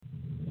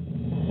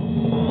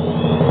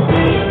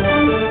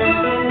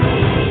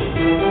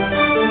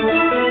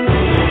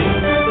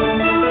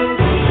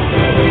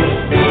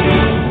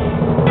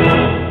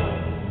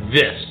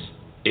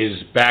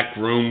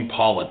Backroom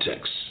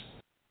Politics.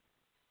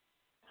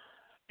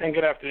 And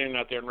good afternoon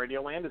out there in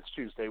Radio Land. It's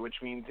Tuesday, which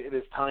means it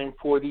is time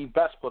for the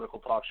best political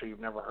talk show you've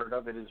never heard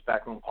of. It is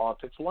Backroom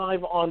Politics,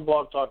 live on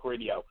Blog Talk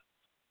Radio.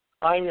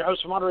 I'm your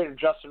host and moderator,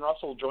 Justin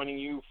Russell, joining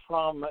you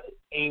from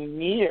a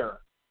mere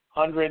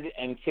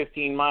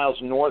 115 miles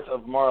north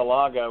of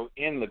Mar-a-Lago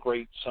in the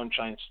great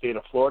Sunshine State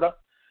of Florida.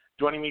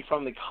 Joining me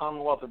from the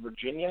Commonwealth of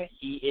Virginia,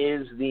 he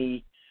is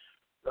the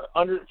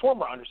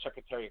former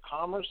Undersecretary of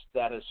Commerce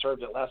that has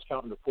served at last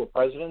count under 4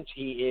 presidents.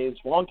 He is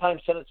longtime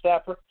Senate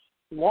staffer,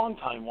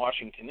 longtime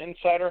Washington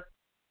insider,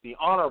 the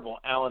Honorable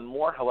Alan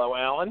Moore. Hello,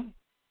 Alan.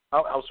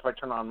 I'll if I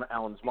turn on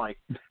Alan's mic.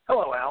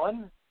 Hello,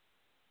 Alan.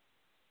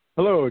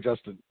 Hello,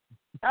 Justin.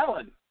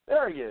 Alan,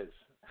 there he is.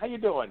 How you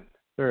doing?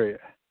 There he is.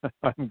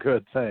 I'm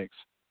good, thanks.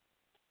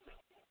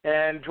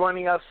 And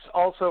joining us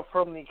also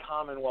from the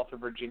Commonwealth of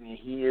Virginia,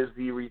 he is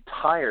the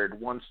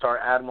retired one-star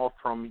admiral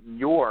from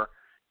your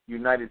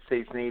United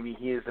States Navy.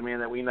 He is the man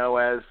that we know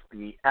as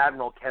the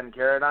Admiral Ken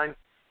Carradine.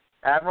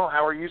 Admiral,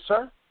 how are you,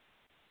 sir?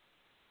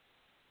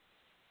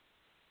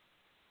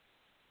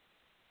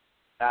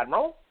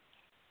 Admiral?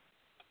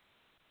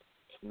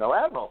 No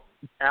Admiral.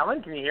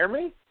 Alan, can you hear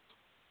me?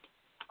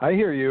 I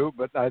hear you,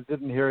 but I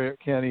didn't hear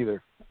Ken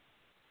either.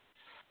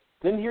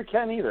 Didn't hear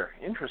Ken either.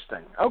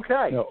 Interesting.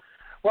 Okay. No.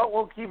 Well,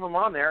 we'll keep him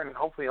on there, and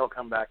hopefully he'll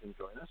come back and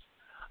join us.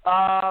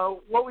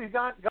 What we've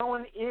got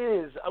going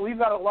is we've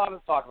got a lot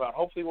to talk about.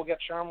 Hopefully we'll get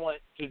Sharmla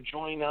to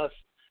join us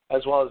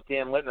as well as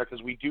Dan Littner,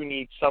 because we do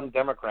need some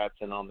Democrats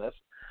in on this.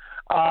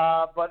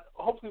 But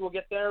hopefully we'll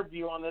get their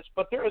view on this.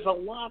 But there is a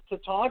lot to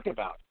talk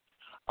about.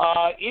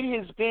 It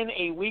has been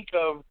a week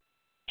of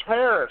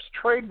tariffs,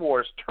 trade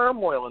wars,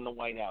 turmoil in the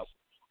White House,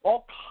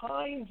 all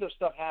kinds of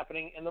stuff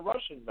happening in the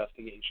Russia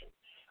investigation.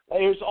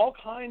 There's all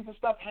kinds of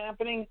stuff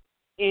happening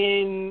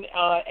in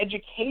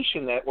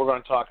education that we're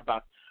going to talk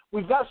about.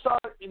 We've got to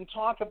start and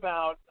talk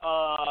about,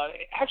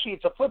 actually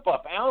it's a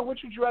flip-up. Alan, which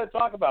would you rather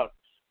talk about?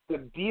 The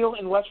deal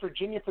in West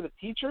Virginia for the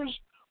teachers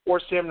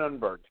or Sam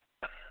Nunberg?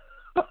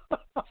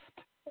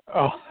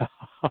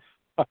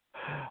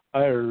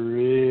 I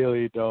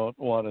really don't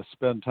want to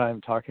spend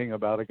time talking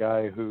about a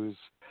guy who's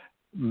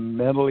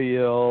mentally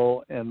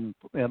ill and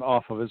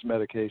off of his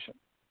medication.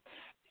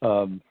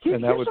 And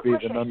that would be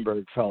the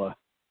Nunberg fella.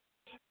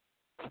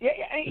 Yeah,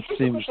 here's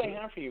the question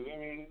I have for you. I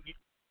mean,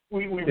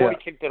 we've already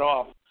kicked it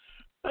off.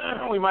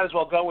 We might as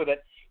well go with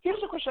it.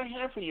 Here's the question I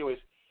have for you is,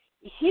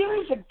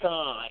 here's a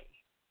guy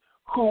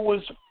who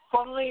was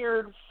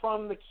fired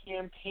from the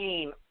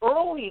campaign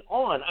early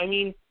on. I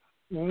mean,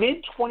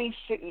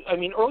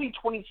 early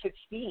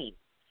 2016,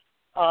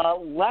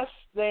 less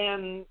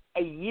than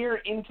a year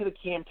into the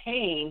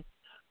campaign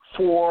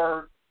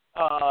for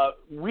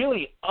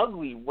really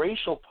ugly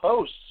racial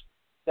posts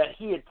that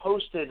he had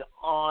posted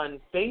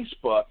on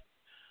Facebook.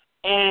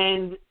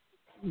 And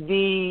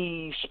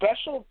the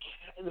special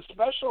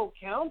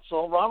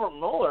counsel, Robert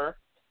Mueller,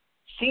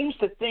 seems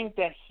to think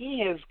that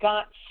he has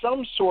got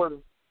some sort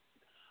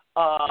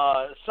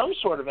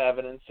of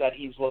evidence that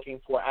he's looking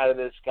for out of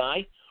this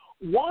guy.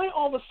 Why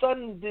all of a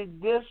sudden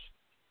did this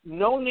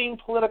no-name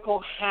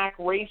political hack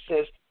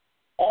racist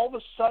all of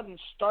a sudden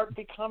start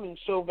becoming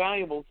so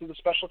valuable to the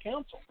special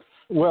counsel?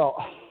 Well,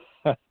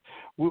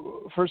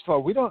 first of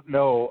all, we don't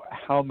know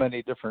how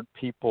many different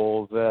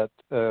people that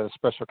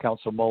Special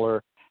Counsel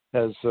Mueller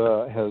has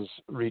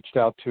reached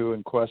out to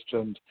and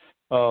questioned.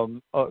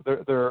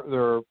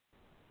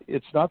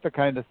 It's not the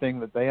kind of thing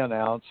that they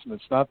announce, and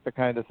it's not the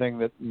kind of thing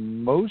that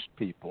most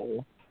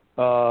people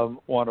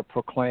want to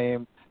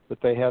proclaim that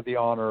they had the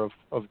honor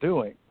of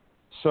doing.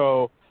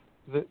 So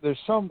there's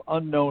some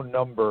unknown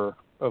number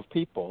of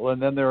people,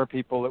 and then there are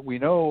people that we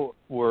know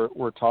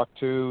were talked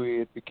to.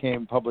 It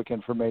became public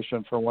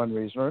information for one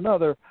reason or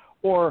another,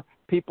 or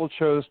people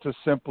chose to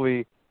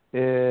simply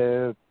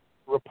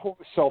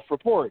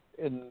self-report,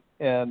 and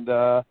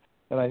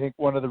I think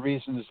one of the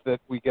reasons that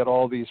we get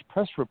all these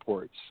press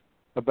reports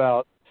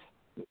about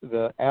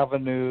the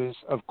avenues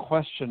of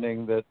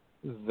questioning that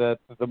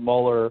the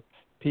Mueller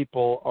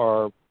people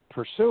are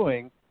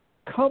pursuing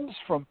comes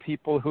from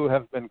people who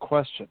have been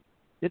questioned.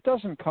 It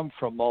doesn't come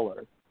from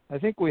Mueller. I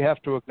think we have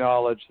to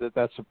acknowledge that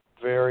that's a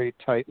very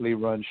tightly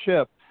run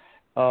ship.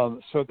 So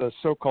the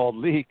so-called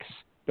leaks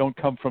don't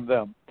come from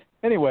them.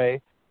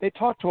 Anyway, they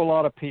talk to a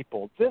lot of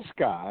people. This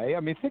guy, I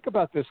mean, think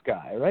about this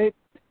guy, right?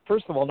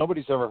 First of all,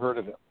 nobody's ever heard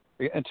of him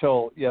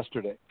until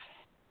yesterday.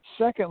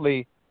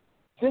 Secondly,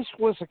 this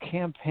was a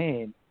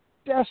campaign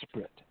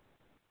desperate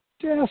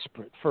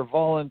for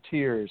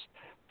volunteers,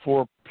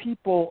 for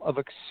people of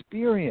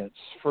experience,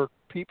 for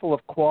people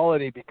of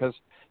quality, because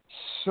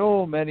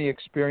so many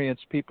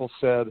experienced people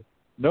said,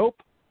 nope,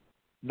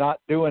 not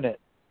doing it,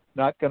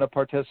 not going to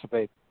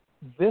participate.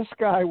 This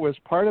guy was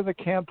part of the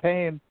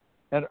campaign,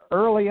 and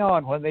early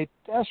on, when they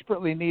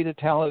desperately needed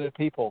talented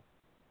people,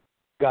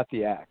 got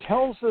the act.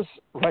 Tells us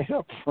right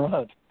up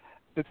front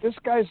that this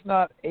guy's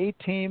not A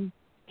team,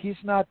 he's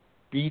not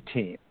B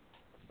team.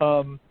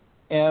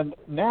 And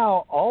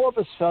now, all of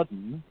a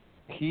sudden,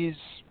 he's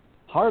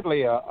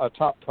hardly a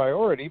top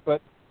priority,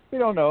 but we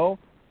don't know.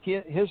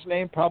 his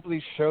name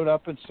probably showed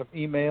up in some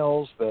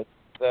emails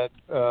that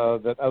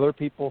other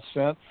people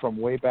sent from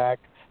way back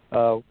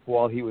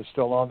while he was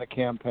still on the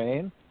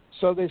campaign.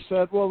 So they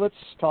said, well, let's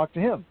talk to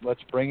him.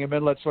 Let's bring him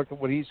in. Let's look at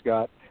what he's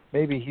got.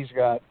 Maybe he's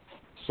got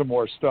some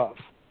more stuff.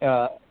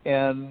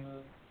 And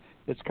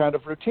it's kind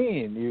of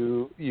routine.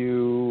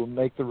 You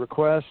make the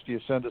request, you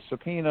send a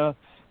subpoena,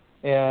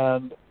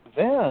 and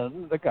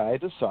then the guy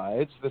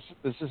decides this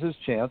is his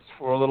chance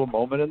for a little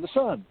moment in the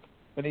sun.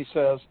 And he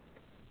says,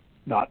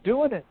 not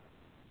doing it.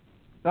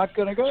 Not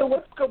going to go. So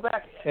let's go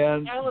back.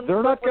 And Alan,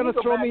 they're not going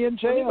to throw me in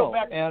jail.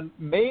 back. And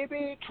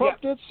maybe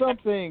Trump did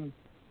something.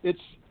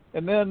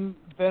 And then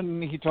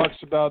he talks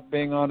about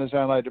being on his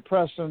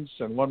antidepressants.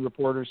 And one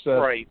reporter said,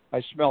 right.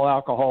 I smell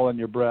alcohol in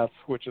your breath,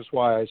 which is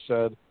why I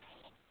said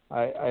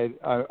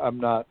I'm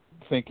not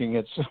thinking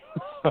it's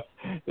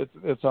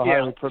it's a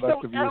highly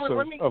productive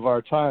use of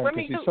our time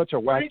because he's such a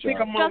whack job.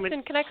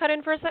 Justin, can I cut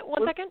in for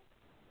one second?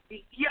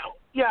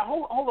 Yeah.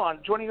 Hold on.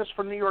 Joining us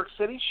from New York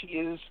City, she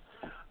is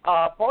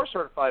a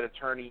bar-certified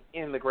attorney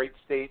in the great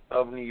state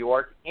of New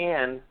York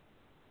and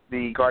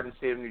the Garden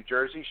State of New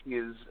Jersey. She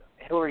is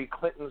Hillary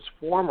Clinton's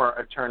former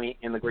attorney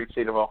in the great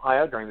state of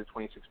Ohio during the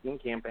 2016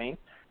 campaign.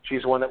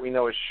 She's the one that we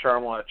know as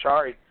Sharmila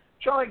Achari.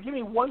 Charlie, give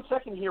me 1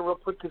 second here real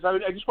quick because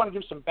I just want to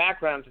give some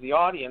background to the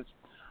audience.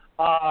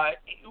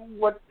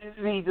 What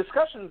the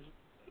discussions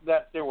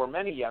that there were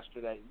many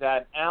yesterday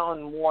that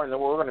Alan Moore and that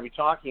we're going to be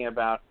talking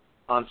about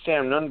on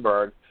Sam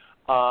Nunberg.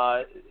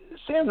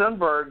 Sam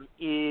Nunberg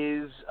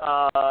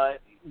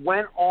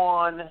went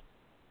on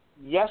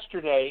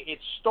yesterday. It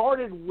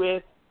started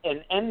with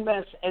an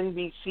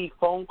MSNBC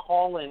phone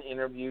call-in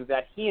interview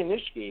that he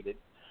initiated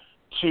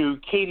to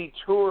Katie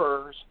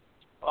Tour's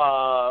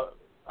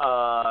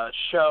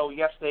show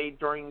yesterday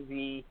during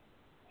the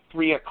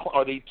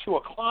 2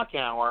 o'clock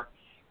hour,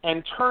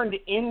 and turned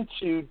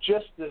into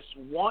just this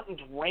wanton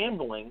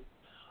rambling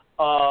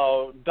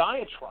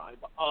diatribe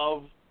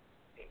of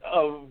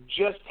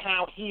just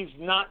how he's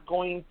not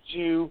going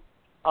to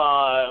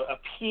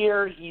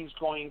appear. He's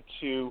going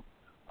to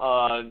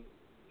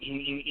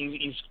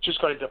he's just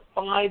going to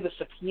defy the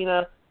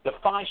subpoena,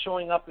 defy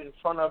showing up in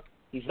front of.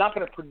 He's not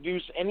going to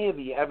produce any of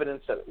the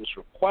evidence that was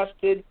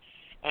requested,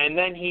 and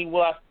then he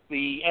left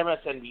the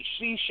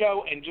MSNBC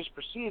show and just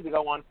proceeded to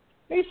go on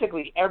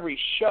basically every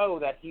show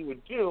that he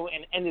would do,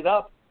 and ended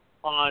up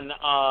on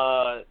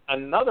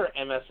another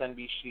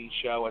MSNBC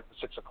show at the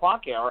 6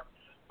 o'clock hour.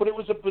 But it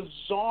was a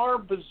bizarre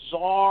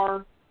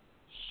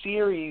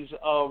series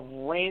of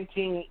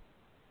ranting,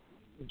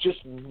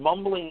 just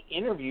mumbling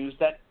interviews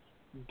that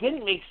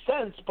didn't make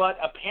sense, but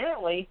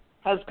apparently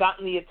has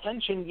gotten the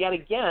attention yet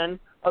again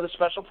of the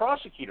special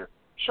prosecutor.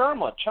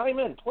 Sharmila, chime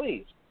in,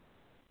 please.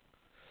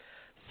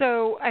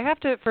 So I have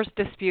to first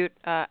dispute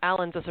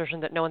Alan's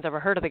assertion that no one's ever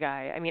heard of the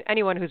guy. I mean,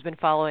 anyone who's been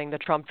following the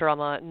Trump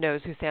drama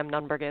knows who Sam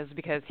Nunberg is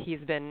because he's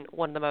been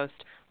one of the most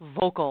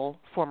vocal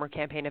former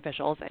campaign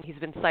officials, and he's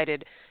been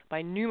cited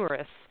by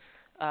numerous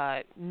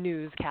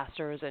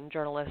newscasters and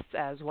journalists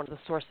as one of the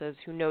sources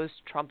who knows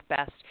Trump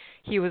best.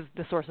 He was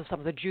the source of some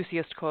of the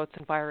juiciest quotes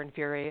in Fire and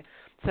Fury.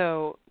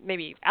 So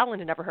maybe Alan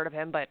had never heard of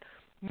him, but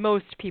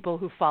most people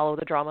who follow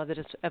the drama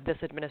of this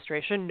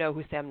administration know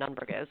who Sam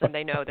Nunberg is, and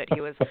they know that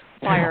he was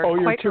fired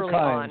quite early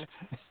on.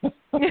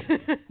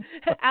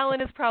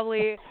 Alan is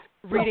probably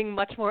reading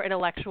much more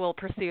intellectual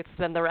pursuits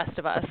than the rest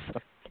of us,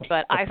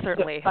 but I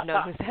certainly have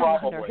known who Sam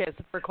Nunberg is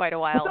for quite a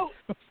while.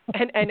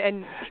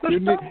 And you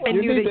knew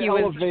that he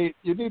was.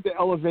 You need to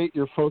elevate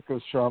your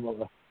focus,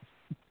 Sharmila.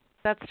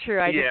 That's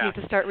true. I just need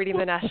to start reading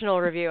the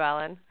National Review,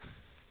 Alan.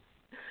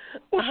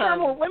 Well,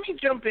 Sharmila, let me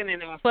jump in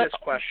and ask this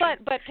question.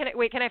 But can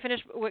I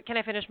finish? Can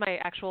I finish my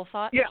actual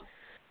thought?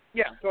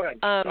 Yeah. Go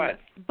ahead.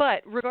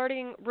 But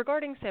regarding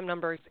Sam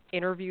Nunberg's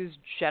interviews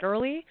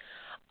generally,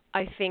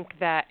 I think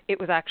that it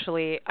was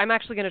I'm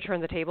actually going to turn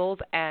the tables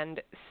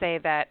and say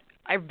that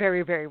I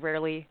very, very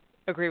rarely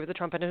agree with the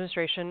Trump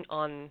administration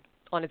on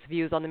its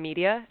views on the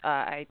media.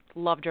 I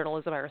love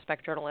journalism. I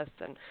respect journalists,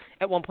 and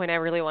at one point I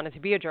really wanted to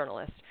be a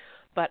journalist.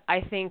 But I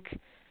think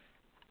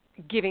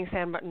giving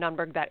Sam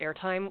Nunberg that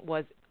airtime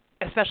was,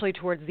 especially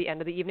towards the end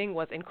of the evening,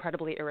 was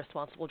incredibly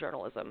irresponsible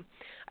journalism.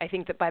 I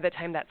think that by the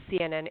time that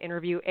CNN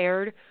interview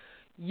aired,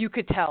 you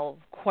could tell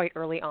quite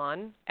early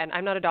on, and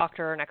I'm not a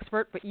doctor or an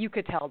expert, but you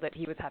could tell that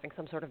he was having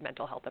some sort of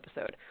mental health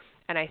episode.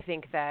 And I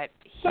think that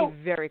he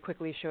very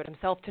quickly showed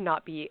himself to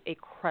not be a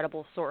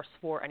credible source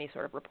for any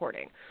sort of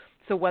reporting.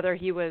 So whether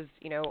he was,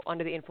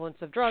 under the influence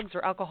of drugs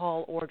or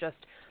alcohol or just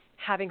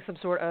having some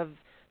sort of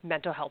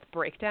mental health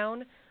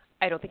breakdown,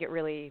 I don't think it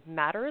really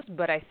matters,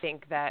 but I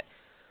think that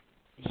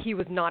he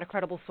was not a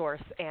credible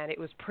source, and it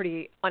was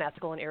pretty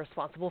unethical and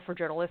irresponsible for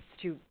journalists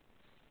to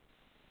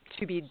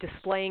be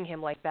displaying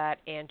him like that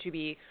and to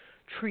be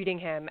treating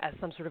him as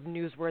some sort of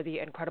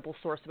newsworthy and credible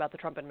source about the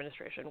Trump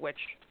administration, which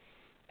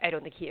I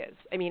don't think he is.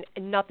 I mean,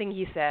 nothing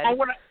he said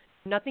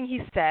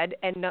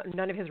and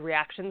none of his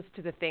reactions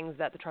to the things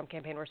that the Trump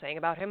campaign were saying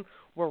about him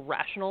were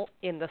rational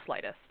in the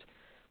slightest.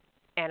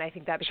 And I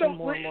think that became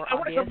more and more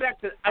obvious.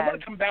 I want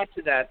to come back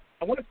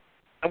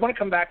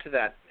to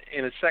that.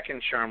 in a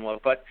second, Sharmla.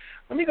 But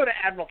let me go to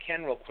Admiral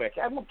Ken real quick.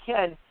 Admiral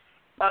Ken,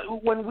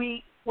 when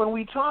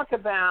we talk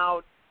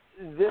about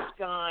this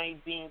guy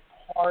being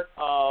part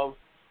of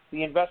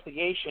the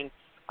investigation,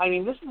 I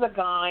mean, this is a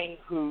guy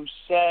who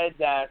said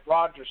that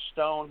Roger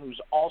Stone, who's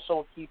also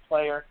a key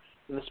player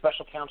in the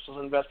Special Counsel's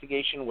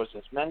investigation, was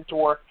his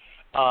mentor.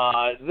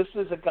 This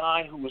is a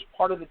guy who was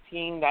part of the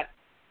team that,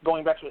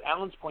 going back to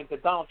Alan's point,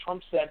 that Donald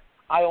Trump said,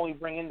 I only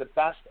bring in the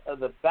best of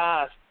the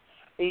best.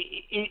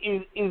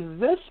 Is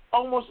this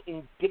almost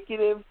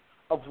indicative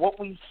of what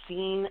we've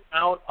seen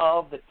out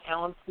of the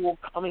talent pool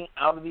coming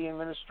out of the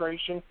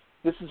administration?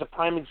 This is a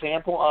prime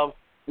example of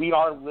we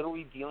are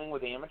literally dealing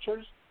with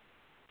amateurs?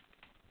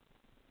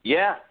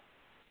 Yeah,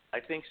 I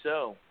think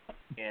so.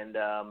 And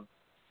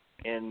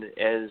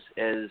as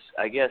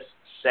I guess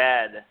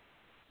sad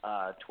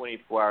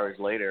 24 hours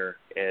later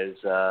as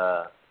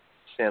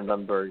Sam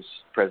Nunberg's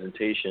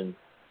presentation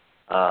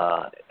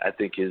I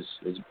think is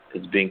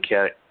being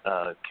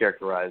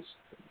characterized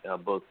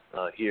both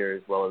here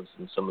as well as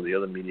in some of the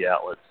other media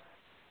outlets.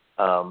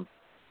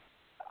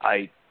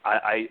 I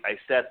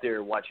sat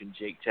there watching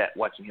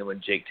him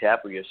and Jake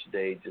Tapper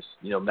yesterday, just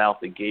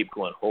mouth agape,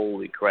 going,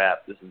 "Holy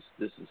crap! This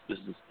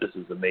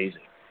is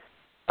amazing."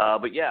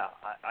 But yeah,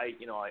 I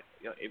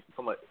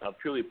from a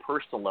purely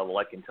personal level,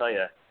 I can tell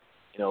you,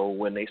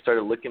 when they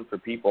started looking for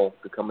people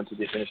to come into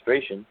the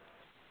administration,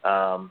 there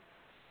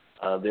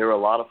are a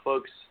lot of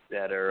folks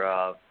that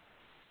are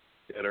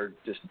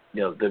just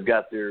they've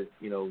got their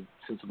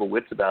sensible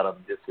wits about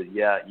them. Just said,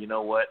 yeah, you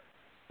know what,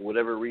 for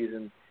whatever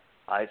reason,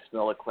 I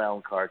smell a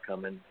clown car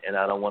coming, and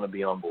I don't want to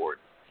be on board.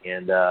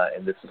 And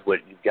this is what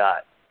you've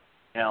got.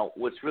 Now,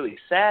 what's really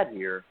sad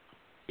here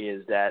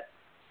is that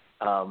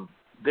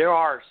there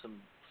are some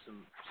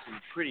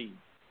pretty,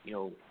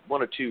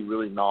 one or two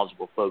really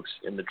knowledgeable folks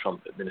in the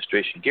Trump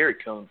administration. Gary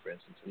Cohn, for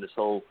instance, in this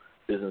whole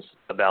business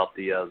about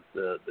the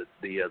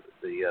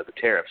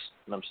tariffs,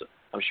 and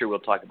I'm sure we'll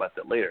talk about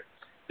that later.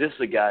 This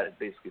is a guy that's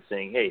basically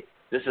saying, hey,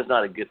 this is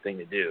not a good thing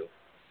to do,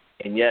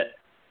 and yet,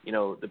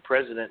 the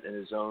president in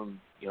his own,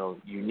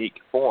 unique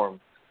form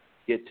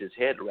gets his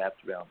head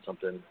wrapped around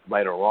something,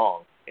 right or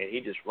wrong, and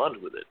he just runs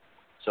with it.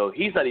 So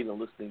he's not even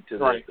listening to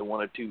the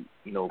one or two,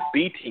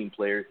 B team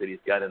players that he's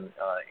got in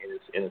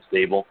his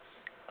stable,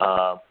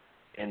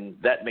 and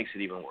that makes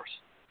it even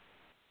worse.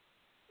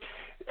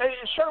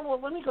 Sharon, well,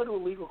 let me go to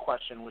a legal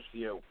question with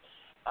you.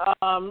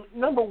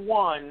 Number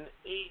one,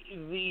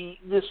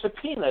 the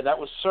subpoena that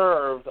was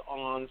served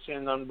on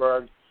Sam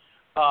Nunberg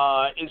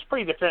is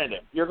pretty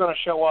definitive. You're going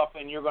to show up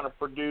and you're going to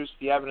produce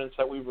the evidence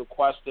that we've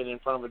requested in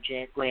front of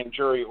a grand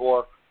jury,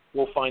 or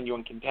we'll find you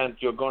in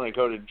contempt. You're going to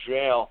go to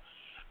jail.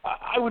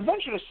 I would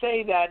venture to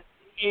say that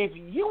if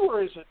you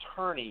were his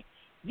attorney,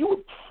 you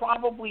would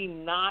probably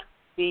not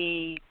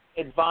be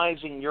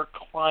advising your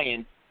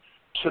client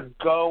to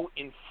go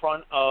in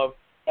front of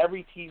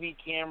every TV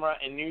camera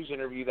and news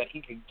interview that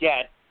he could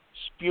get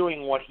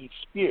spewing what he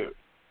spewed.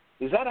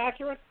 Is that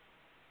accurate?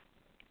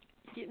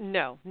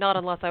 No, not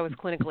unless I was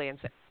clinically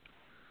insane.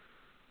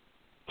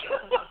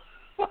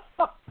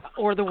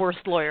 Or the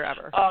worst lawyer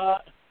ever.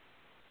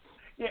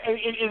 Yeah,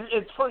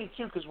 it's funny,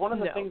 too, because one of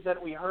the things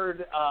that we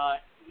heard,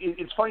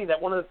 it's funny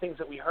that one of the things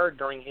that we heard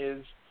during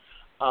his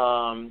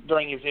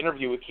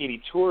interview with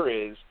Katie Tour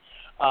is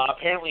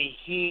apparently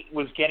he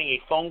was getting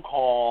a phone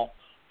call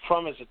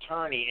from his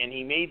attorney, and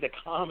he made the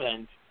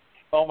comment,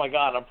 "Oh my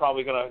God, I'm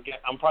probably gonna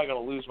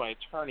lose my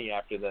attorney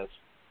after this."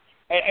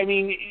 I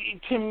mean,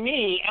 to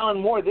me,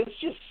 Alan Moore, this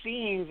just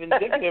seems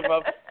indicative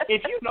of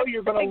if you know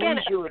you're going to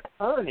lose your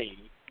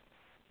attorney.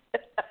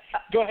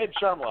 Go ahead,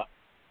 Sharmla.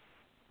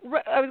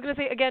 I was going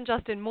to say again,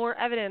 Justin, more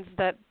evidence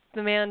that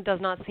the man does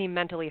not seem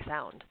mentally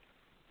sound.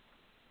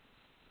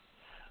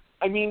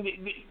 I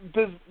mean,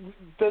 does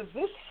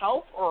this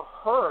help or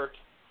hurt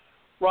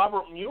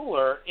Robert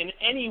Mueller in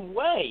any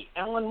way,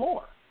 Alan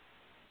Moore?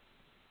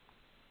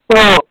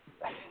 Well,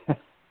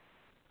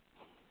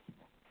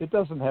 it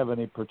doesn't have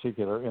any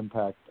particular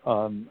impact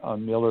on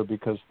Mueller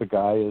because the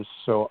guy is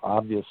so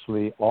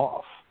obviously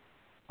off.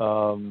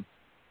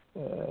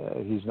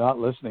 He's not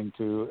listening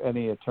to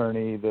any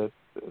attorney that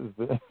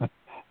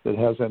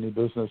has any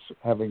business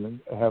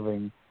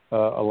having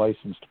a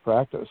license to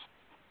practice.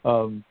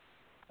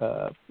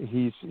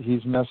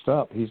 He's messed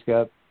up. He's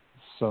got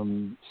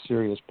some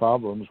serious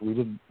problems. We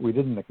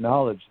didn't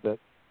acknowledge that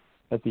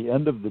at the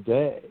end of the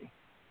day,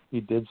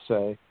 he did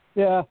say,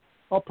 "Yeah,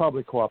 I'll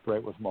probably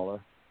cooperate with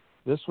Mueller."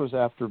 This was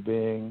after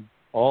being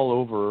all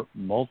over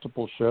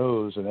multiple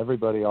shows and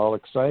everybody all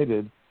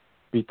excited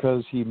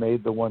because he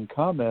made the one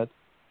comment,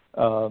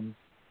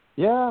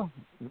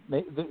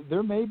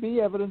 there may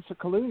be evidence of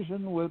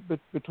collusion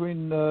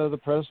between the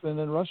president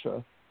and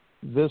Russia.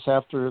 This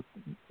after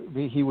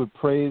he would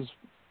praise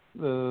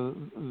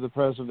the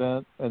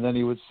president, and then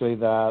he would say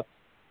that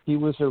he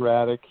was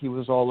erratic, he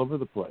was all over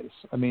the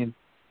place. I mean,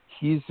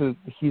 he's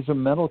a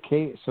mental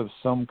case of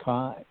some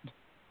kind.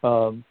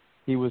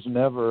 He was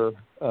never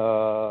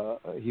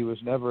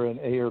an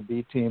A or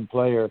B team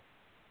player,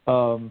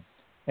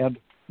 and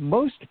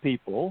most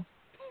people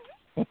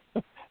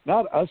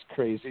not us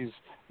crazies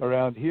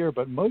around here,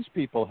 but most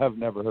people have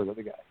never heard of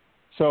the guy.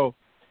 So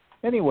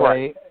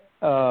anyway,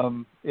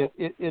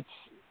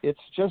 it's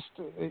just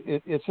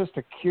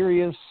a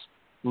curious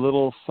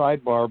little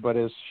sidebar. But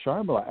as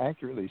Sharmila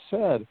accurately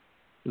said,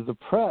 the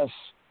press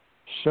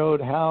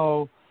showed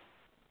how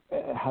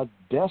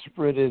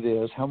desperate it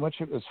is, how much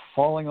it is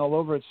falling all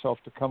over itself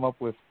to come up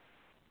with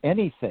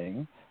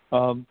anything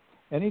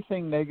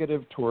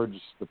negative towards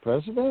the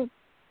president,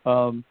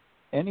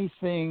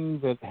 anything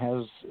that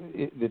has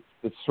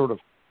that's sort of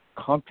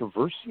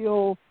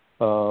controversial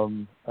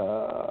and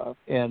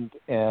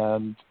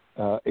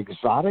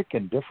exotic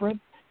and different.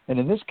 And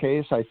in this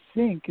case, I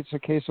think it's a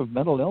case of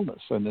mental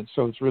illness, and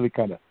so it's really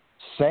kind of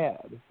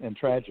sad and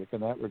tragic in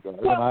that regard.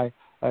 Well, and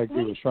I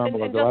agree with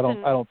Sharmila, though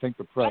I don't think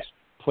the press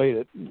played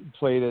it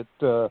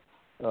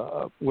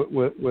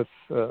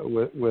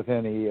with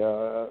any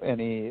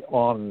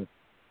on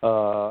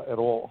at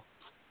all.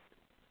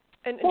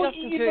 And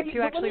Justin,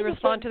 to actually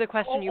respond to the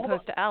question you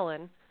posed to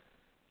Alan.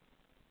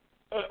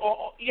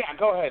 Yeah,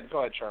 go ahead,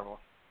 Sharmila.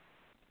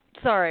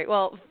 Sorry.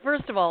 Well,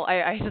 first of all,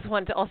 I just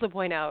wanted to also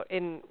point out,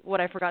 in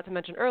what I forgot to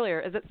mention earlier,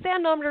 is that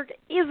Sam Nunberg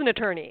is an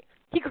attorney.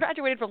 He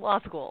graduated from law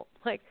school.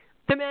 Like,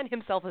 the man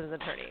himself is an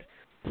attorney.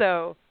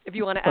 So, if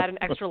you want to add an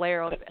extra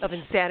layer of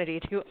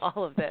insanity to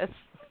all of this.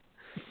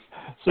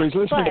 So he's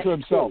listening to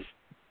himself.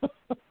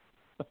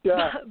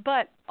 Yeah.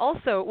 But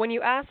also, when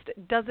you asked,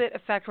 does it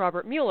affect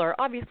Robert Mueller,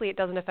 obviously it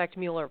doesn't affect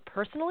Mueller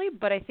personally,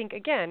 but I think,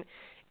 again,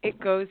 it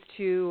goes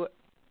to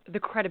the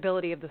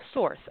credibility of the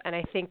source. And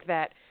I think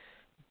that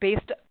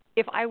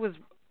if I was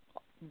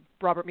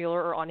Robert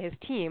Mueller or on his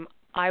team,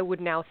 I would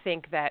now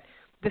think that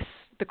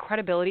the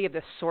credibility of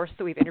the source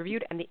that we've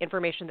interviewed and the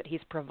information that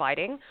he's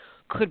providing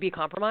could be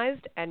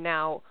compromised, and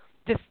now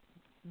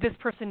this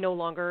person no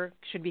longer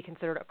should be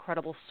considered a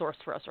credible source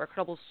for us or a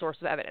credible source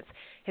of evidence.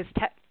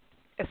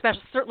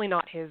 Especially, certainly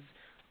not his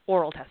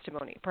oral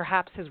testimony.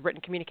 Perhaps his written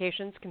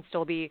communications can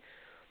still be,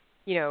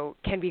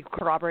 can be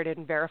corroborated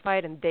and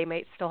verified, and they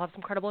might still have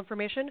some credible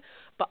information.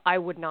 But I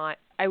would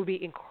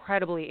be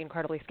incredibly,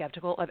 incredibly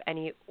skeptical of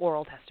any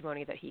oral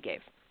testimony that he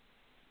gave.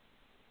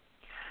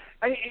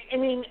 I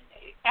mean,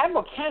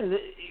 Admiral Ken,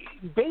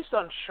 based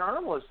on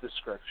Sharmila's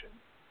description,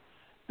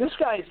 this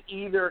guy's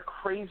either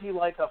crazy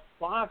like a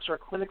fox or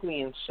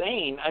clinically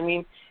insane. I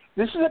mean,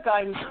 this is a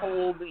guy who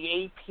told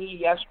the AP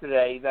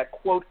yesterday that,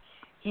 quote,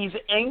 he's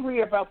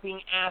angry about being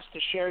asked to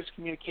share his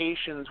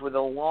communications with a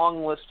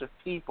long list of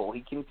people.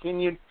 He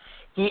continued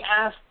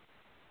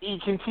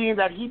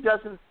that he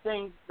doesn't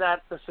think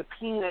that the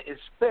subpoena is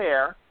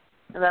fair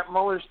and that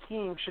Mueller's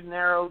team should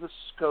narrow the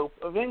scope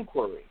of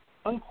inquiry,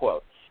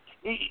 unquote.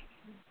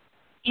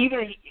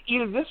 Either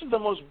this is the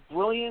most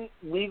brilliant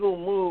legal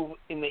move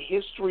in the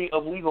history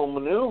of legal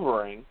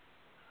maneuvering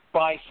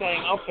by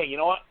saying, okay, you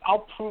know what,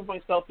 I'll prove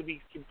myself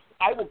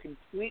I will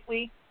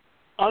completely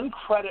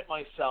uncredit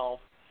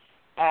myself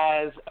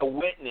as a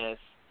witness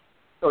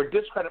or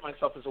discredit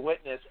myself as a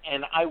witness,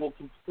 and I will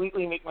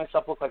completely make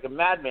myself look like a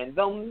madman.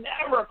 They'll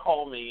never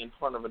call me in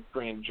front of a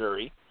grand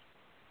jury.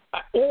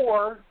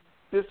 Or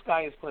this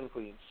guy is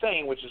clinically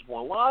insane, which is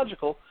more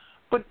logical.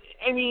 But,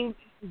 I mean,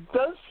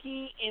 does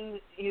he in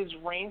his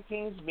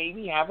rantings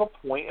maybe have a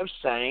point of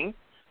saying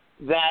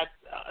that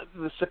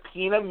the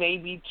subpoena may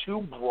be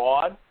too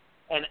broad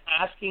and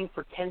asking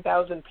for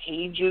 10,000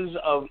 pages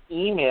of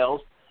emails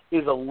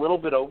is a little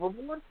bit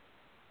overboard?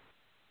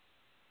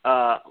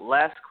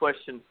 Last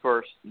question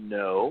first,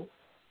 no.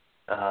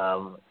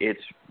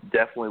 It's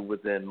definitely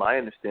within my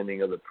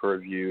understanding of the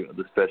purview of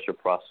the special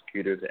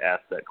prosecutor to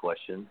ask that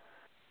question.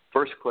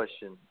 First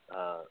question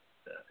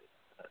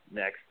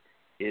next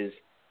is,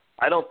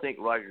 I don't think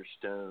Roger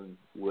Stone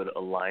would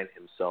align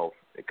himself,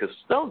 because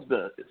Stone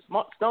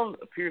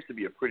appears to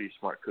be a pretty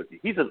smart cookie.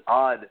 He's an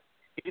odd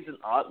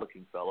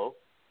looking fellow,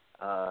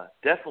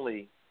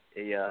 definitely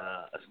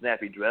a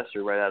snappy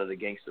dresser right out of the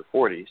gangster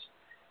 40s.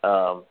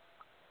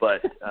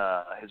 But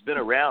has been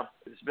around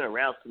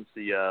since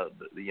the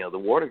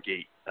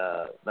Watergate,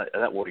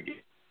 not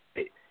Watergate,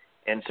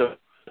 and so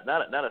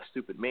not a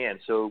stupid man.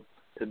 So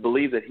to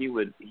believe that he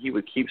would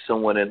keep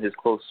someone in his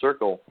close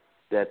circle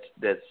that's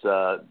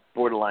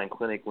borderline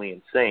clinically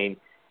insane,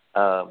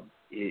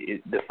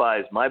 it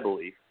defies my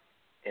belief.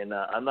 And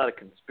I'm not a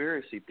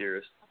conspiracy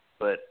theorist,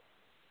 but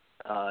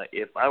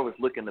if I was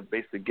looking to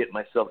basically get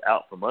myself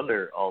out from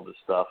under all this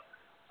stuff,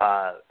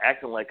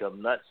 acting like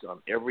I'm nuts on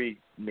every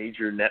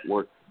major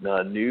network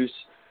news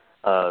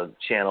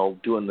channel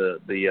doing the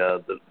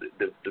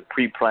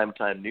pre-prime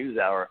time news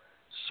hour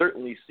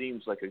certainly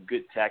seems like a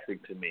good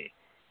tactic to me.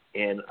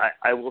 And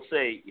I will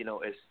say,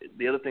 as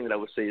the other thing that I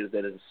would say is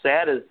that as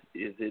sad as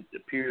it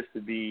appears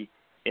to be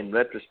in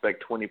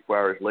retrospect 24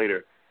 hours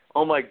later,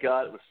 oh my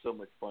God, it was so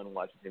much fun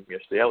watching him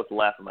yesterday. I was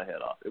laughing my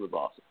head off. It was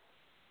awesome.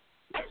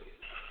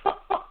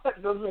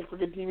 It does make for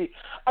good TV.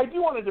 I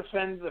do want to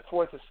defend the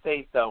Fourth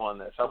Estate, though, on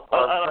this. I'm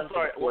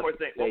sorry. One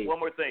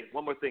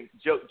more thing.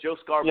 Joe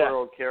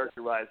Scarborough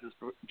characterized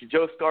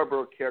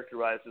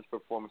his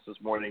performance this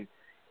morning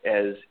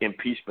as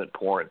impeachment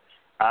porn.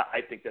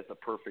 I think that's a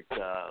perfect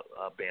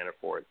banner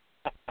for it.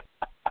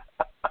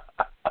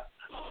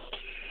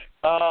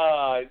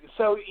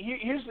 So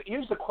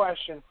here's the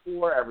question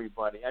for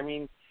everybody. I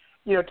mean,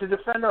 you know, to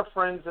defend our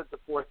friends at the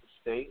Fourth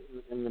Estate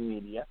in the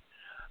media,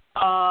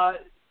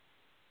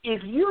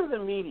 if you're the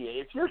media,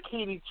 if you're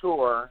Katie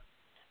Tour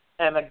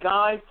and a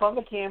guy from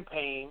the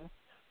campaign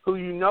who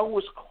you know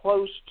was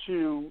close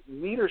to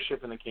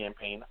leadership in the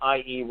campaign,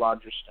 i.e.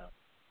 Roger Stone,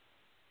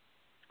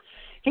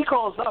 he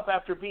calls up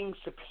after being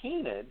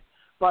subpoenaed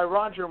by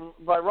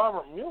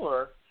Robert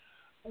Mueller.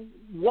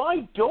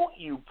 Why don't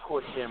you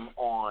put him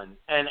on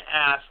and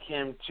ask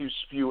him to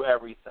spew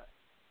everything?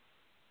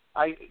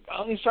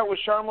 Let me start with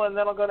Sharmila, and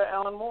then I'll go to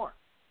Alan Moore.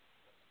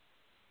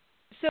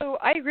 So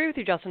I agree with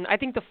you, Justin. I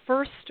think the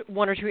first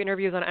one or two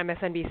interviews on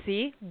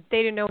MSNBC,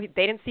 they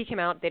didn't seek him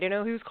out. They didn't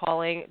know who was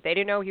calling. They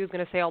didn't know he was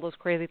going to say all those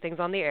crazy things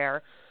on the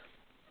air.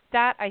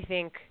 That, I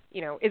think,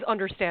 you know, is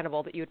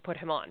understandable that you would put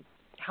him on.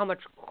 How much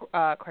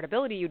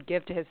credibility you'd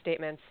give to his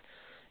statements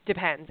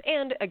depends.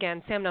 And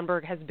again, Sam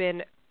Nunberg has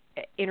been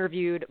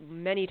interviewed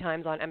many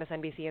times on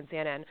MSNBC and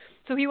CNN,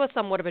 so he was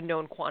somewhat of a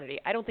known quantity.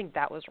 I don't think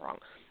that was wrong.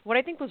 What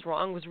I think was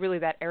wrong was really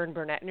that Aaron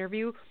Burnett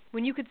interview,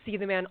 when you could see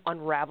the man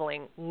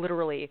unraveling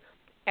literally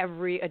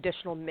every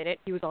additional minute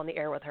he was on the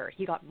air with her.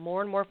 He got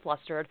more and more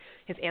flustered.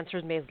 His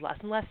answers made less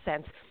and less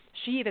sense.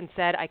 She even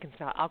said, "I can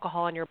smell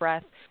alcohol on your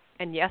breath."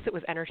 And yes, it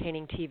was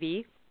entertaining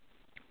TV,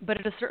 but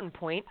at a certain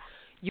point,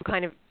 you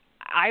kind of,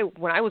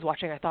 when I was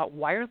watching, I thought,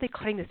 why are they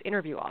cutting this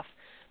interview off?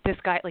 This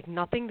guy, like,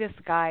 nothing this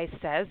guy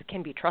says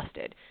can be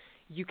trusted.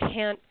 You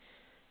can't,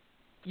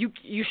 you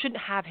shouldn't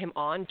have him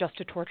on just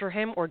to torture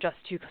him or just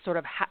to sort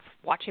of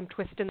watch him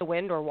twist in the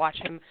wind or watch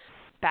him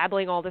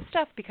babbling all this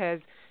stuff, because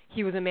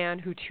he was a man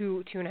who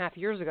two and a half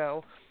years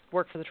ago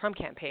worked for the Trump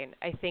campaign.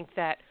 I think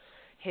that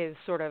his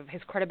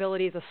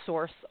credibility as a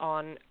source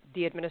on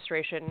the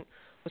administration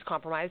was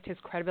compromised. His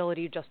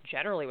credibility just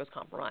generally was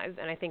compromised.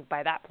 And I think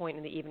by that point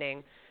in the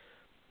evening,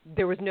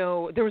 there was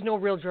no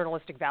real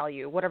journalistic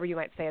value. Whatever you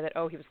might say that,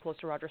 oh, he was close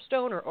to Roger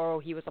Stone, or oh,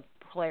 he was a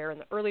player in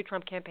the early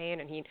Trump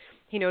campaign and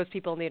he knows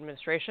people in the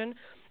administration.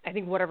 I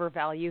think whatever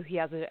value he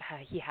had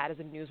as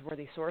a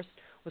newsworthy source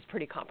was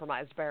pretty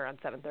compromised by around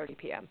 7:30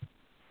 p.m.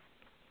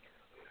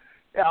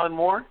 Alan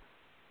Moore?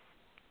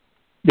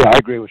 Yeah, I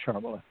agree with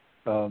Sharmila.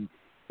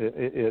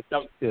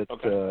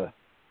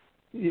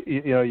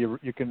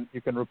 You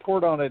can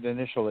report on it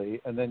initially,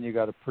 and then you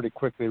got to pretty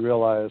quickly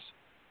realize,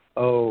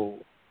 oh,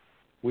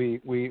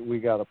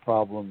 we got a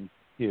problem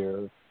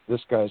here.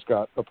 This guy's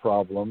got a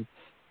problem,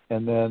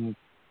 and then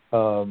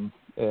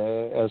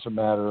as a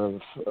matter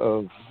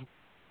of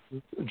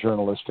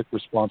journalistic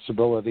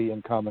responsibility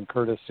and common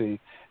courtesy,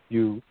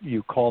 you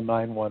call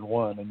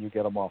 911 and you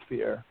get them off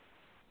the air.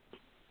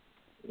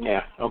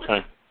 Yeah. Okay.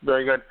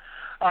 Very good.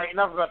 All right.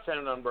 Enough about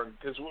Sam Nunberg,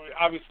 because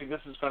obviously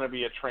this is going to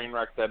be a train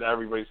wreck that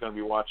everybody's going to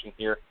be watching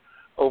here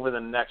over the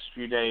next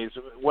few days.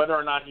 Whether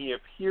or not he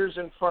appears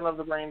in front of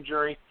the grand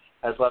jury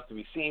has left to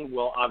be seen.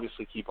 We'll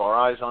obviously keep our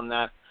eyes on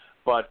that.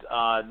 But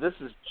this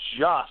is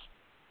just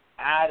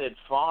added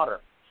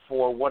fodder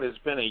for what has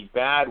been a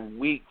bad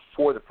week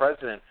for the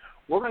president.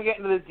 We're going to get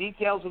into the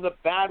details of the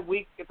bad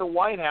week at the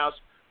White House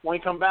when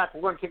we come back.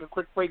 We're going to take a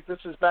quick break. This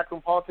is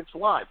Backroom Politics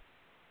Live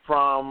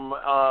from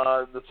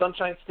the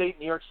Sunshine State,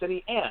 New York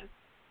City, and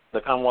the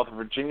Commonwealth of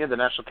Virginia, the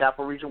National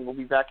Capital Region. We'll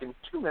be back in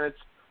 2 minutes.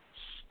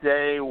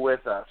 Stay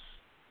with us.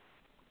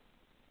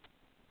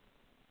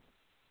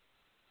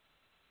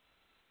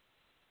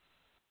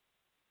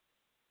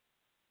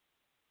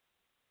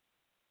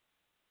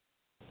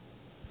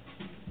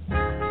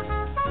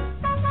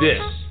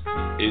 This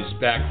is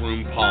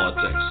Backroom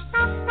Politics,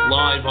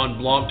 live on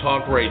Blog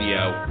Talk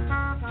Radio.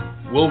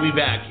 We'll be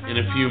back in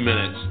a few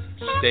minutes.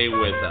 Stay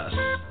with us.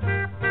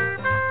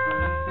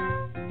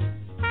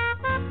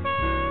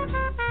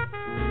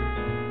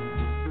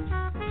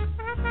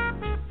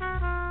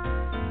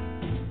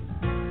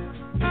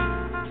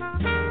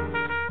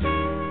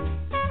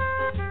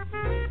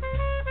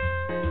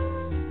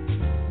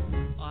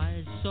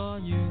 I saw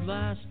you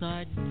last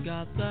night and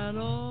got that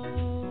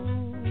old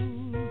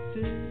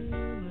feeling.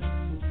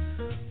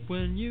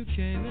 When you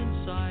came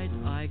inside,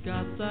 I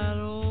got that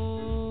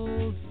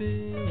old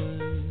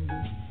feeling.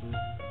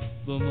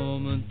 The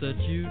moment that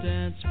you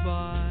danced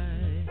by,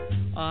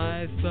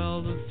 I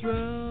felt a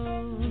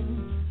thrill.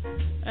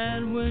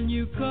 And when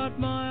you caught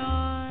my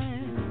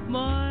eye,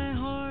 my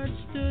heart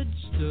stood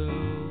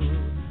still.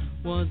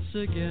 Once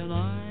again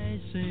I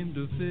seemed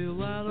to feel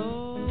that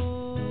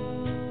old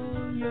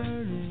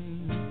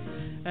yearning,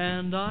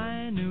 and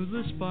I knew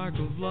the spark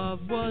of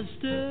love was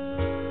still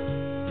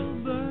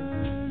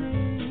burning.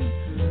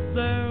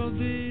 There'll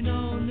be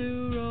no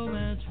new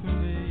romance for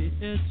me.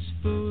 It's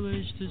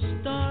foolish to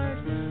start,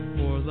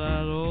 for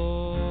that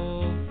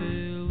old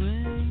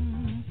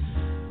feeling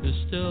is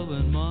still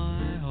in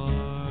my heart.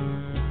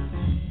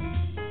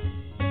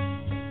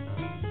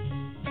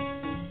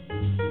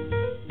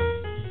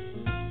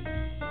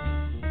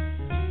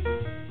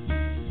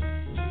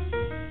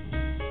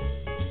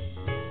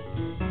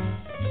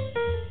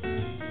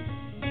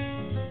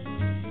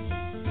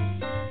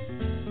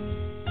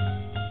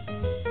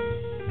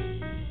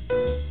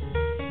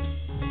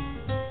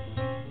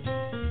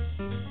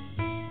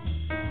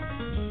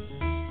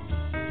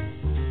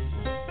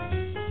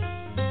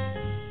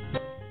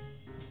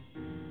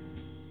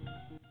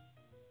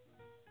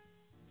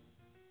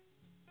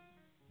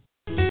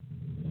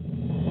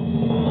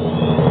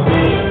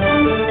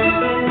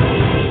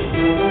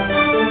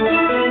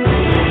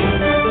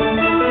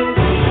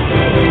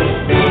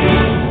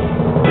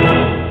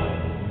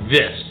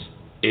 This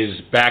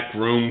is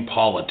Backroom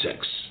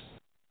Politics.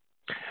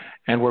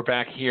 And we're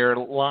back here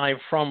live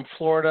from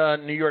Florida,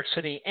 New York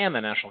City, and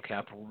the National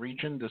Capital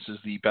Region. This is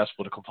the best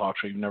political talk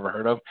show you've never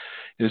heard of.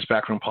 It is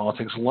Backroom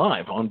Politics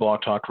live on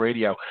Blog Talk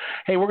Radio.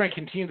 Hey, we're going to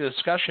continue the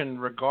discussion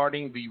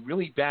regarding the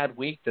really bad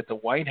week that the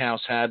White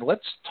House had.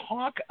 Let's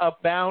talk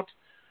about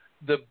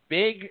the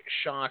big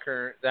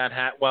shocker that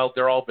well,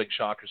 they're all big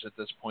shockers at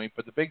this point,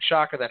 but the big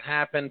shocker that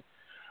happened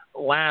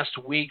last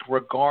week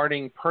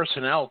regarding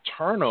personnel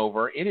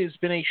turnover. It has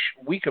been a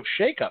week of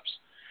shakeups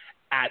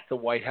at the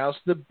White House.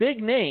 The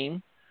big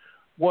name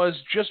was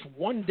just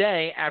one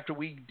day after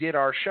we did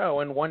our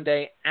show and one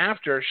day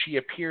after she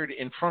appeared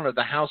in front of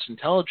the House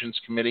Intelligence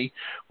Committee,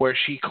 where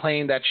she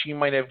claimed that she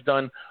might have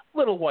done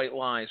little white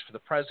lies for the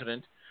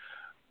president.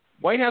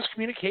 White House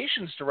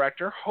Communications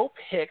Director Hope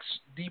Hicks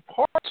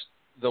departs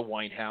the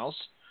White House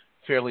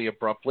fairly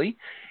abruptly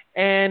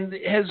and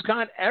has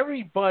got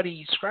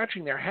everybody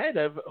scratching their head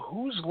of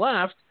who's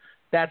left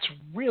that's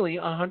really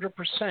 100%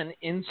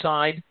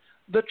 inside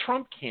the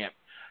Trump camp.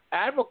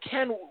 Admiral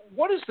Ken,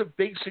 what is the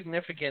big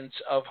significance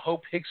of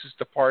Hope Hicks'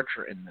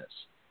 departure in this?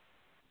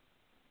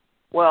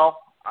 Well,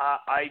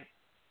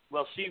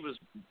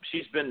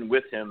 she's been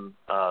with him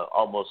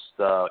almost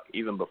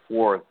even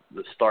before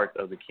the start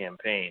of the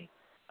campaign.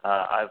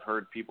 I've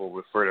heard people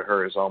refer to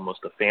her as almost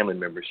a family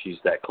member. She's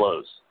that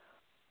close.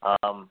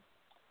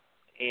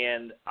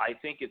 And I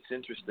think it's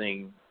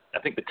interesting. I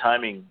think the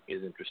timing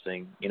is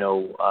interesting.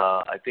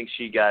 I think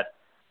she got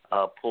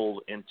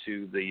pulled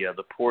into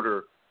the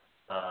Porter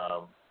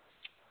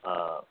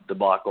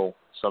debacle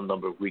some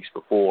number of weeks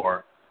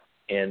before,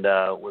 and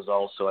was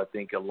also, I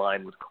think,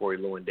 aligned with Corey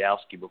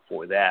Lewandowski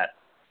before that.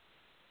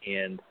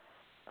 And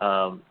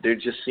there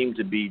just seemed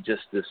to be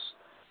just this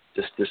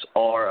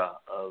aura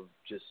of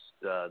just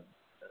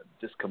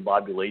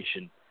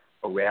discombobulation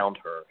around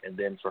her. And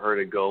then for her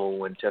to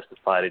go and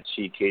testify that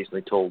she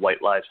occasionally told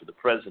white lies for the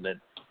president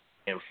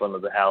in front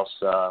of the House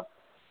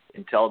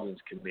Intelligence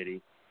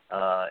Committee,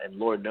 and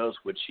Lord knows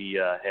what she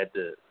had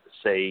to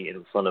say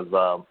in front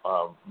of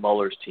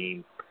Mueller's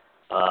team.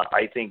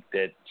 I think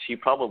that she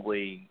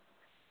probably,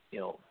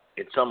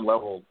 at some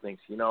level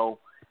thinks,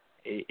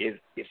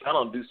 if I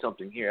don't do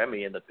something here, I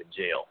may end up in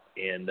jail.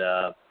 And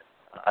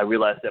I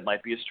realize that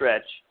might be a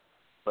stretch,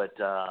 but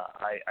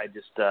I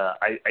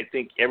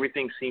think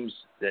everything seems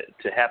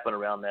to happen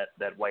around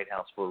that White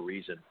House for a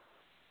reason.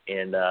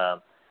 And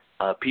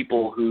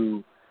people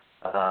who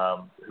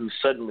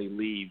suddenly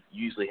leave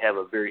usually have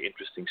a very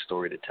interesting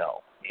story to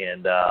tell.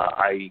 And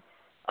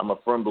I'm a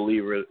firm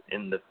believer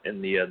in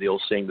the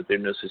old saying that there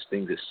are no such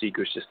things as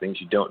secrets, just things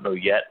you don't know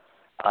yet.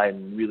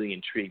 I'm really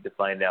intrigued to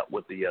find out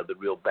what the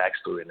real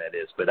backstory in that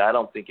is, but I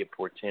don't think it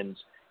portends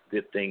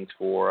good things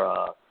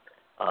for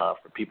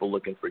people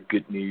looking for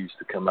good news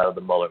to come out of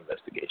the Mueller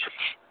investigation.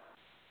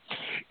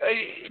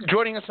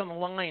 Joining us on the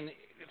line,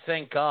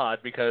 thank God,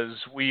 because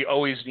we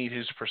always need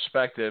his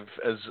perspective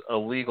as a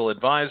legal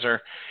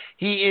advisor.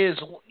 He is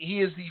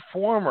the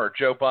former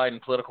Joe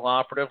Biden political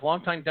operative,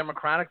 longtime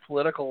Democratic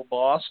political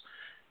boss,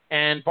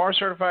 and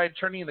bar-certified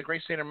attorney in the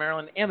great state of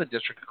Maryland and the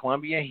District of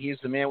Columbia. He is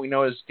the man we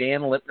know as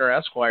Dan Littner,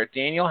 Esquire.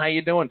 Daniel, how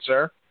you doing,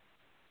 sir?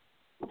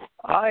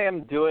 I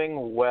am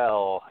doing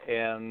well,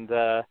 and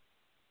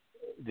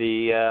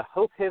the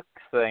Hope Hicks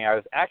thing, I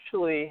was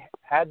actually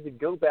had to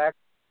go back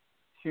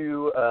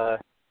to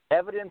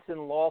evidence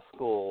in law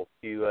school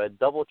to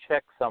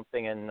double-check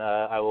something, and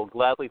I will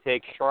gladly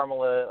take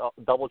Sharmila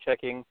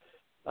double-checking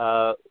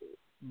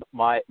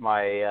my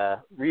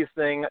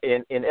reasoning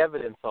in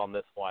evidence on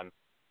this one.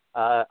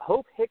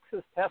 Hope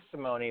Hicks'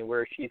 testimony,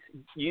 where she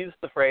used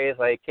the phrase,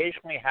 "I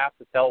occasionally have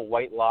to tell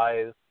white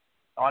lies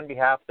on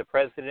behalf of the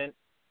president,"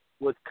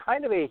 was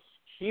kind of a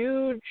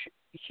huge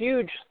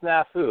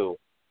snafu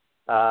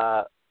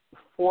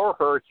for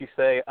her to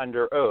say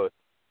under oath,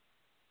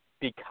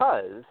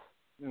 because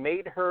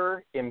made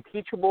her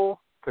impeachable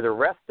for the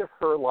rest of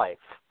her life,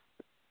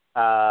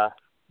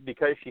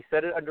 because she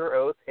said it under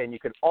oath, and you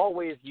can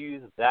always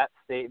use that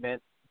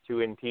statement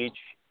to impeach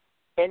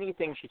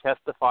anything she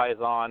testifies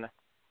on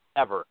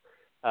ever.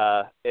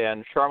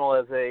 And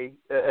Sharmila, as a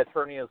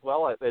attorney as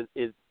well,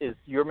 is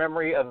your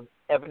memory of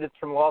evidence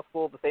from law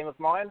school the same as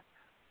mine?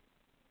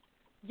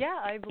 Yeah,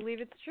 I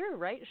believe it's true,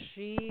 right?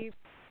 She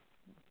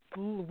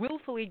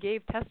willfully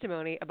gave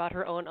testimony about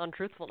her own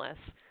untruthfulness.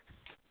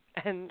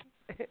 And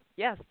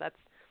yes, that's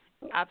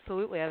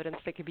absolutely evidence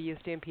that could be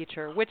used to impeach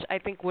her, which I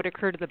think would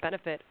occur to the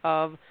benefit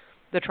of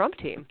the Trump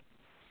team.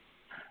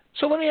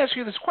 So let me ask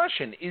you this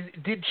question.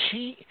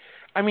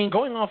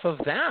 Going off of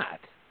that,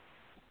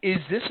 is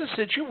this a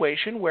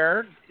situation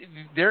where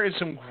there is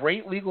some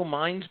great legal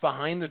minds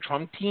behind the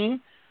Trump team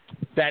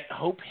that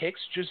Hope Hicks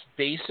just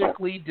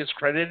basically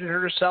discredited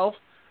herself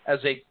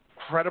as a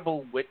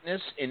credible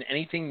witness in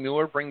anything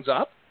Mueller brings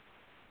up?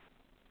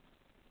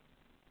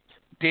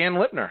 Dan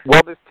Littner.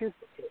 Well,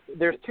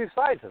 there's two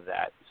sides of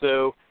that.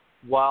 So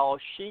while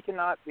she can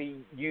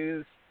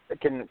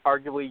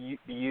arguably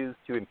be used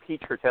to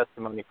impeach her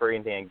testimony for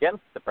anything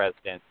against the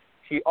president,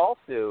 she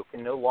also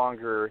can no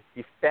longer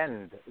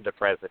defend the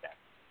president.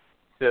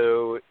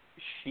 So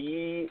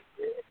she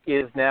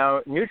is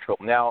now neutral.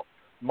 Now,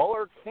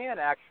 Mueller can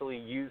actually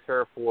use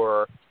her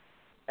for,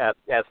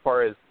 as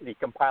far as the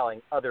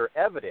compiling other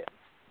evidence,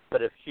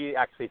 but if she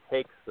actually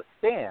takes the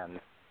stand,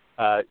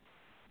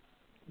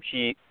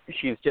 she's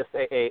just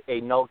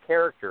a null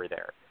character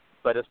there.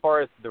 But as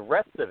far as the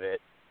rest of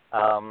it,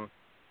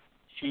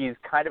 she's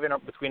kind of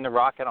between the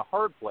rock and a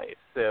hard place.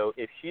 So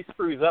if she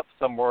screws up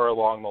somewhere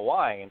along the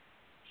line,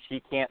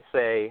 she can't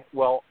say,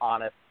 well,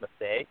 honest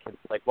mistake. It's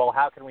like, well,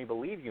 how can we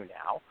believe you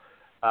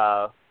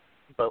now?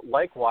 But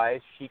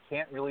likewise, she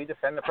can't really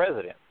defend the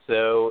president.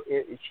 So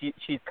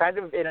she's kind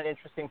of in an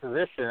interesting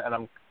position,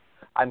 and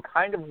I'm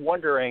kind of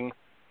wondering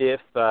if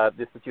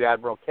this is to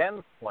Admiral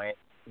Ken's point,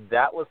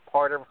 that was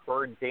part of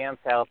her dance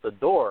out the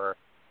door,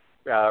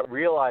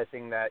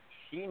 realizing that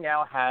she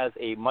now has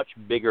a much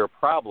bigger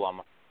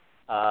problem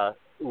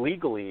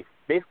legally,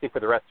 basically for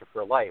the rest of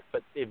her life,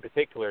 but in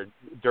particular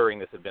during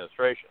this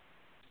administration.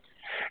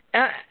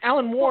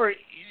 Alan Moore,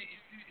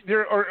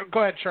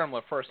 go ahead,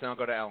 Sharmila, first, and I'll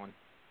go to Alan.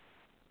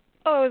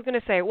 Oh, I was going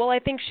to say, well, I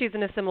think she's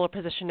in a similar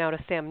position now to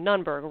Sam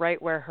Nunberg,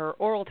 right, where her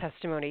oral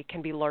testimony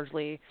can be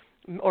largely,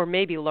 or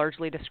maybe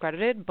largely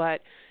discredited,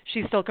 but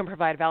she still can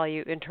provide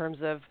value in terms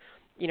of,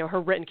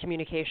 her written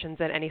communications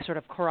and any sort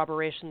of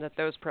corroboration that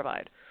those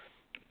provide.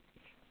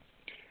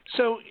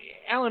 So,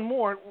 Alan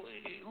Moore,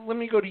 let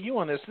me go to you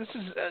on this. This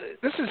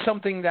is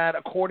something that,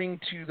 according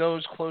to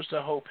those close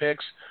to Hope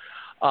Hicks,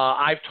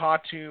 I've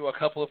talked to a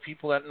couple of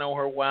people that know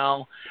her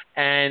well,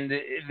 and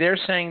they're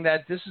saying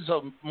that this is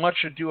a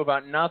much ado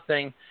about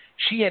nothing.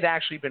 She had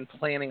actually been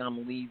planning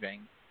on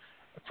leaving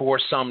for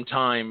some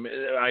time.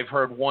 I've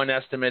heard one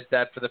estimate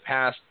that for the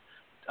past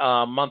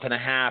month and a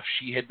half,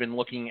 she had been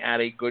looking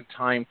at a good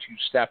time to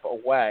step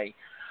away.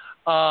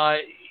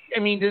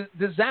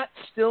 Does that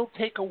still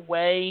take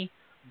away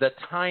the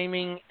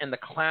timing and the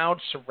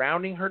cloud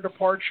surrounding her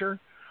departure?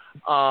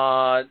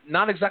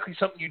 Not exactly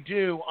something you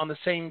do on the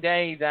same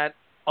day that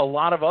a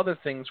lot of other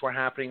things were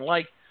happening,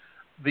 like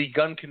the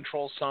gun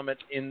control summit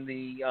in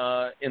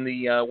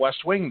the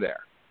West Wing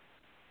there.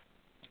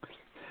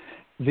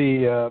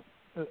 The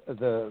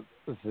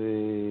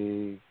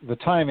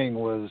timing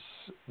was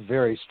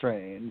very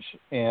strange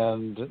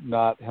and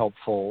not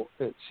helpful,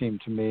 it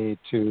seemed to me,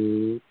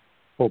 to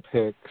Hope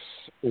Hicks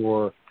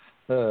or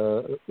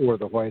the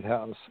White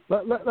House.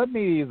 Let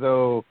me,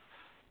 though,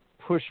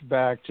 push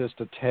back just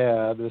a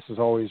tad. This is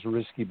always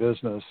risky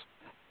business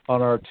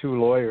on our two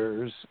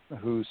lawyers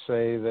who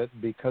say that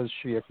because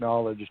she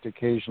acknowledged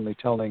occasionally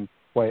telling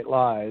white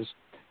lies.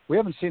 We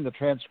haven't seen the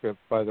transcript,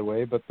 by the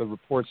way, but the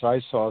reports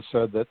I saw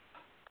said that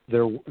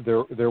there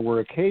were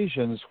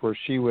occasions where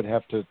she would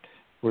have to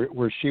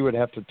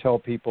tell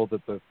people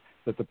that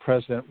the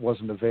president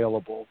wasn't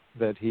available,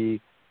 that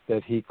he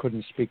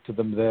couldn't speak to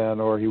them then,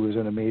 or he was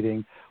in a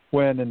meeting,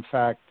 when in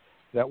fact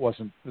that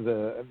wasn't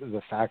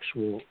the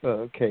factual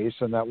case,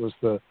 and that was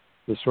the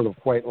sort of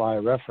white lie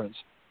reference.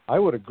 I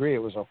would agree it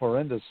was a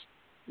horrendous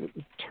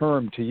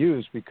term to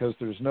use because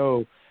there's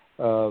no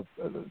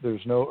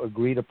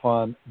agreed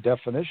upon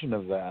definition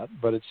of that.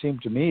 But it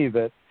seemed to me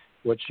that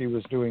what she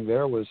was doing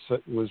there was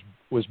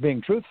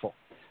being truthful,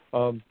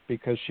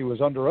 because she was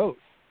under oath,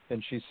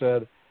 and she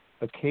said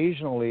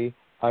occasionally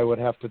I would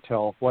have to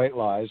tell white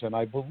lies, and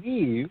I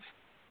believe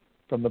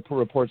from the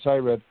reports I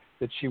read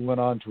that she went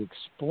on to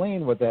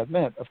explain what that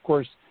meant. Of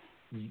course,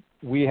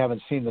 we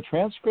haven't seen the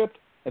transcript,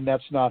 and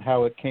that's not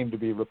how it came to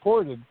be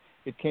reported.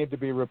 It came to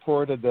be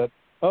reported that,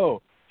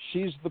 oh,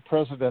 she's the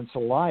president's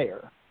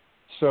liar.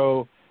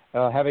 So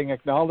having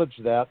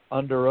acknowledged that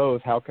under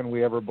oath, how can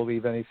we ever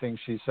believe anything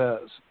she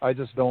says? I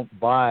just don't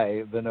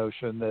buy the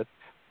notion that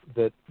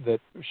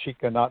she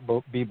cannot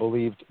be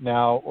believed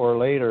now or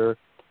later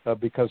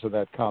because of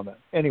that comment.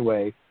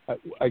 Anyway,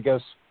 I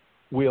guess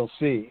we'll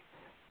see.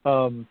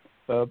 The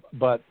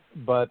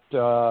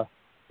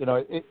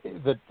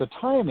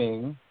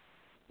timing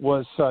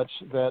was such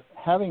that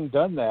having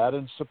done that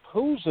and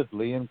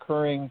supposedly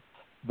incurring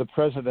the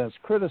president's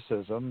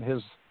criticism,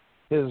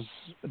 his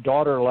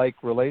daughter-like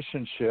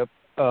relationship,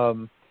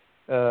 as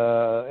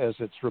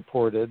it's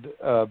reported,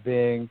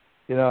 being,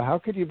 how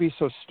could you be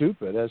so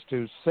stupid as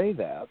to say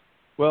that?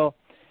 Well,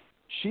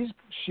 she's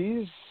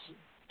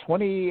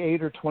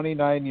 28 or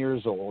 29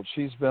 years old.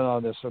 She's been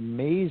on this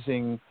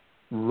amazing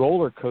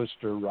roller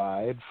coaster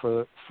ride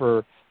for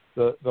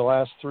the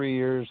last 3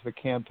 years, the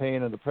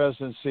campaign and the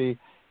presidency.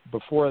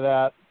 Before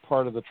that,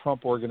 part of the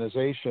Trump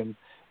organization.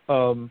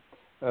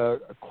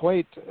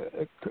 Quite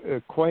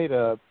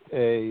a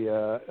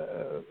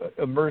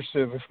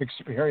immersive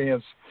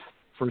experience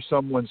for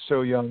someone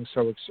so young,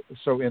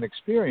 so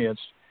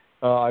inexperienced.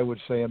 I would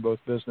say in both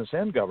business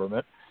and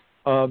government.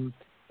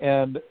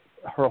 And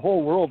her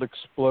whole world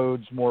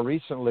explodes more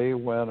recently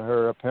when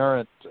her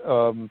apparent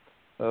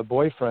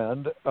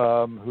boyfriend,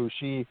 who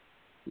she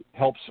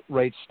helps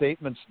write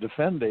statements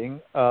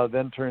defending,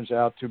 then turns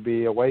out to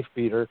be a wife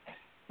beater,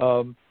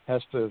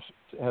 has to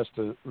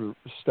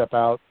step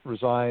out,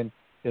 resign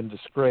in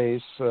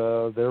disgrace.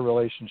 Their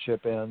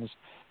relationship ends.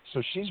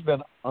 So she's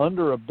been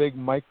under a big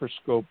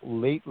microscope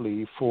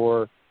lately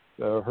for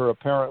her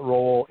apparent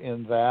role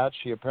in that.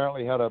 She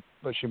apparently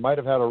she might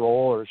have had a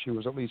role, or she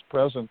was at least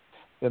present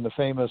in the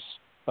famous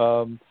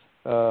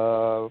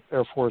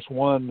Air Force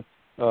One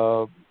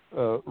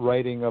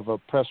writing of a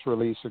press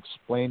release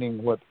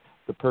explaining what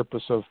the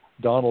purpose of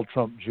Donald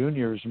Trump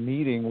Jr.'s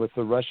meeting with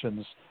the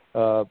Russians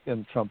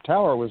in Trump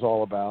Tower was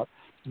all about.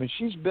 I mean,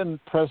 she's been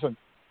present,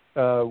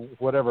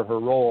 whatever her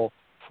role,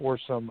 for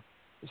some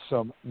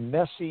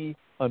messy,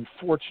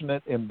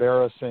 unfortunate,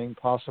 embarrassing,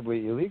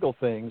 possibly illegal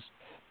things,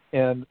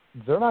 and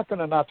they're not going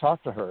to not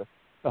talk to her.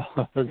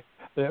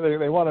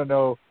 They want to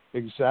know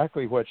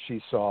exactly what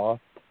she saw,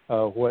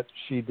 what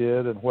she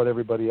did, and what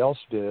everybody else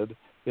did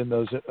in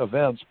those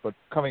events. But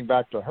coming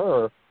back to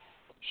her,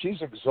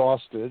 she's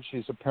exhausted.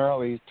 She's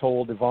apparently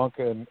told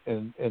Ivanka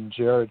and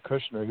Jared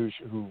Kushner,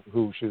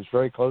 who she was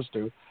very close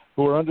to,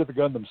 who are under the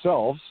gun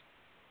themselves,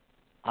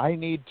 I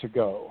need to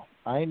go.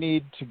 I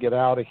need to get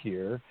out of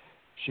here.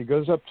 She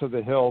goes up to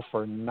the Hill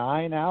for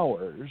 9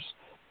 hours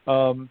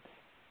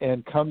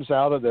and comes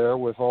out of there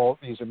with all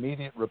these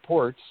immediate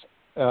reports.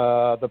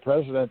 The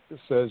president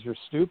says, you're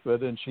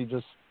stupid, and she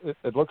just,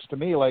 it looks to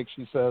me like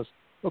she says,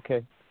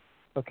 okay,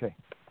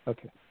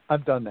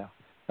 I'm done now.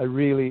 I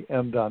really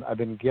am done. I've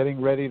been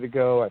getting ready to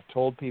go. I've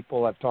told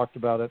people. I've talked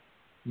about it.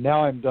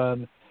 Now I'm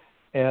done.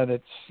 And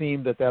it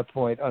seemed at that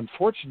point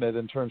unfortunate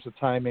in terms of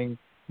timing,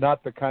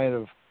 not the kind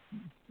of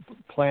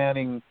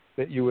planning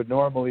that you would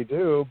normally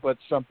do, but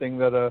something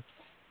that a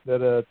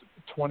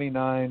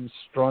 29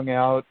 strung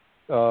out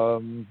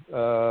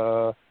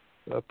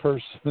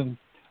person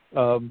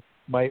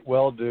might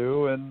well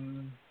do,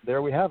 and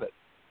there we have it.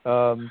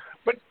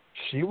 But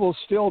she will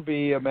still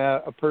be a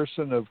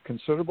person of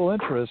considerable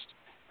interest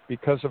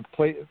because of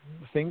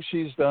things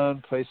she's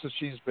done, places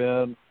she's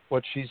been,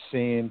 what she's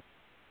seen,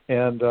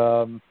 and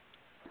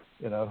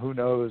who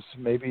knows?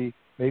 Maybe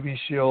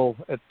she'll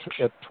at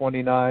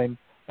 29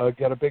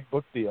 get a big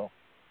book deal.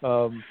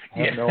 I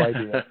have no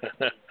idea.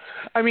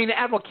 I mean,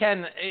 Admiral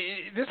Ken,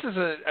 this is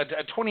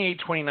a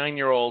 28,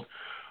 29-year-old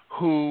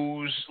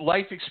whose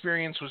life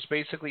experience was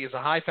basically as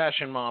a high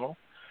fashion model,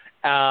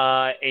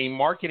 a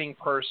marketing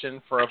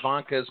person for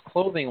Ivanka's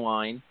clothing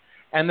line,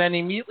 and then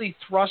immediately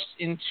thrust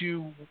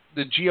into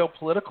the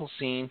geopolitical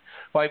scene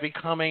by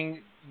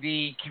becoming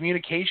the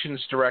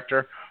communications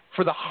director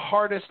for the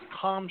hardest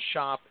comm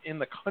shop in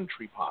the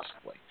country,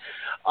 possibly.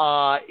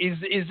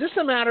 Is this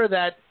a matter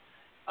that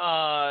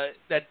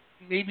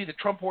maybe the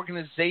Trump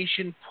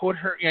organization put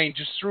her,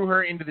 just threw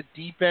her into the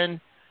deep end?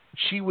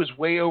 She was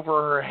way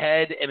over her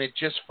head, and it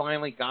just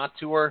finally got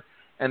to her,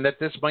 and that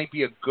this might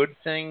be a good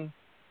thing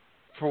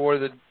for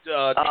the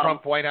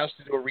Trump White House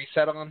to do a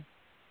reset on?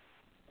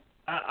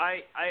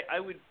 I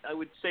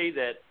would say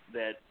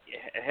that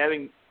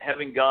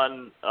having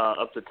gone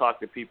up to talk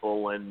to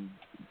people in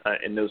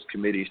those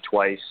committees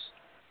twice,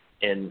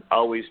 and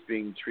always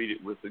being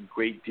treated with a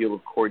great deal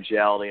of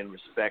cordiality and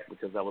respect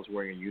because I was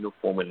wearing a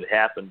uniform when it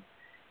happened,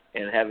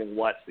 and having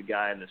watched the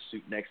guy in the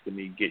suit next to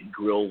me get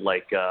grilled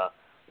like a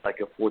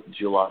 4th of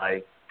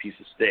July piece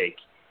of steak.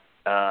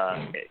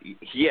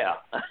 Yeah,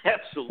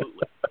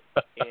 absolutely.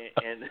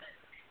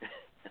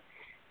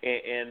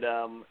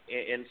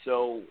 And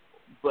so,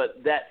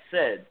 but that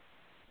said,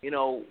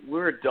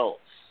 we're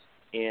adults,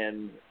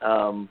 and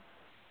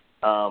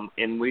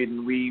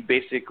when we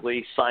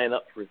basically sign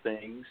up for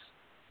things,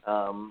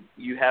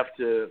 you have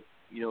to,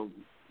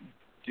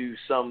 do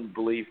some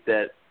belief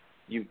that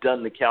you've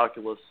done the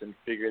calculus and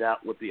figured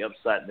out what the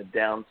upside and the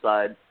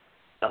downside,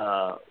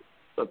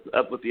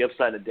 what the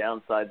upside and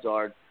downsides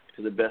are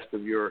to the best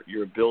of your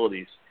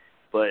abilities.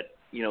 But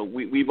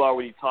we've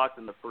already talked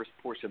in the first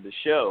portion of the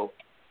show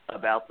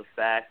about the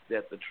fact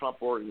that the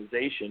Trump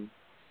organization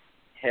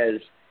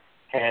has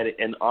had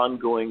an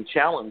ongoing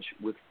challenge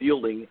with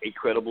fielding a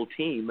credible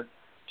team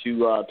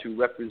to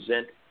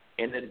represent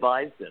and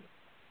advise them.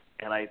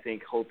 And I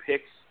think Hope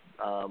Hicks,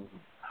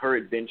 her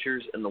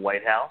adventures in the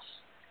White House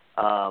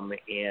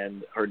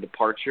and her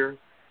departure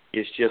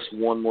is just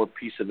one more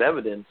piece of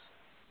evidence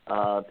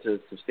to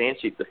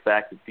substantiate the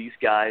fact that these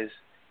guys,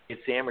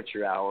 it's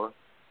amateur hour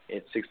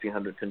at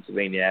 1600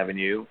 Pennsylvania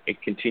Avenue.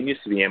 It continues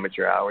to be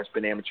amateur hour. It's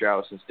been amateur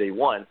hour since day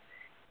one.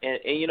 And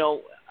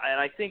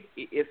I think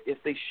if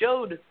they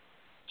showed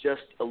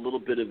just a little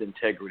bit of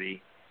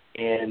integrity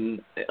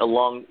and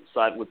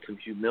alongside with some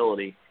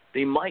humility,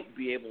 they might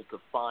be able to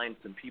find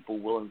some people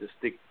willing to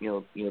stick,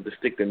 to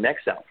stick their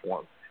necks out for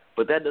them.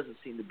 But that doesn't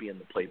seem to be in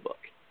the playbook.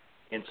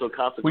 And so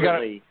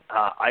consequently,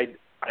 I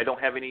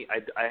don't have any.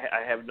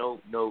 I have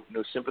no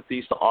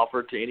sympathies to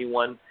offer to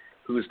anyone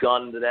who's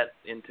gone into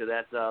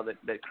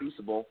that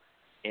crucible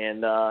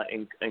and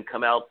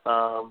come out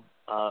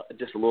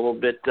just a little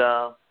bit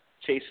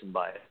chastened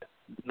by it.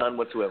 None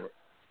whatsoever.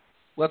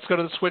 Let's go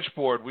to the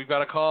switchboard. We've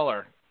got a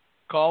caller.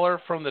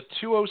 Caller from the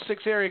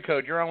 206 area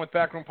code. You're on with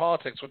Backroom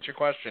Politics. What's your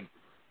question?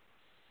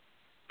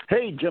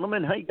 Hey,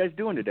 gentlemen. How you guys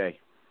doing today?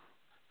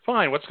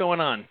 Fine. What's going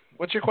on?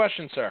 What's your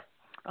question, sir?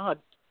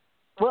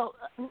 Well,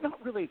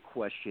 not really a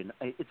question.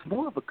 It's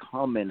more of a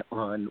comment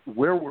on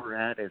where we're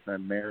at as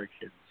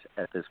Americans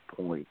at this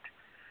point.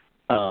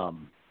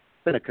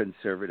 Been a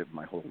conservative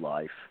my whole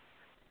life.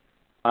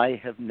 I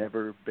have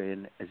never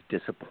been as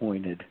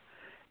disappointed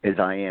as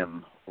I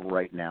am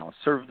right now.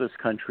 Served this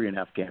country in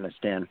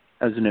Afghanistan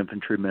as an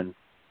infantryman.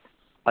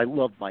 I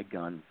love my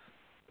guns.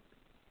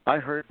 I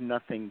heard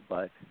nothing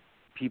but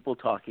people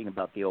talking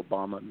about the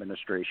Obama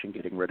administration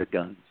getting rid of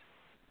guns.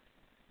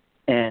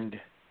 And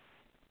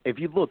if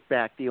you look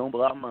back, the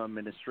Obama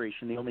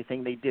administration, the only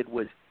thing they did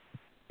was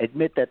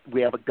admit that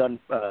we have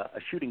a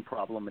shooting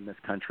problem in this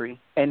country,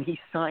 and he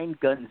signed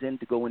guns in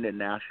to go into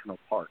national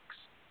parks.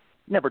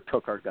 Never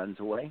took our guns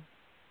away.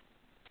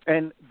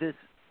 And this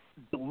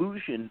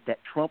delusion that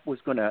Trump was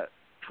going to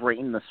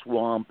drain the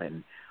swamp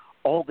and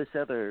all this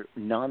other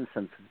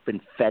nonsense has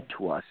been fed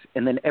to us.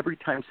 And then every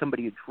time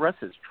somebody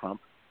addresses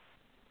Trump,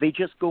 they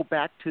just go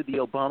back to the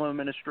Obama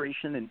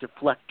administration and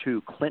deflect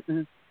to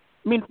Clinton.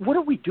 I mean, what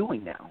are we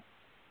doing now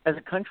as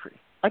a country?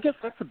 I guess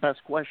that's the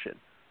best question.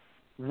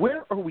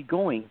 Where are we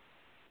going,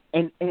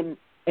 and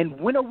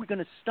when are we going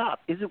to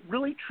stop? Is it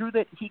really true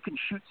that he can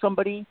shoot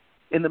somebody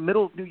in the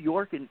middle of New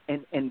York and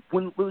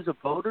wouldn't lose a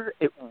voter?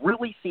 It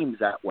really seems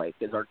that way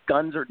because our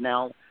guns are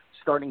now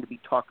starting to be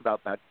talked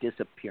about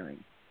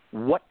disappearing.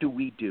 What do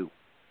we do?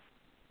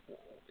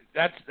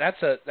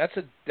 That's a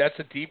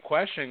deep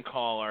question,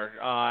 caller.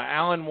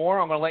 Alan Moore,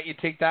 I'm going to let you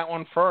take that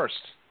one first.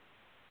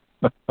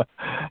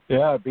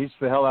 Yeah, it beats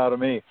the hell out of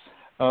me.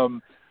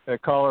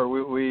 Caller,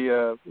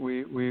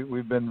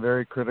 we've been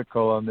very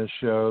critical on this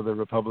show, the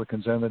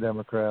Republicans and the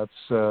Democrats,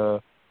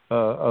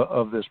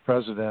 of this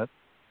president.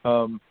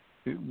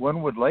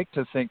 One would like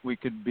to think we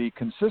could be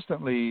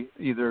consistently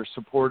either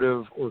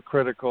supportive or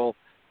critical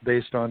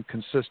based on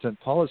consistent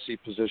policy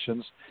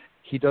positions.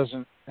 He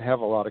doesn't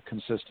have a lot of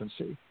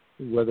consistency,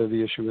 whether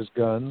the issue is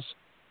guns,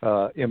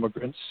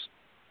 immigrants,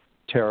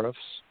 tariffs,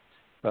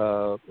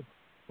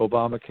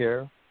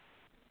 Obamacare,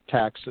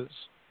 taxes,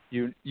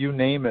 you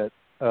name it.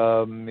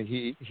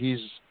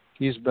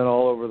 He's been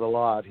all over the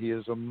lot. He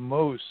is a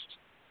most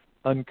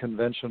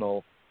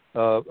unconventional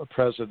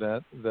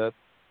president that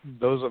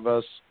those of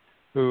us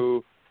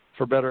who,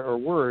 for better or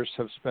worse,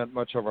 have spent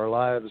much of our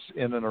lives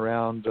in and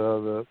around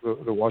the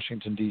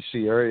Washington,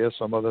 D.C. area.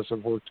 Some of us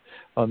have worked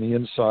on the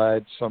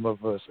inside, some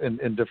of us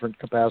in different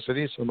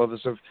capacities. Some of us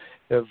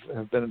have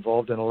been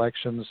involved in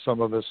elections.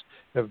 Some of us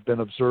have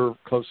been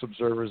close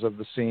observers of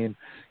the scene.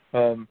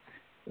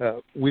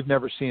 We've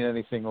never seen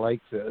anything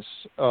like this.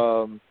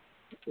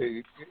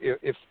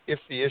 If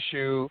the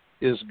issue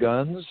is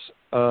guns,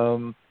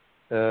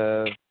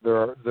 there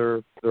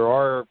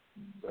are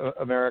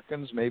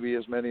Americans, maybe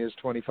as many as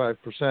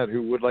 25%,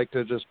 who would like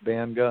to just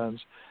ban guns.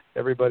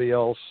 Everybody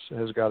else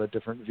has got a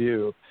different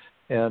view,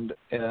 and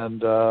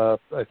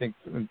I think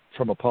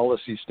from a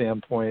policy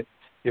standpoint,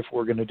 if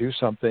we're going to do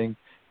something,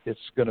 it's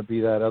going to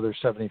be that other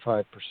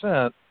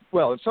 75%.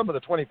 Well, and some of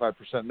the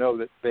 25% know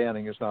that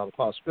banning is not a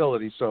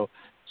possibility, so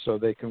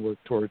they can work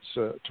towards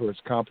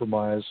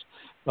compromise.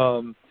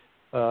 And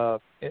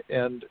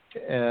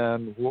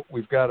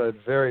we've got a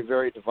very,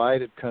 very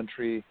divided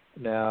country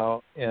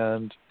now,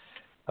 and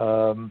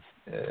the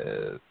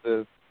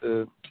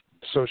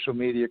social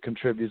media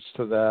contributes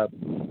to that.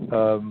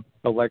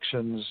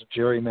 Elections,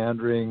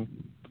 gerrymandering,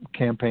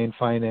 campaign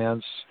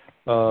finance,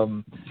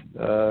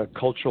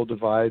 cultural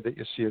divide that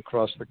you see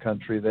across the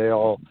country, they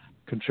all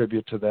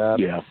contribute to that.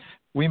 Yeah.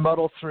 We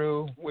muddle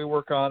through. We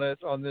work on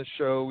it on this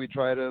show. We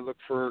try to look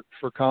for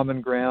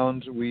common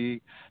ground.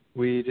 We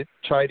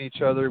chide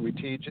each other. We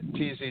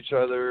tease each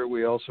other.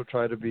 We also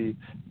try to be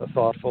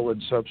thoughtful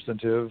and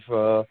substantive.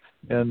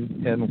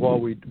 And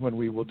when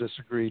we will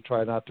disagree,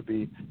 try not to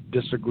be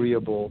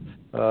disagreeable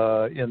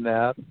in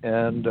that.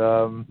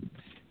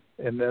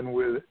 And then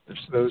with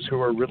those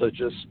who are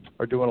religious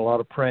are doing a lot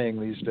of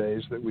praying these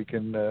days that we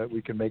can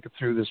make it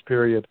through this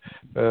period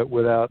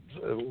without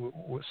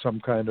some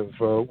kind of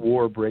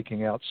war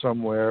breaking out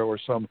somewhere or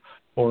some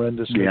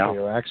horrendous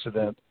nuclear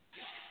accident.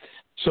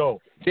 So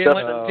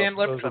Dan,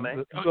 those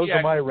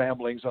are my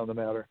ramblings on the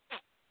matter.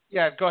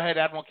 Yeah, go ahead,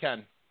 Admiral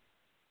Ken.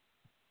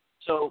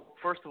 So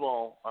first of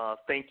all,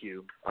 thank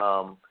you.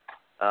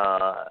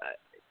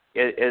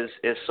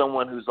 As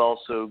someone who's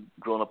also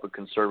grown up a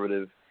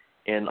conservative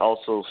and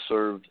also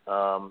served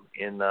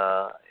in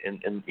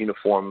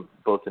uniform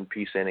both in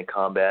peace and in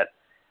combat,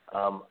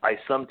 I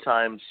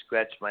sometimes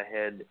scratch my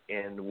head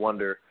and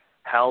wonder,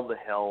 how the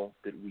hell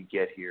did we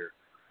get here?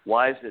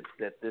 Why is it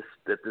that this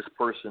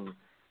person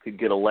could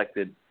get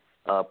elected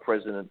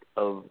president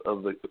of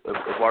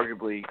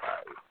arguably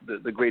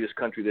the greatest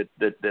country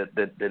that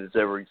has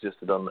ever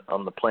existed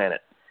on the planet?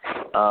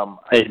 I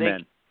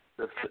Amen.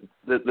 think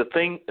the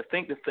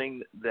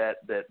thing that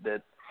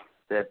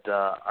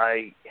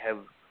I have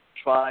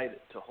tried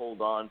to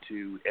hold on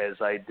to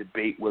as I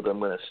debate whether I'm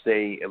going to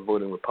stay a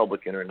voting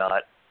Republican or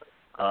not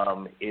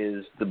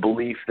is the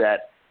belief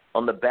that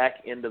on the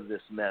back end of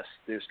this mess,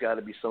 there's got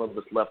to be some of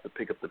us left to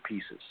pick up the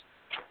pieces.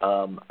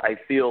 I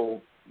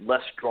feel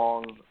less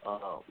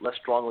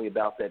strongly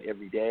about that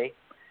every day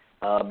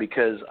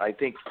because I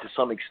think to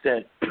some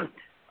extent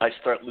I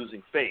start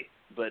losing faith.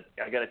 But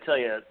I got to tell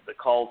you, the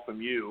call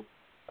from you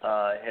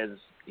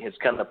has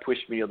kind of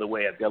pushed me the other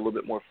way. I've got a little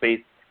bit more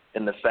faith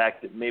in the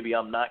fact that maybe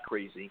I'm not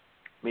crazy,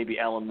 maybe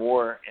Alan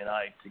Moore and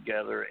I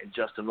together and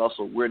Justin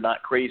Russell, we're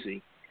not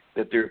crazy,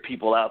 that there are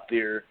people out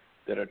there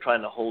that are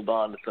trying to hold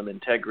on to some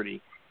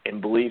integrity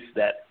and belief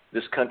that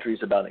this country is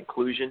about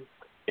inclusion.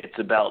 It's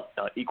about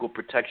equal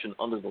protection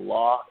under the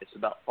law. It's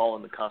about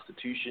following the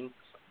Constitution,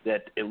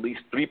 that at least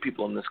 3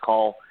 people on this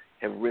call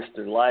have risked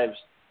their lives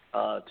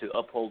to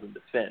uphold and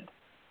defend.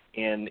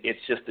 And it's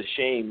just a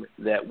shame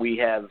that we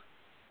have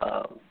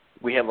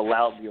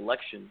allowed the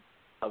election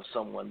of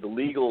someone, the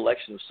legal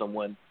election of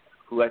someone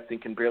who I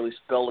think can barely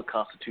spell the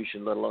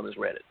Constitution, let alone has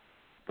read it.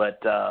 But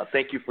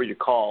thank you for your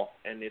call,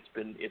 and it's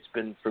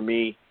been for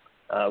me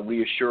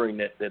reassuring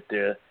that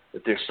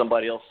there's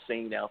somebody else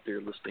sane out there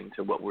listening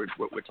to what we're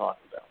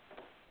talking about.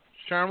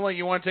 Sharmila,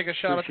 you want to take a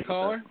shot at the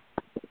caller?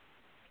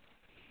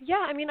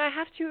 Yeah, I mean, I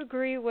have to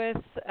agree with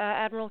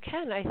Admiral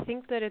Ken. I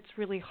think that it's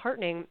really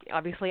heartening.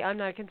 Obviously, I'm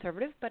not a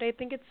conservative, but I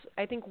think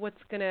what's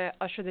going to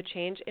usher the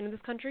change in this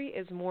country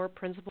is more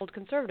principled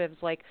conservatives,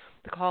 like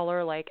the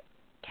caller, like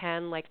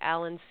Ken, like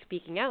Alan,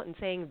 speaking out and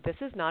saying this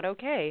is not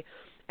okay,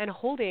 and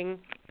holding,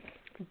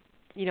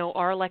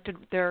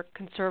 their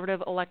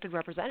conservative elected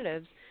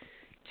representatives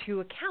to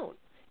account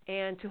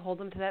and to hold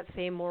them to that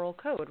same moral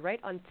code,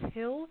 right?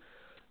 Until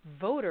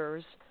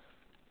voters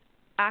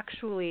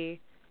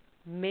actually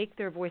make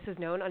their voices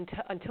known,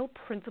 until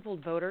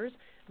principled voters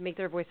make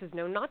their voices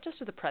known, not just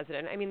to the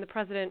president. I mean, the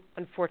president,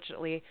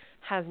 unfortunately,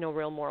 has no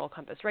real moral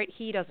compass, right?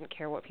 He doesn't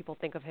care what people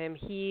think of him.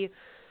 He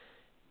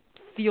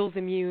feels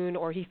immune,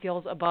 or he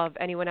feels above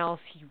anyone else.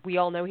 We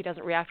all know he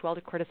doesn't react well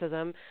to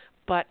criticism.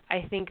 But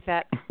I think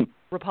that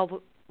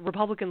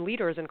Republican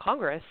leaders in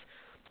Congress,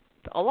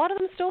 a lot of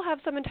them still have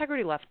some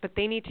integrity left, but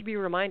they need to be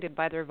reminded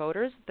by their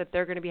voters that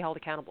they're going to be held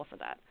accountable for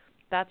that.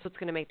 That's what's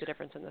going to make the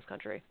difference in this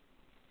country.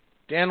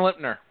 Dan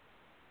Lipner.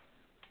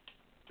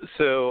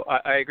 So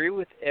I agree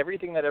with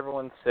everything that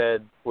everyone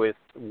said, with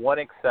one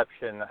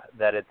exception,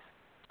 that it's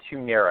too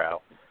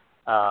narrow.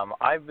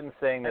 I've been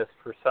saying this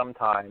for some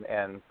time,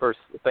 and first,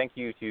 thank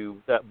you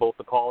to both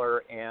the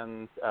caller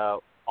and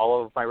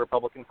all of my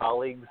Republican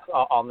colleagues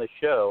on the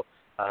show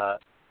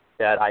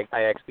that I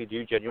actually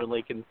do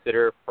genuinely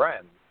consider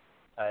friends,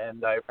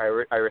 and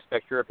I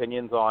respect your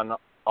opinions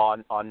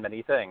on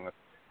many things.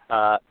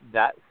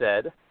 That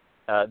said,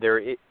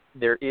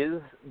 there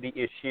is the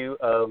issue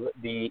of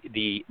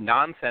the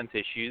nonsense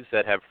issues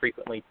that have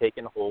frequently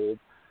taken hold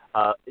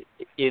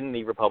in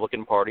the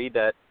Republican Party,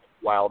 that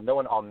while no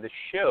one on this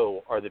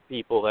show are the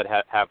people that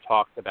have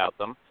talked about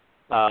them,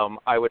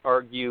 I would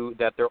argue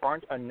that there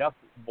aren't enough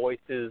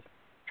voices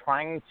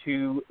trying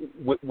to,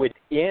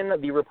 within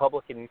the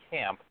Republican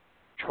camp,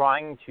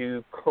 trying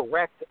to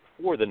correct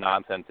for the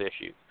nonsense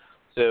issues.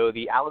 So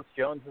the Alex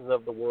Joneses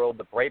of the world,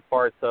 the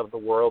Breitbarts of the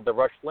world, the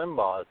Rush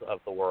Limbaughs of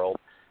the world,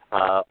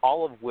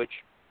 all of which,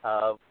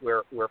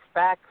 where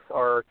facts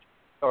are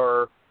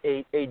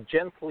a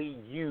gently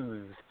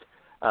used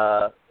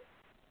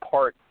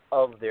part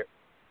of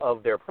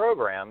their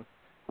programs,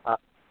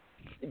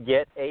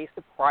 get a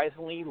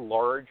surprisingly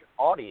large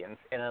audience,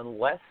 and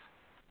unless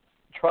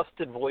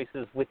trusted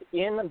voices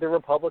within the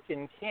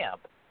Republican camp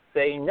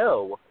say,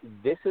 no,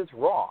 this is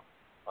wrong,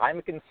 I'm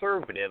a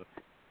conservative,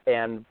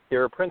 and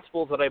there are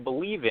principles that I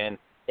believe in,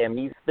 and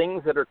these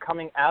things that are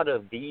coming out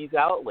of these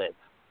outlets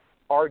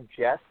are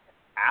just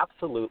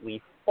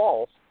absolutely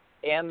false,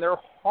 and they're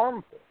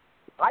harmful.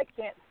 I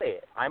can't say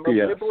it. I'm a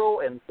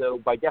liberal, and so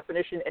by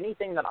definition,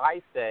 anything that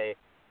I say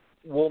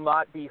will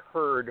not be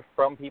heard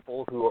from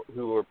people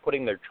who are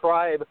putting their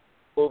tribe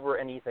over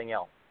anything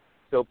else.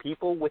 So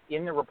people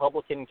within the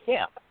Republican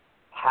camp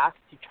have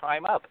to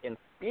chime up and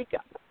speak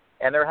up.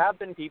 And there have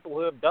been people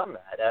who have done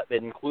that,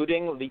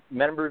 including the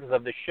members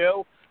of the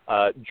show,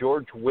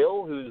 George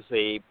Will, who's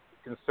a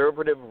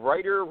conservative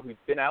writer who's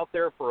been out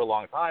there for a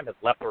long time, has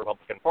left the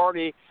Republican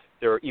Party.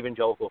 There are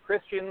evangelical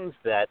Christians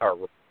that are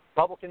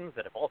Republicans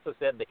that have also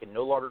said they can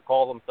no longer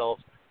call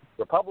themselves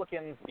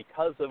Republicans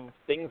because of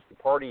things the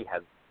party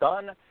has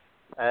done.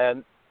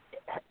 And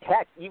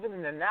heck, even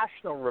in the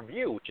National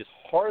Review, which is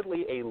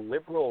hardly a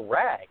liberal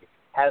rag,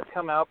 has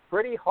come out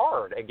pretty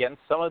hard against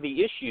some of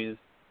the issues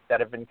that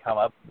have been come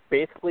up,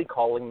 basically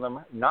calling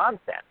them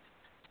nonsense.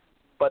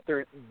 But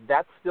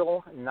that's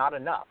still not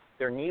enough.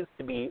 There needs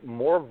to be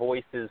more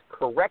voices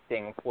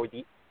correcting for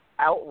the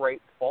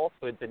outright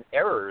falsehoods and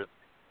errors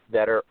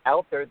that are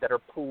out there that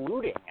are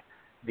polluting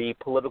the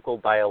political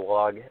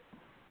dialogue,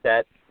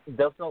 that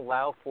doesn't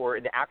allow for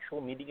an actual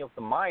meeting of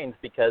the minds,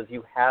 because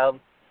you have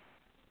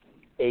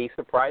a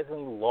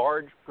surprisingly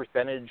large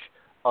percentage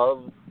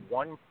of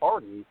one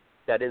party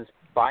that is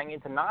buying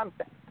into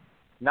nonsense.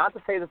 Not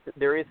to say that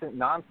there isn't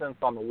nonsense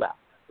on the left.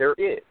 There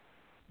is.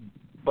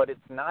 But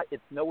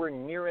it's nowhere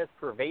near as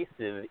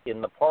pervasive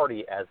in the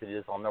party as it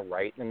is on the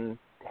right, and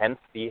hence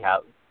we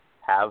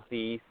have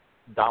the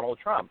Donald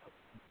Trump.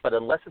 But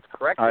unless it's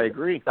corrected, I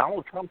agree.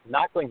 Donald Trump's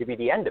not going to be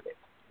the end of it.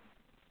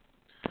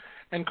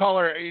 And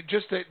caller,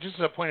 just as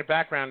a point of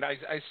background,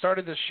 I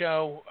started this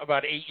show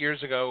about 8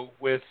 years ago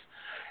with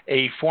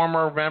a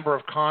former member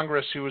of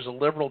Congress who was a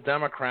liberal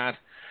Democrat,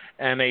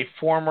 and a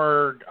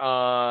former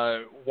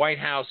White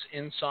House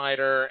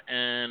insider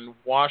and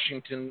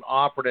Washington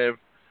operative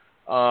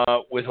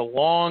with a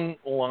long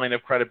line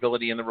of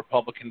credibility in the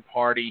Republican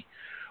Party.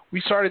 We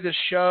started this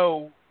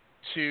show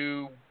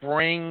to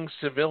bring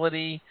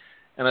civility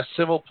and a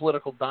civil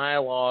political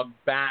dialogue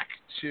back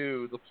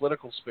to the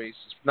political spaces,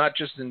 not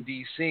just in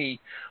D.C.,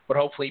 but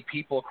hopefully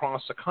people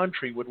across the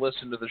country would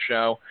listen to the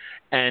show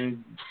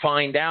and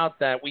find out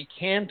that we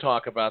can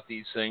talk about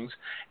these things.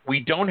 We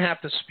don't have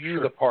to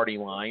spew the party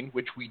line,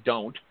 which we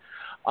don't.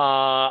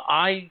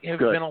 I have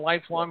been a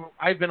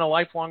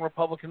lifelong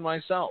Republican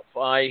myself.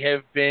 I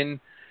have been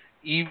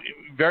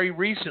very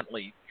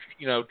recently,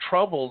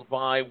 troubled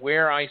by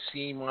where I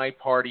see my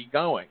party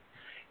going.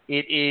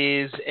 It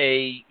is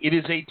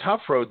a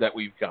tough road that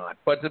we've got.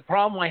 But the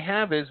problem I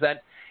have is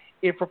that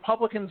if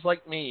Republicans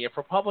like me, if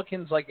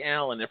Republicans like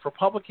Alan, if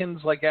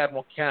Republicans like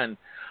Admiral Ken,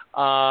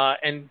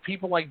 and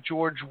people like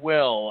George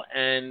Will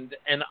and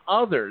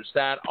others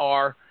that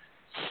are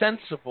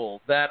sensible,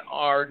 that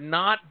are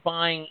not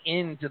buying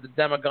into the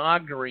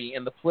demagoguery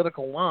and the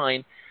political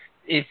line,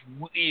 if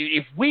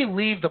we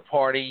leave the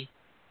party,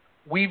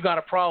 we've got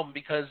a problem,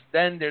 because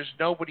then there's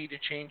nobody to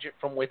change it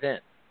from within.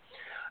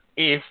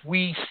 If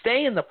we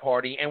stay in the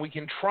party and we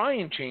can try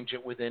and change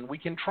it within, we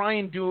can try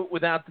and do it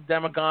without the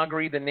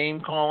demagoguery, the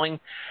name-calling,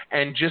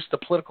 and just the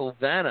political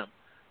venom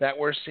that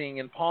we're seeing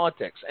in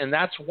politics. And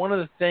that's one of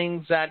the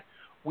things that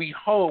we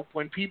hope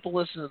when people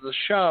listen to the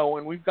show,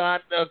 and we've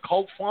got a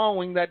cult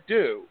following that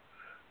do.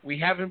 We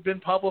haven't been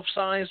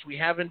publicized. We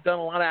haven't done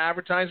a lot of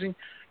advertising.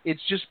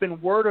 It's just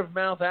been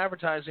word-of-mouth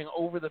advertising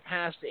over the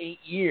past 8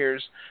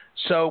 years.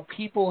 So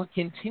people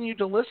continue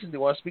to listen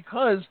to us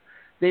because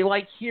they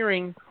like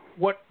hearing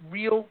what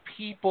real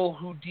people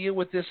who deal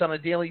with this on a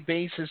daily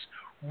basis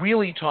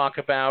really talk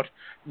about,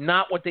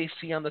 not what they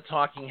see on the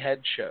talking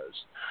head shows.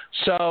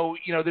 So,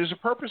 there's a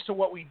purpose to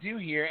what we do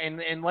here,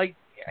 and like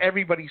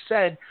everybody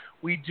said,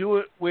 we do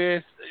it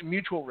with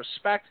mutual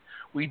respect.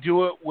 We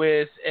do it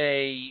with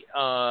a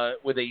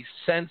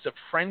sense of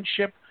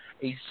friendship,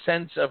 a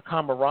sense of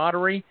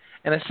camaraderie,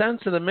 and a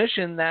sense of the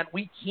mission that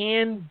we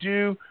can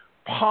do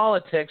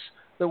politics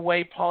the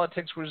way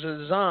politics was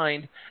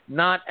designed,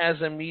 not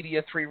as a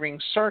media three-ring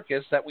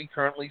circus that we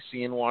currently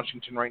see in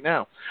Washington right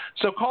now.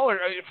 So, caller,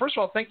 first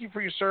of all, thank you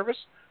for your service.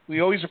 We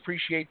always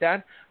appreciate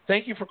that.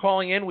 Thank you for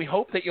calling in. We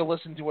hope that you'll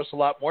listen to us a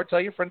lot more. Tell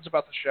your friends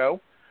about the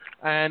show,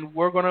 and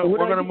we're gonna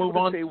move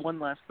on. Say one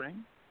last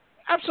thing.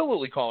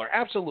 Absolutely, caller.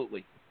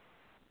 Absolutely.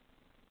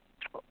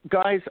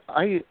 Guys,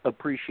 I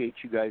appreciate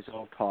you guys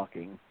all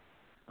talking.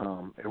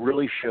 It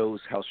really shows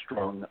how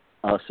strong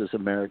us as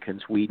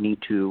Americans, we need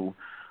to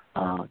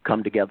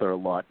come together a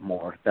lot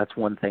more. That's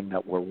one thing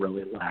that we're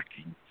really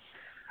lacking.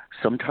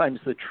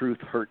 Sometimes the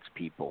truth hurts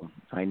people.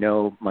 I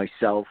know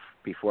myself,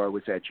 before I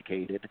was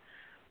educated,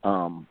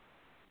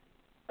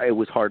 it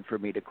was hard for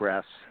me to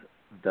grasp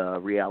the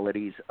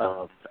realities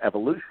of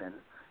evolution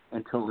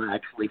until I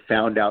actually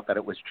found out that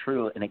it was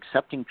true, and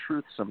accepting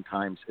truth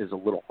sometimes is a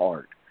little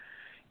hard.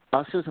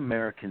 Us as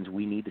Americans,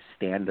 we need to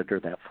stand under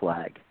that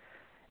flag,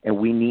 and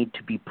we need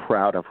to be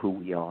proud of who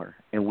we are,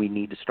 and we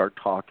need to start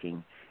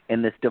talking.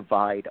 And this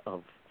divide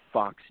of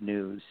Fox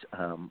News,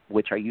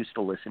 which I used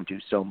to listen to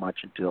so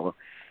much until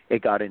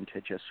it got into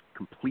just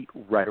complete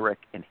rhetoric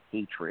and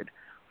hatred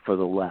for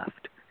the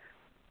left.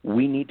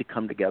 We need to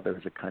come together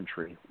as a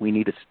country. We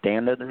need to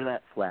stand under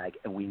that flag,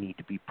 and we need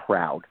to be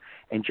proud.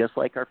 And just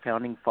like our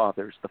founding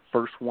fathers, the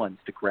first ones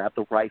to grab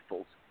the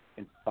rifles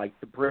and fight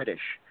the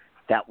British,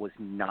 that was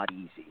not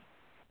easy.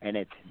 And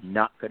it's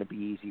not going to be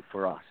easy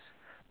for us.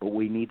 But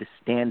we need to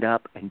stand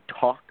up and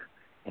talk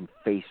and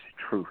face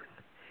truth.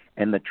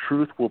 And the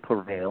truth will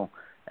prevail.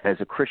 As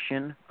a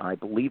Christian, I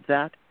believe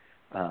that.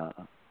 I'm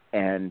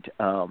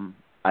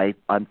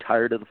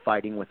tired of the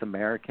fighting with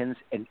Americans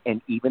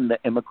and even the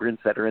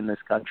immigrants that are in this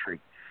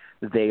country.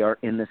 They are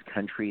in this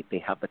country. They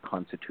have the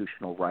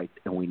constitutional right,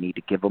 and we need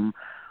to give them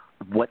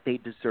what they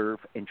deserve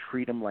and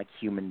treat them like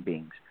human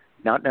beings.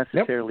 Not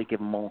necessarily give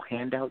them all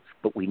handouts,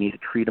 but we need to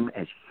treat them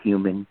as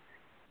human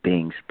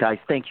beings. Guys,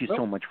 thank you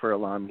so much for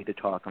allowing me to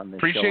talk on this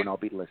show, and I'll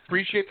be listening.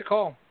 Appreciate the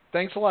call.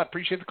 Thanks a lot.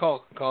 Appreciate the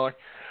call, caller.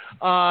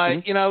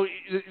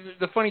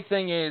 The funny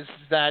thing is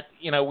that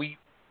we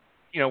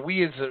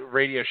as a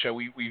radio show,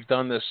 we've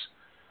done this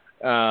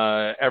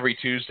every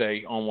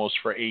Tuesday almost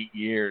for 8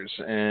 years,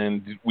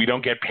 and we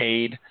don't get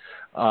paid.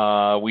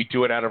 We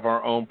do it out of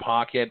our own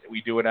pocket.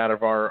 We do it out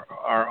of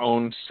our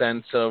own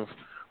sense of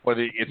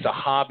whether it's a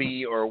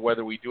hobby or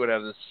whether we do it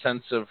out of the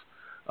sense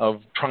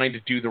of trying to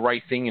do the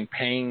right thing and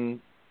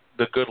paying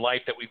the good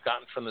life that we've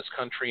gotten from this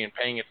country and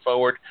paying it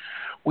forward.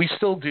 We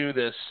still do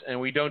this, and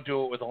we don't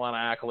do it with a lot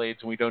of accolades,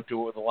 and we don't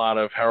do it with a lot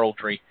of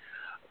heraldry.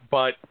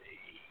 But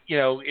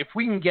if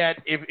we get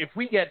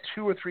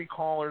 2 or 3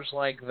 callers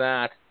like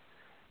that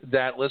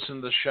listen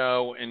to the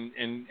show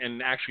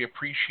and actually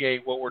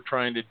appreciate what we're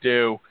trying to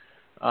do,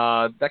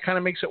 that kind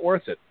of makes it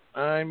worth it.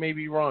 I may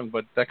be wrong,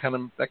 but that kind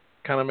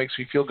of makes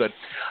me feel good.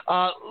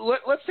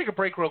 Let's take a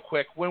break real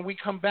quick. When we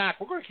come back,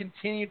 we're going to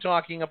continue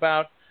talking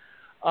about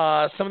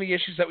some of the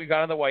issues that we've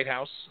got in the White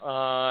House,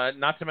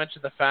 not to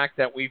mention the fact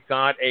that we've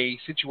got a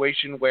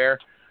situation where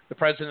the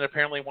president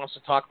apparently wants to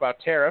talk about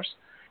tariffs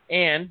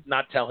and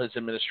not tell his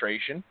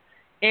administration.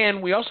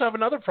 And we also have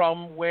another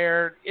problem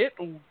where it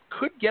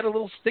could get a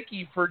little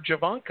sticky for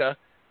Ja-Vanka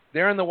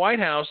there in the White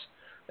House.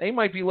 They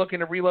might be looking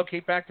to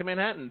relocate back to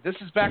Manhattan. This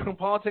is Backroom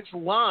Politics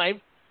live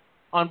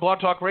on Blog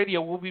Talk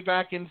Radio. We'll be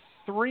back in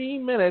 3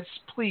 minutes.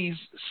 Please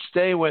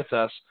stay with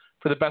us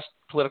for the best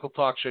political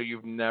talk show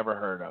you've never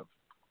heard of.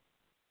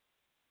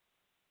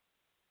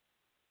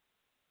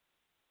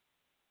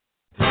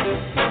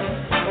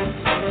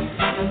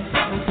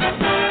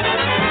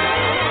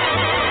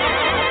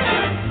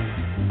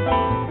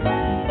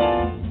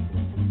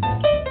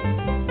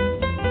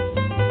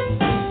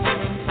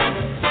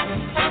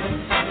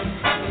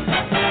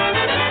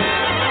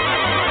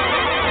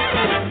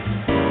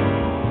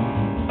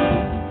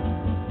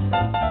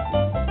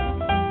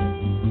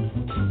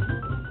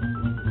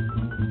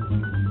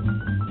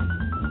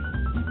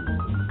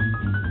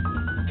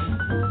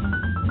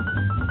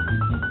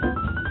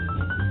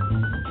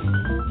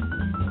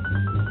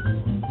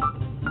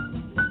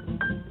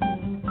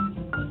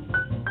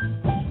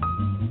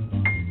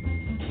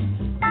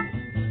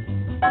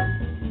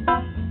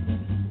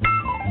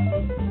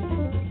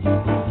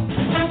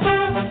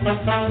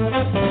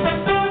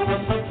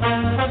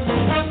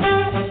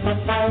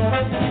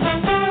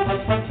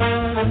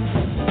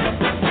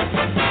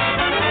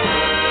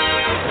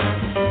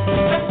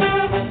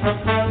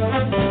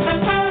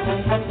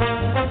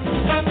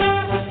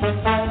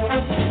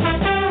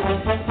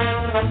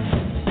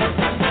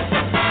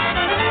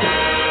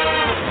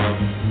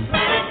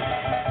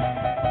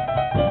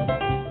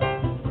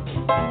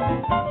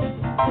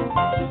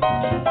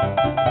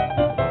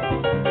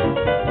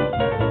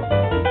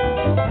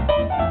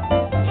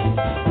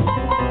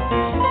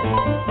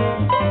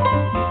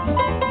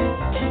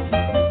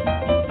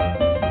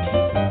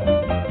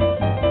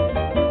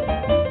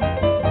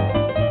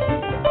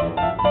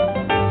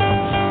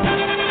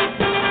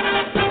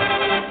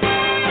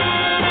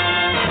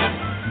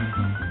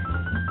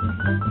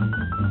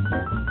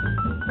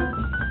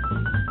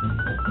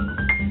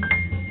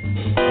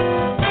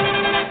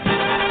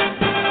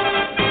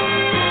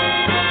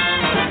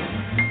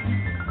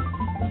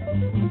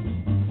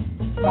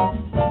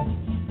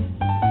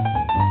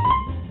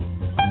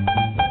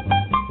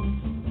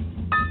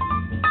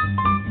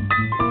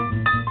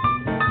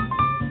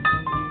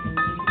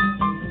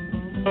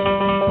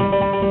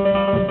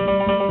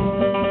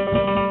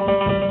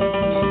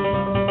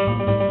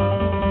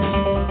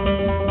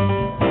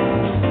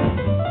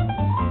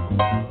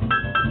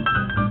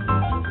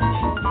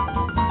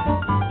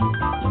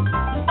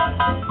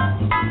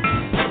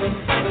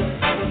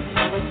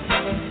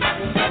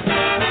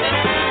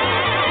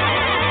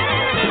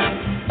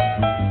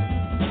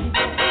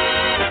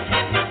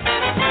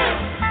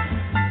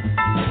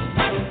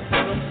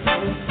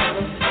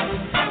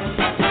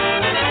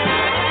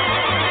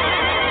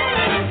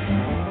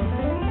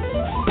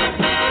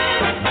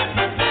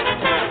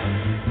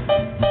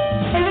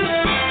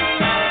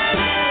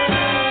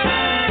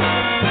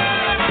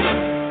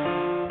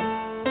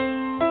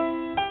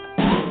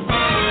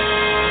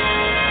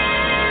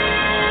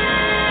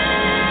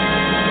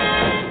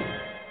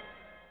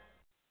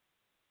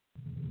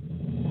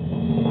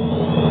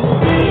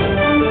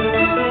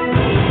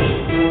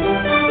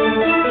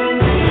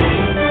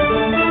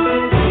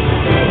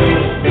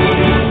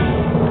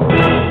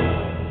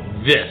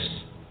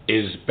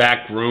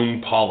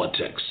 Backroom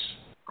Politics.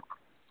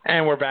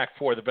 And we're back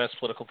for the best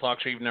political talk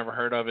show you've never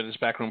heard of. It is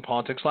Backroom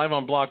Politics, live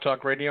on Blog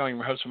Talk Radio. I'm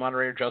your host and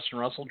moderator, Justin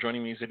Russell.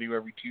 Joining me as I do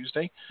every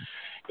Tuesday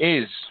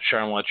is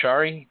Sharmila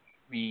Chari,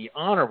 the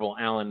Honorable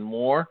Alan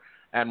Moore,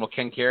 Admiral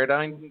Ken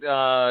Carradine.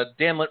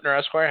 Dan Lipner,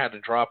 Esquire, had to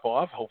drop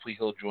off. Hopefully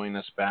he'll join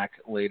us back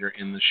later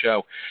in the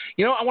show.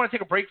 You know, I want to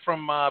take a break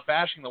from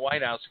bashing the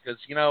White House because,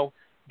 you know,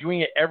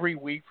 doing it every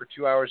week for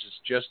 2 hours is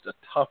just a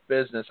tough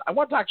business. I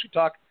want to actually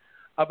talk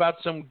about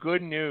some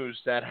good news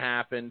that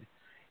happened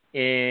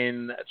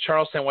in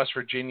Charleston, West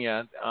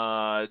Virginia,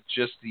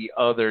 just the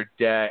other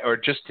day, or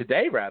just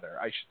today, rather,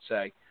 I should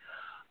say.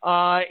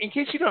 In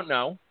case you don't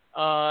know,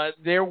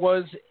 there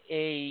was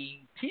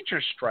a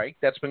teacher strike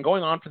that's been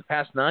going on for the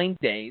past 9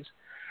 days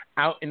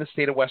out in the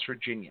state of West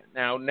Virginia.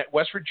 Now,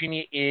 West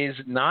Virginia is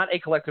not a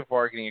collective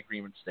bargaining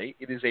agreement state.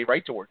 It is a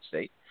right-to-work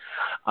state.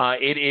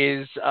 It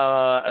is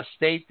a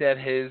state that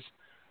has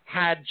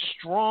had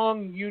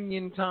strong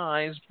union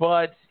ties,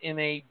 but in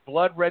a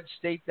blood-red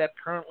state that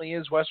currently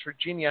is West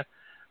Virginia,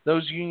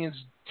 those unions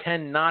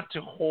tend not to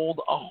hold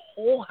a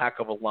whole heck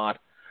of a lot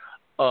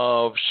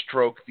of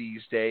stroke these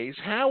days.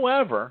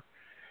 However,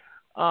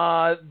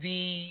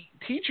 the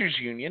teachers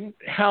union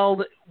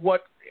held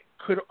what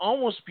could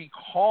almost be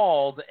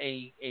called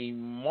a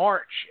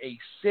march, a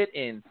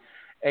sit-in,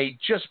 a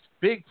just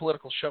big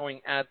political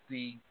showing at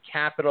the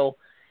Capitol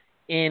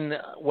in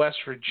West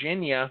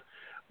Virginia.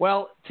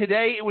 Well,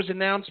 today it was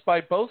announced by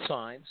both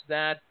sides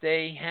that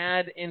they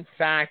had, in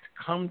fact,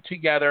 come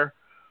together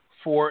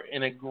for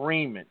an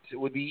agreement.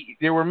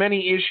 There were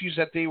many issues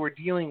that they were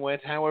dealing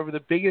with. However,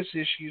 the biggest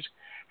issues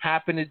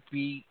happened to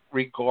be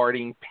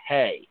regarding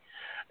pay.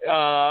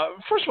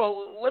 First of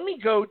all, let me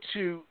go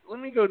to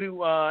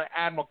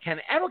Admiral Ken.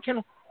 Admiral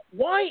Ken,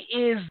 why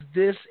is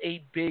this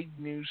a big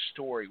news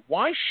story?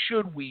 Why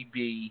should we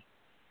be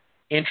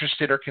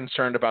interested or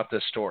concerned about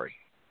this story?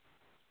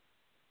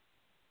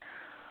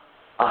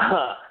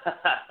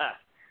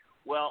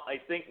 Well, I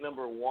think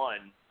number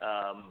one,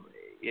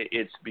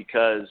 it's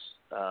because,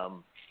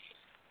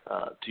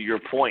 to your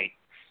point,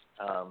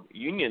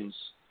 unions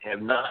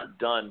have not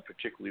done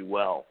particularly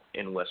well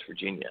in West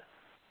Virginia.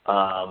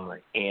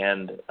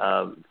 And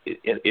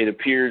it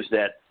appears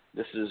that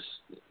this is,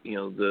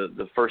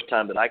 the first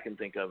time that I can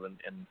think of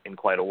in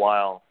quite a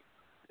while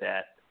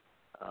that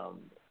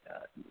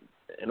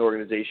an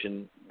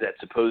organization that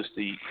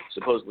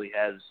supposedly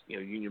has,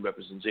 union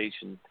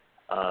representation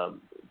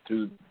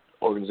through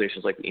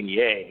organizations like the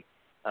NEA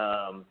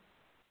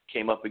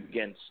came up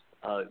against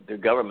their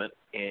government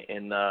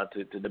and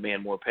to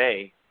demand more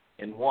pay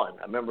and won.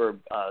 I remember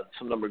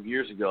some number of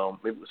years ago,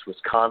 maybe it was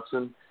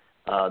Wisconsin,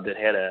 that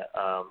had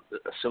a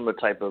similar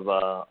type of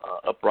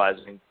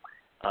uprising,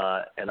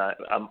 and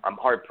I'm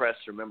hard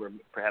pressed to remember.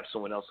 Perhaps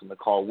someone else on the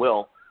call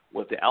will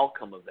what the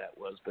outcome of that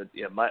was. But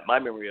yeah, my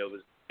memory of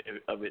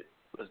it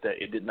was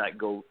that it did not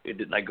go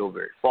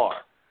very far.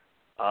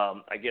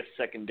 I guess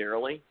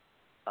secondarily,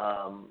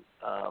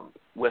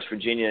 West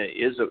Virginia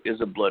is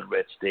a blood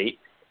red state.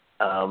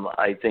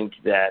 I think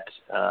that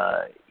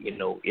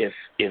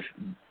if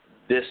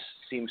this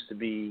seems to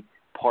be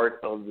part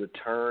of the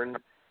turn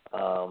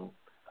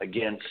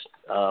against,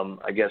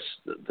 I guess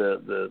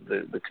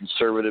the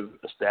conservative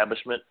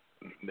establishment,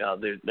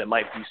 there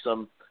might be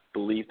some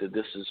belief that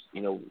this is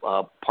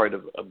part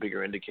of a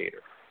bigger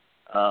indicator.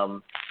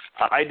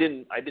 I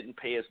didn't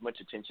pay as much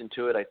attention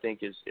to it, I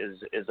think,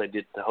 as I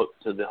did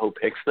to the Hope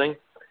Hicks thing.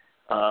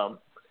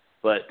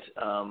 But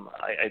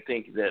I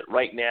think that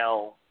right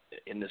now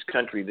in this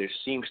country there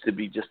seems to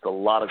be just a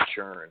lot of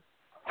churn,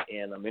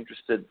 and I'm very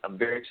interested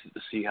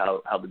to see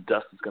how the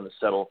dust is going to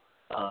settle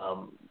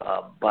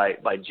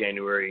by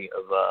January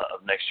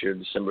of next year,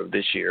 December of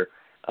this year,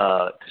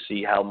 to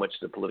see how much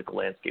the political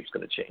landscape is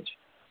going to change.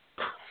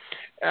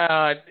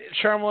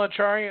 Sharmila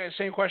Achari,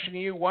 same question to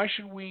you. Why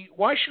should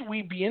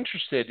we be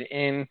interested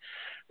in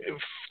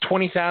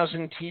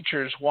 20,000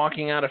 teachers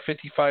walking out of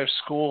 55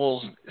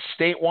 schools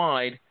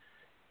statewide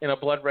in a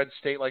blood red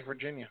state like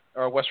Virginia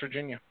or West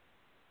Virginia?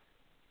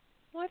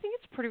 Well, I think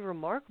it's pretty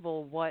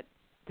remarkable what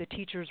the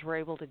teachers were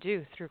able to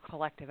do through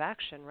collective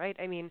action, right?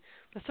 I mean,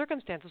 the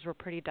circumstances were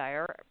pretty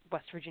dire.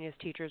 West Virginia's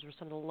teachers were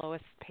some of the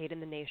lowest paid in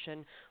the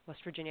nation.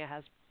 West Virginia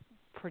has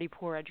pretty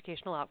poor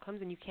educational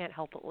outcomes, and you can't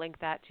help but link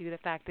that to the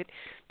fact that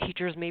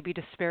teachers may be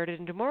dispirited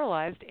and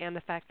demoralized, and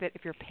the fact that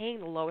if you're paying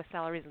the lowest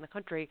salaries in the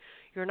country,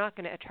 you're not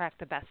going to attract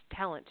the best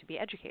talent to be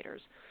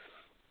educators.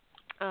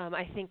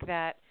 I think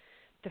that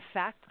the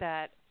fact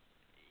that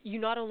you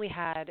not only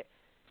had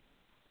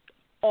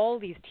all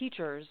these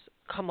teachers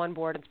come on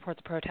board and support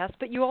the protest,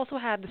 but you also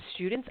had the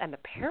students and the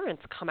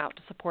parents come out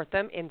to support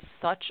them in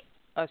such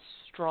a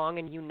strong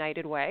and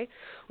united way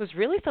was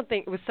really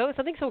something. It was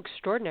something so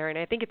extraordinary, and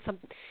I think it's some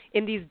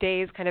in these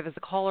days, kind of as the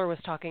caller was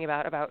talking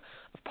about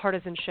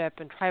partisanship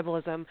and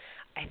tribalism.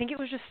 I think it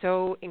was just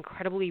so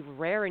incredibly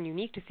rare and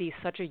unique to see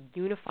such a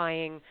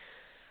unifying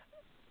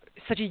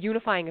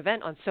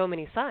event on so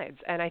many sides.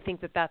 And I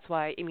think that that's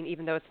why. I mean,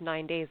 even though it's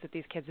 9 days that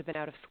these kids have been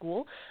out of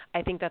school,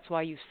 I think that's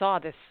why you saw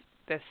this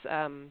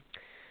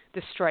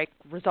strike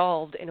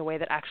resolved in a way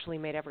that actually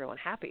made everyone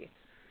happy.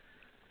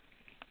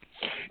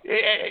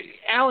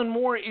 Alan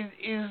Moore,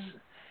 is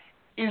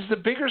the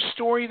bigger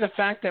story the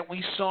fact that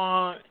we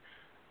saw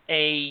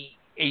a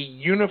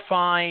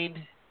unified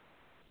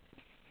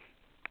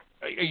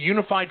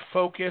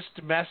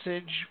focused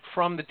message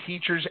from the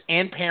teachers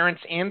and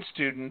parents and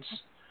students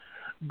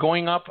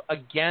going up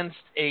against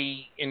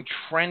a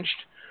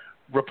entrenched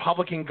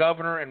Republican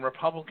governor and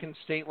Republican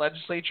state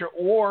legislature,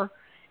 or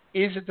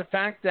is it the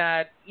fact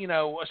that,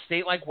 a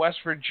state like West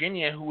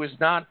Virginia, who has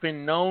not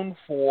been known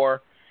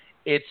for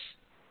its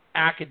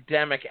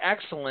academic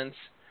excellence,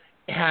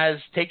 has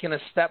taken a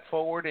step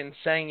forward in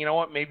saying, you know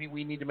what, maybe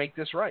we need to make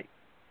this right?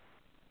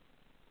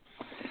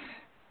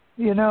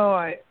 In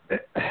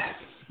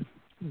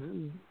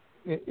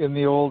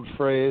the old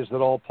phrase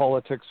that all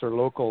politics are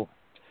local,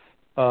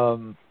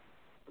 I'm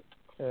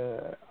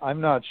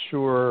not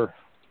sure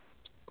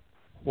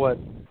what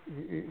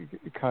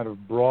kind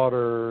of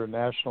broader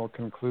national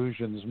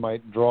conclusions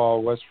might draw.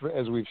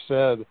 As we've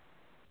said,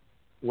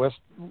 West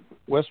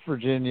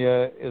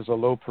Virginia is a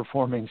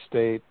low-performing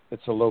state.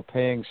 It's a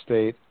low-paying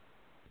state.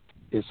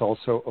 It's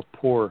also a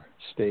poor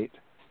state.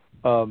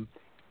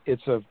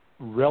 It's a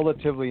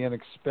relatively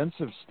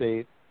inexpensive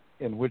state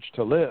in which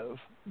to live,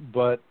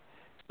 but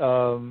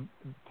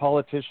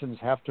politicians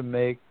have to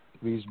make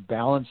these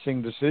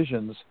balancing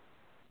decisions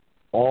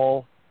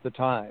all the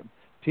time.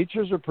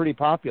 Teachers are pretty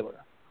popular.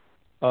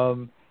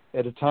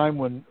 At a time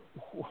when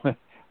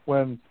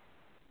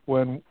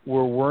we're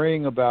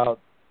worrying about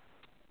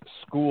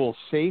school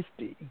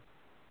safety,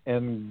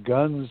 and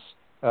guns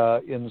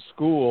in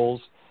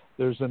schools,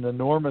 there's an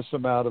enormous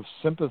amount of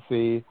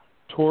sympathy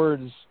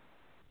towards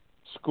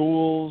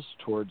schools,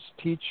 towards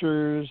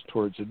teachers,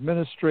 towards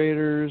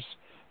administrators.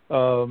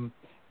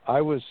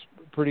 I was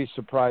pretty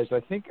surprised. I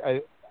think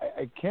I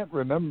can't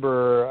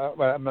remember.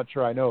 I'm not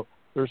sure I know.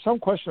 There was some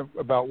question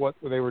about what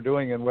they were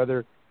doing and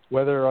whether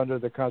under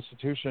the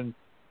Constitution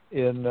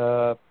in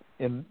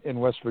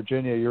West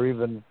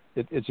Virginia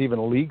it's even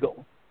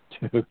illegal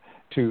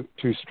to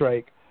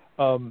strike,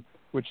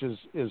 which is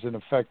in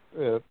effect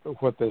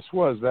what this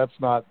was. That's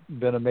not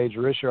been a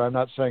major issue. I'm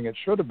not saying it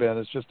should have been.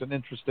 It's just an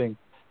interesting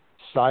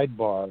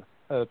sidebar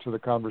to the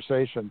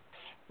conversation.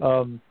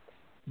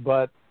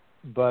 But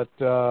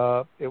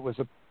it was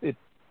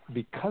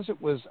because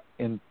it was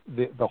in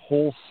the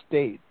whole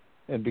state,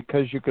 and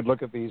because you could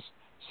look at these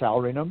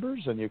salary numbers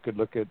and you could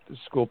look at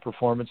school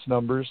performance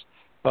numbers,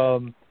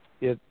 and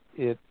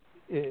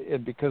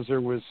because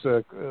there was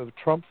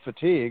Trump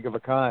fatigue of a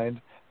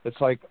kind, it's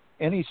like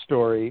any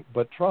story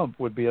but Trump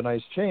would be a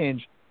nice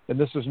change, and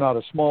this is not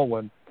a small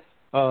one.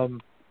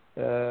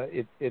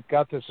 It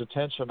got this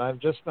attention. I'm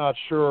just not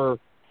sure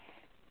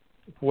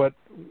what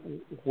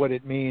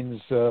it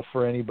means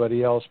for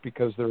anybody else,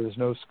 because there is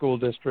no school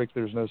district,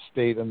 there's no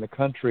state in the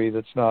country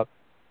that's not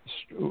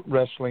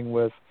wrestling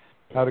with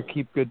how to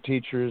keep good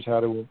teachers, how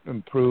to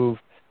improve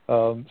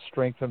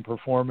strength and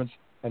performance,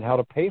 and how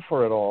to pay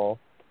for it all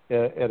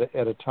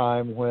at a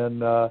time when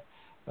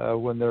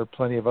there are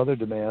plenty of other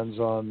demands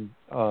on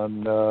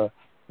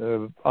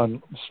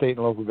state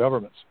and local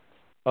governments.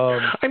 So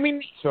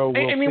we'll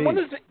see.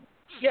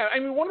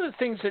 One of the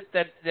things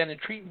that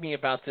intrigued me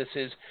about this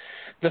is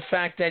the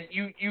fact that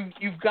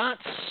you've got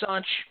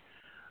such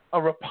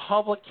a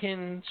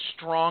Republican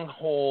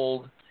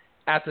stronghold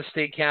at the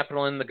state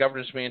capitol in the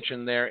governor's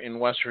mansion there in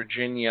West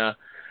Virginia.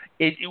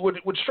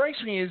 What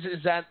strikes me is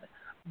that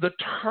the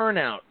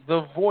turnout,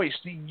 the voice,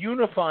 the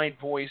unified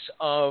voice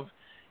of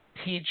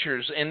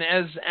teachers, and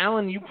as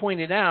Alan, you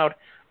pointed out,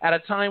 at a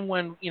time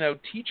when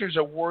teachers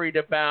are worried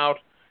about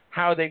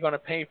how they're going to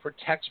pay for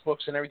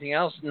textbooks and everything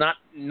else,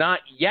 not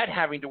yet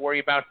having to worry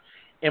about,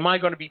 am I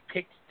going to be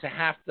picked to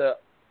have to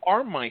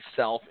arm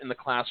myself in the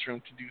classroom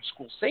to do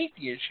school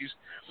safety issues,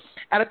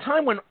 at a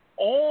time when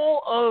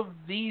all of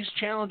these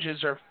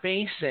challenges are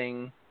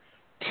facing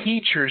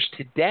teachers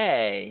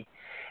today,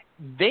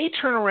 they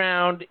turn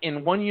around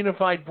in one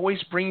unified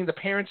voice, bringing the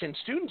parents and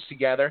students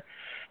together.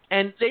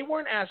 And they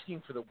weren't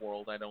asking for the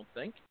world, I don't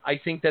think. I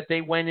think that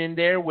they went in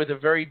there with a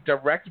very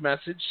direct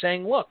message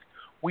saying, look,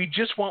 we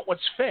just want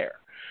what's fair.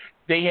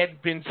 They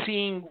had been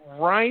seeing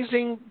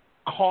rising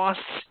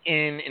costs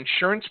in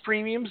insurance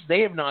premiums.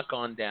 They have not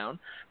gone down.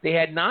 They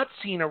had not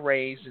seen a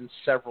raise in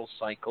several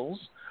cycles.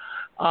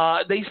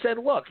 They said,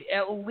 look,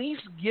 at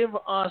least give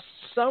us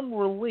some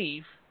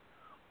relief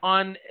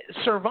on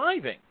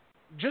surviving.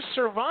 Just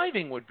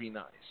surviving would be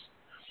nice.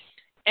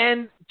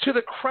 And to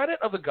the credit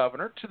of the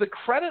governor, to the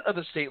credit of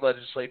the state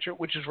legislature,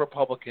 which is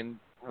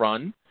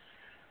Republican-run,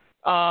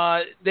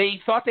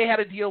 they thought they had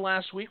a deal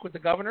last week with the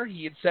governor.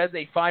 He had said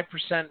a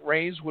 5%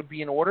 raise would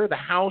be in order. The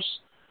House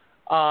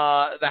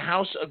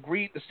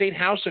agreed. The state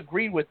House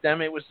agreed with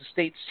them. It was the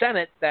state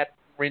Senate that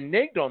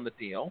reneged on the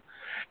deal,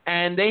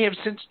 and they have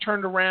since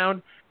turned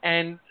around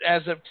and,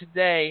 as of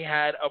today,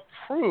 had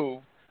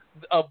approved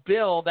a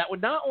bill that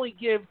would not only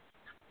give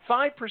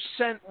 5%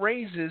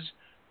 raises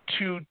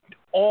to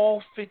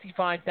all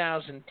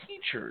 55,000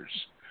 teachers,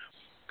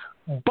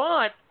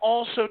 but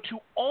also to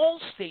all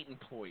state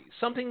employees,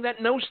 something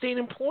that no state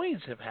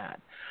employees have had.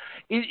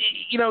 Is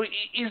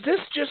this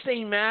just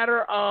a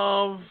matter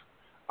of,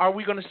 are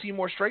we going to see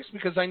more strikes?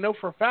 Because I know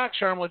for a fact,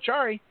 Sharmila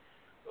Chari,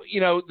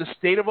 the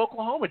state of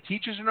Oklahoma,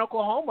 teachers in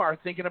Oklahoma are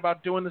thinking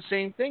about doing the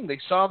same thing. They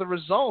saw the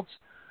results.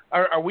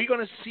 Are we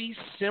going to see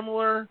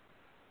similar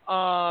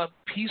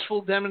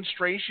peaceful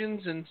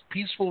demonstrations and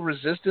peaceful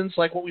resistance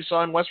like what we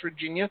saw in West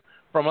Virginia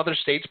from other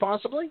states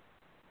possibly?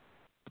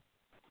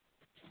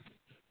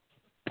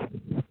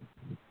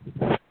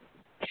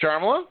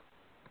 Sharmila?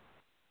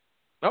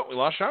 Oh, we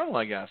lost Sharmila,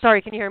 I guess.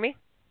 Sorry, can you hear me?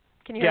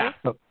 Can you hear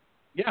me?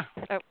 Yeah.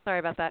 Oh, sorry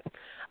about that.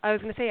 I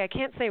was going to say, I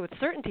can't say with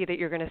certainty that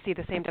you're going to see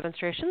the same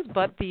demonstrations,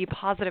 but the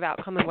positive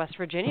outcome in West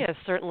Virginia is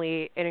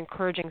certainly an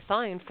encouraging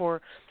sign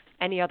for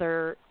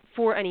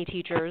any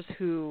teachers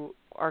who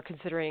are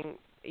considering,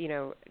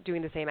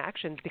 doing the same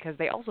actions, because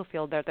they also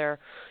feel that they're,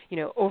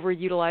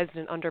 overutilized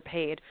and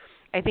underpaid.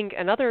 I think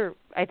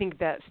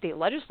that state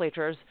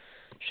legislatures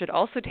should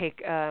also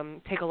take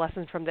a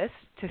lesson from this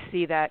to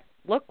see that,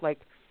 look,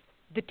 like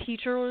the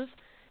teachers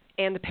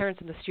and the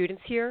parents and the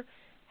students here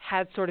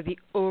had sort of the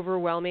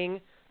overwhelming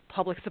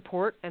public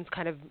support and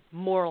kind of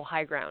moral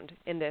high ground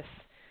in this.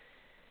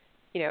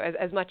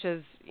 As much as,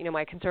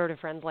 my conservative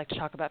friends like to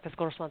talk about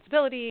fiscal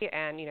responsibility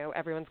and,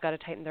 everyone's got to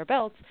tighten their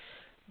belts,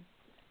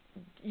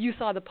 you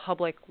saw the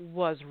public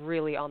was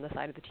really on the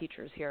side of the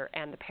teachers here,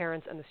 and the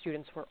parents and the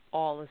students were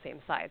all on the same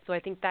side. So I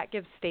think that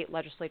gives state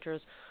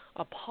legislatures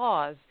a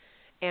pause,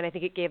 and I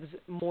think it gives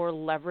more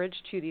leverage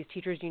to these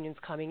teachers' unions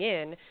coming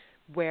in,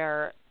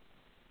 where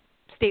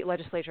state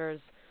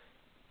legislatures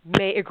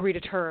may agree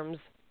to terms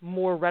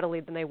more readily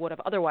than they would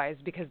have otherwise,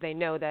 because they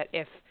know that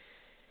if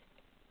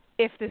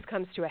this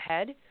comes to a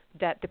head,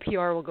 that the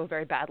PR will go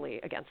very badly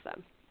against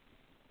them.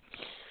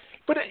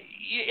 But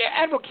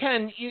Admiral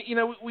Ken,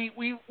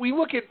 we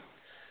look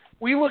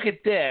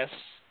at this,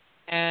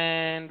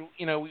 and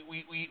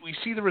we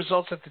see the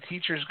results that the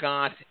teachers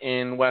got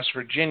in West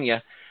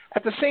Virginia.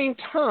 At the same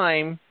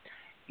time,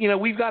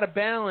 we've got to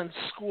balance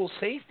school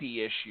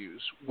safety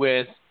issues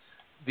with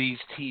these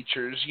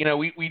teachers.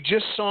 We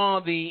just saw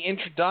the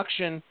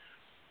introduction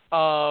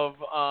of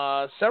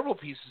several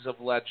pieces of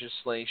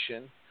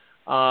legislation,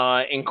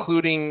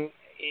 including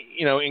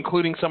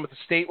some at the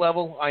state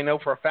level. I know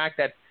for a fact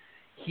that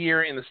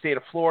here in the state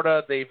of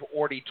Florida, they've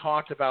already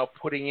talked about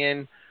putting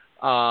in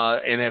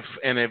and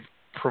have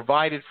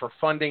provided for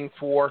funding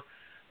for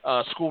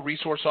school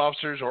resource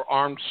officers or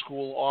armed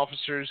school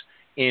officers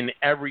in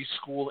every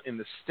school in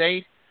the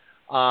state.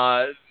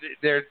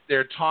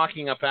 They're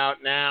talking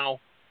about now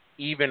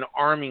even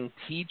arming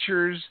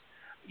teachers.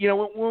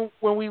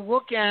 When we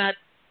look at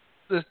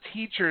the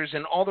teachers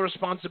and all the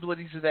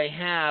responsibilities that they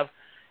have,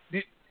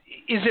 is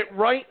it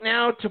right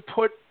now to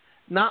put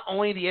not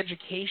only the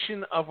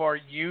education of our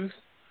youth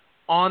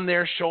on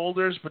their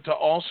shoulders, but to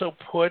also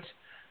put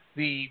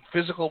the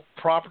physical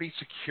property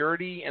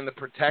security and the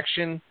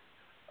protection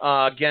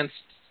against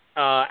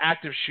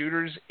active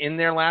shooters in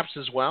their laps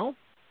as well?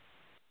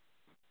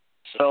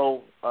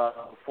 So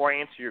before I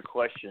answer your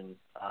question,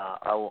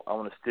 I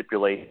want to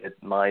stipulate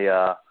that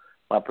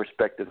my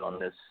perspective on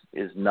this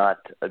is not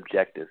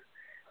objective.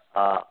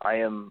 I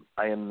am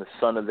the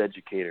son of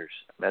educators.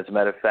 As a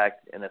matter of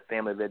fact, in a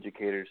family of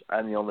educators,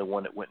 I'm the only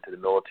one that went to the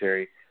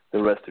military.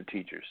 The rest are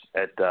teachers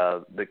at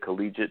the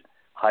collegiate,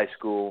 high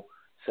school,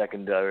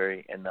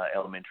 secondary, and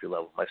elementary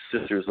level. My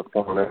sister is a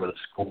former member of the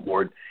school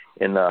board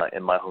in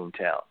my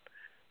hometown.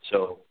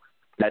 So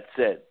that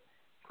said,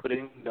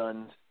 putting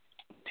guns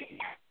to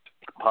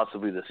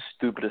possibly the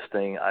stupidest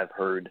thing I've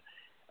heard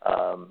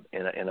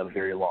in a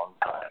very long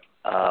time.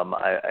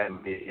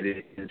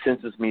 It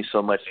incenses me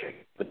so much,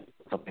 but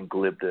something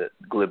glib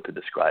to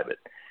describe it.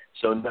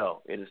 So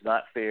no, it is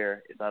not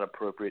fair. It's not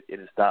appropriate. It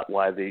is not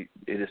why they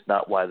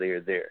are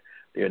there.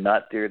 They are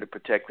not there to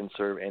protect and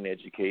serve and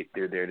educate.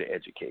 They're there to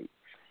educate.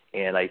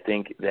 And I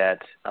think that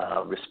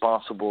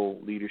responsible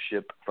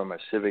leadership from our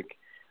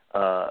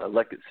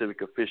elected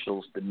civic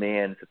officials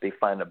demands that they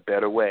find a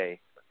better way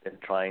than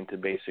trying to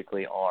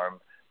basically arm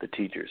the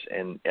teachers.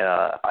 And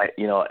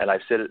and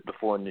I've said it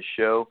before in this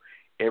show.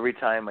 Every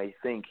time I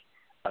think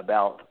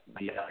about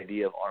the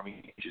idea of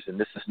arming teachers, and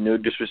this is no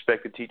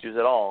disrespect to teachers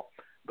at all,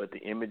 but the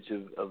image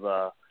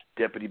of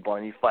Deputy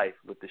Barney Fife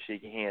with the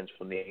shaking hands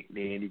from the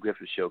Andy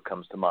Griffith Show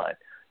comes to mind.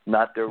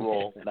 Not their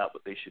role, not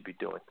what they should be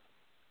doing.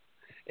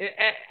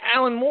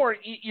 Alan Moore,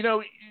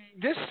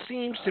 this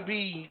seems to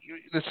be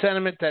the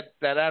sentiment that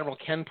Admiral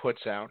Ken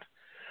puts out.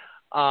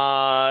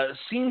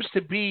 Seems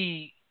to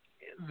be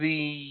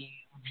the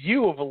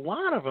view of a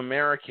lot of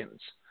Americans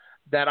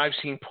that I've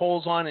seen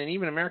polls on, and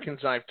even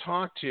Americans I've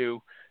talked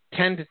to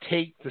tend to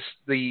take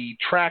the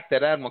track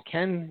that Admiral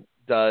Ken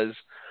does,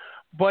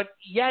 but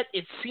yet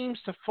it seems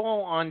to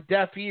fall on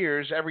deaf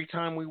ears every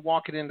time we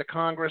walk it into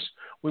Congress,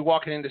 we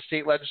walk it into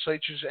state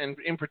legislatures, and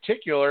in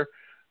particular,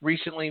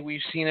 recently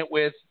we've seen it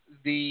with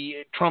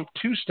the Trump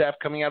two-step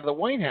coming out of the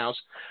White House.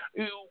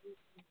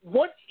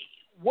 What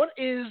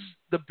is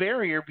the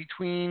barrier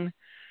between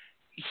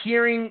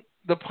hearing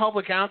the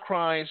public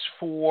outcries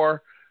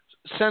for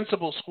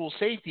sensible school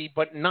safety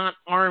but not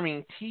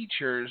arming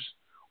teachers?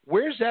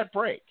 Where's that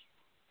break?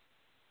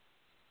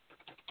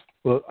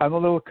 Well, I'm a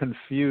little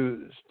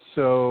confused.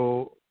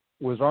 So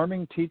was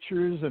arming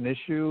teachers an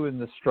issue in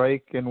the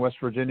strike in West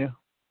Virginia?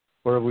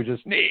 Or have we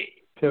just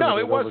No,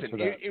 it wasn't.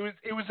 It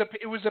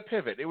was a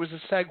pivot. It was a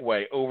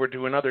segue over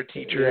to another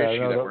teacher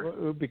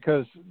issue.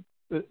 Because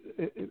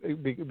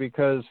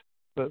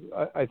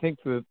I think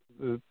the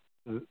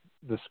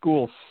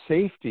school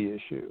safety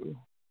issue,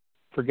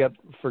 forget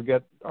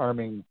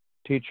arming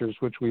teachers,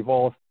 which we've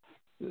all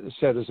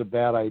said is a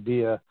bad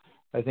idea.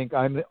 I think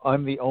I'm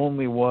the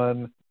only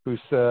one who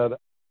said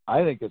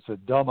I think it's a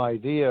dumb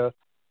idea,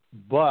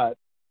 but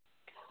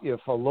if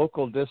a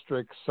local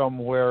district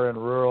somewhere in a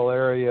rural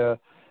area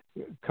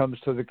comes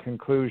to the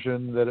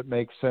conclusion that it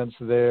makes sense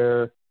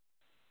there,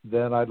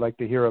 then I'd like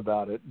to hear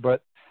about it.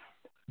 But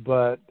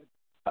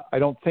I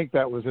don't think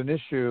that was an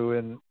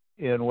issue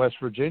in West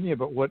Virginia.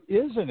 But what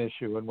is an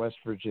issue in West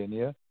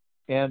Virginia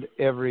and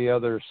every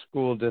other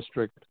school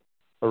district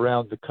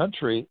around the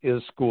country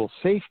is school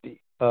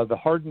safety. The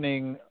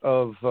hardening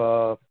of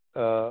the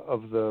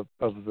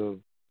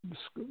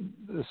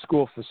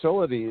school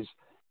facilities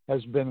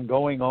has been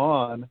going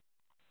on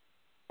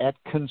at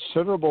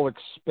considerable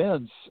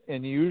expense,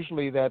 and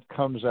usually that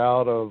comes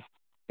out of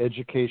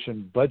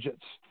education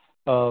budgets.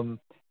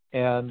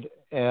 And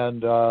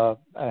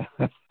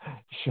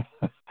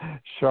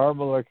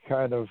Sharmila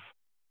kind of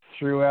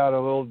threw out a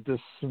little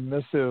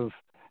dismissive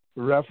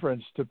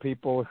reference to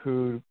people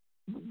who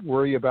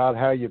worry about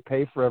how you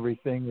pay for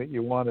everything that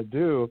you want to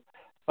do.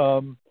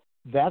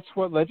 That's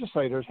what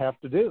legislators have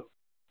to do.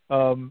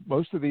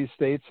 Most of these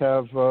states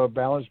have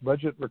balanced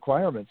budget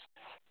requirements.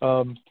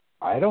 I'm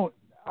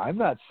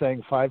not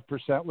saying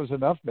 5% was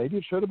enough. Maybe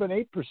it should have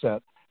been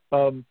 8%.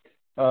 The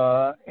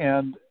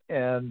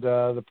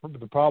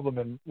problem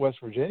in West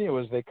Virginia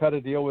was they cut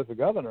a deal with the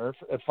governor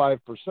at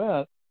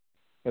 5%,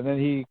 and then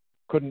he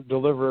couldn't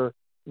deliver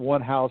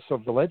one house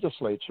of the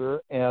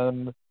legislature,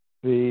 and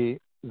the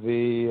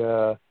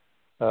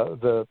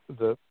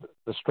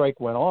strike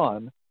went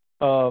on.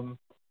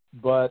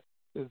 But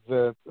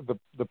the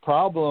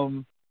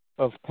problem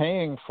of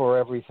paying for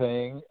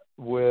everything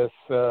with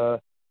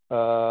the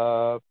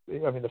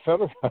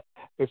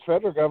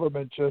federal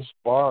government just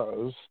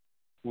borrows.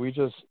 We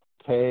just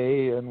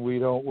pay, and we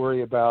don't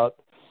worry about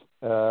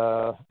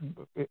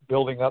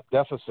building up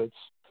deficits.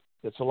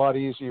 It's a lot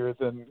easier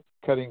than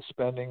cutting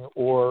spending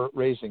or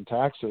raising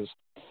taxes,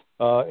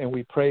 and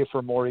we pray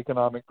for more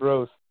economic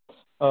growth,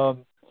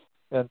 and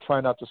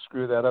try not to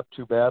screw that up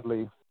too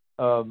badly.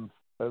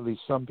 At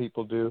least some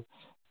people do,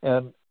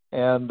 but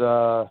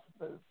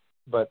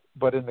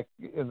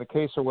in the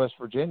case of West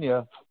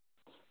Virginia,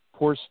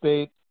 poor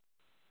state,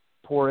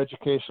 poor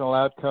educational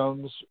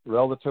outcomes,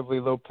 relatively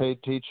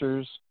low-paid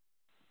teachers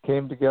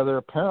came together.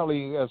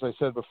 Apparently, as I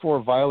said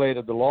before,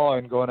 violated the law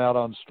and going out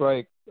on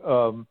strike.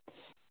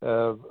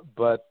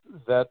 But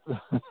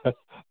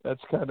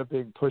that's kind of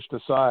being pushed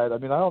aside. I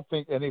mean, I don't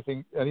think any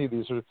of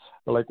these are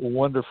like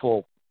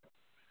wonderful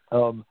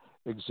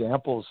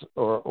examples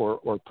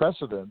or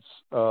precedents.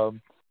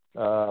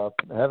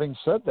 Having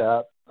said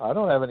that, I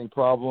don't have any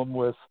problem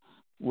with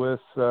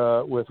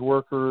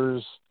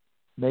workers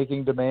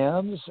making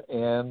demands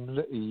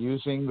and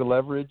using the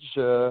leverage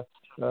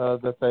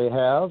that they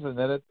have, and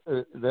then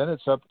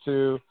it's up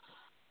to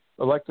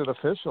elected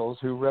officials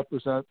who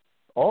represent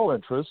all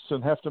interests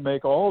and have to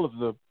make all of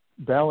the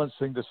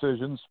balancing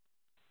decisions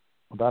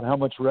about how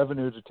much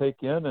revenue to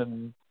take in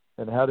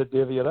and how to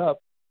divvy it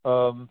up.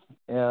 I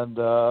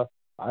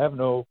have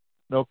no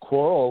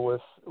quarrel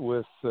with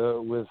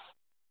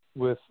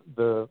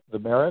the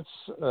merits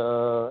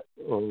or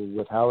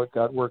with how it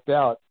got worked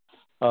out.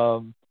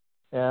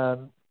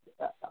 And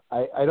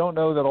I don't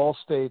know that all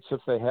states,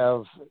 if they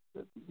have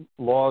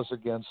laws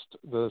against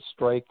the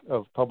strike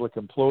of public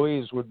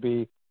employees, would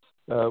be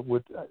willing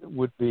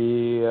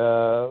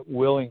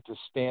to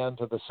stand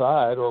to the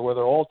side, or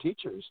whether all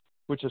teachers,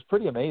 which is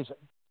pretty amazing,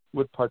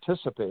 would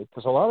participate,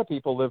 because a lot of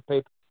people live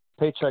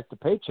paycheck to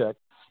paycheck,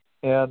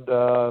 and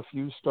if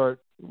you start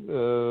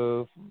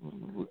going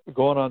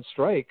on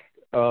strike,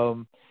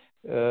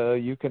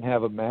 you can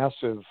have a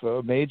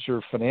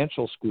major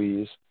financial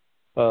squeeze,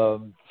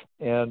 and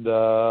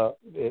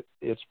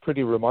it's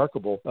pretty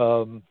remarkable.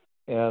 Along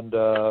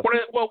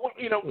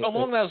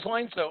those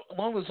lines,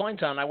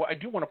 Don, I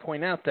do want to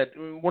point out that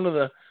one of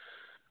the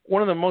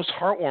most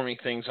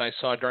heartwarming things I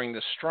saw during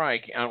the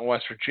strike out in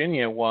West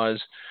Virginia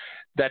was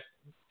that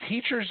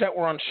teachers that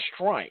were on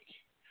strike,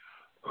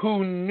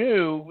 who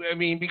knew,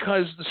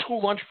 because the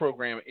school lunch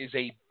program is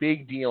a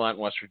big deal out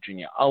in West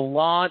Virginia. A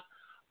lot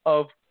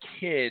of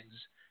kids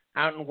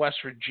out in West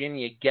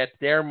Virginia get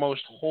their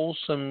most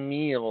wholesome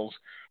meals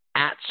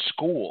at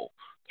school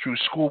through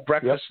school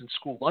breakfast and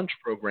school lunch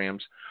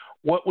programs.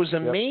 What was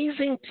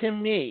amazing to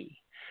me,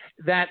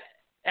 that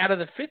out of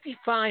the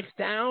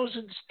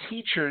 55,000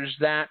 teachers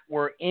that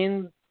were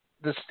in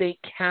the state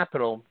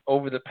capitol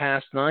over the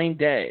past 9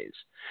 days,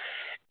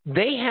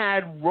 they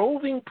had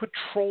roving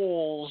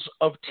patrols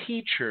of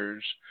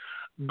teachers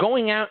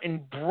going out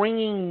and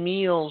bringing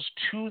meals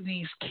to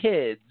these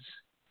kids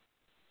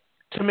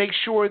to make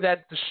sure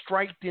that the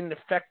strike didn't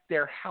affect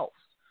their health,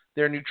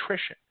 their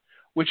nutrition,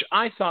 which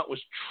I thought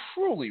was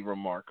truly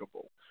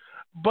remarkable.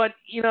 But,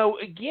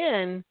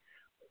 again,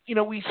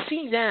 we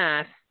see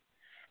that,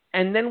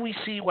 and then we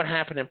see what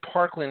happened in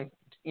Parkland,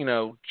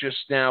 just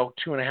now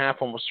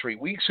 2.5, almost 3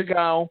 weeks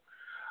ago.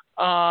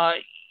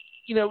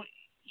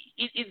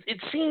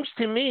 It seems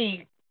to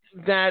me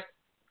that,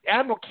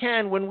 Admiral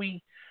Ken, when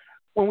we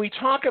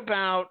talk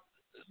about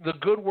the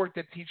good work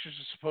that teachers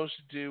are supposed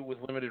to do with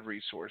limited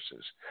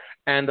resources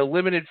and the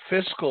limited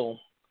fiscal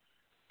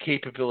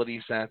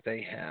capabilities that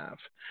they have,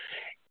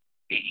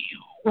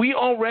 we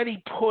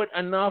already put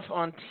enough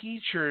on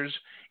teachers.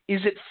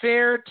 Is it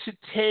fair to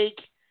take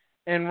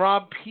and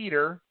rob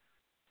Peter,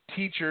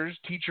 teachers,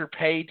 teacher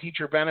pay,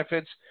 teacher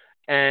benefits,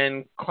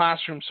 and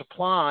classroom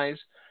supplies,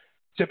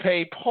 to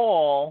pay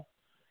Paul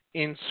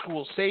in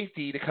school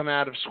safety to come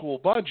out of school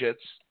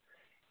budgets?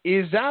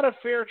 Is that a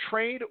fair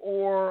trade,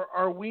 or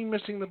are we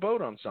missing the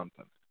boat on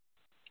something?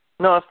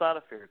 No, it's not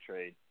a fair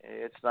trade.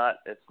 It's not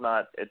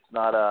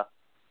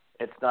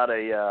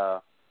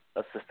a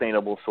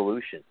sustainable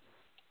solution.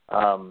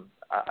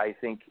 I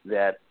think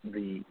that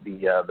the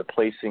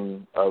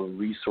placing of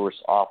resource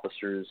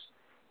officers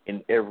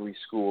in every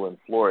school in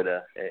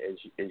Florida, as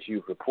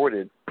you've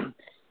reported,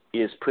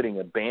 is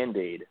putting a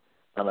Band-Aid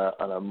on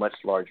a much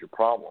larger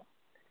problem,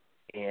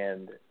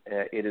 and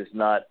it is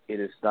not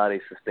a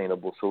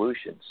sustainable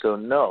solution. So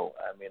no,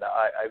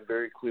 I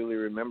very clearly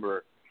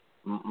remember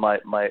my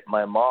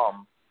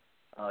mom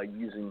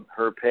using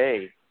her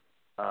pay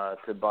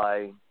to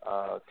buy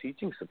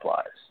teaching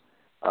supplies.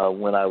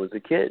 when I was a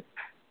kid,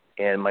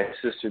 and my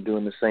sister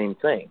doing the same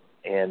thing.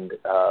 And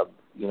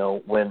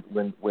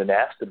when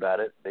asked about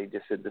it, they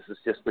just said, this is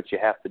just what you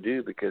have to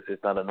do because there's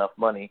not enough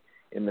money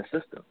in the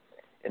system.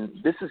 And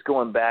this is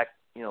going back,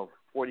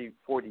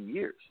 40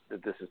 years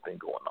that this has been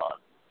going on.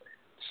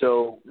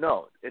 So,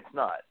 no, it's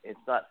not. It's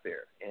not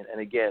fair.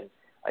 And again,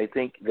 I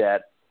think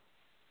that,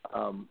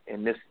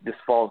 and this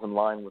falls in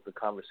line with the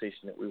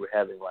conversation that we were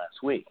having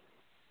last week,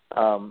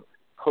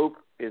 hope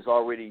is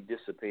already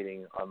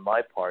dissipating on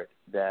my part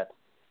that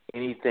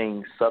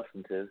anything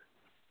substantive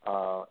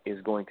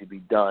is going to be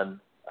done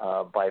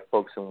by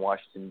folks in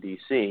Washington,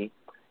 D.C.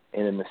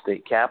 and in the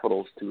state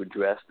capitals to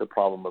address the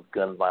problem of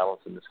gun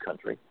violence in this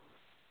country.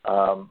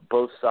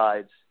 Both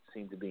sides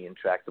seem to be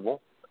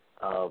intractable.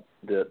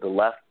 The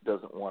left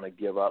doesn't want to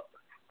give up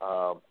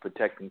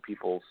protecting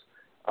people's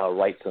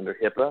rights under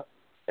HIPAA,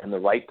 and the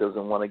right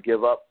doesn't want to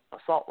give up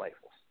assault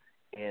rifles.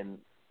 And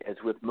as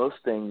with most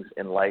things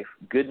in life,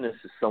 goodness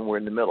is somewhere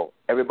in the middle.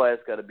 Everybody's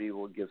got to be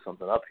able to give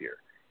something up here.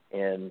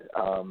 And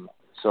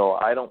so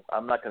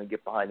I'm not going to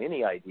get behind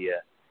any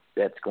idea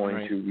that's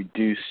going to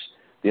reduce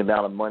the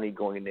amount of money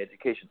going into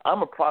education.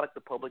 I'm a product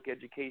of public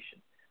education.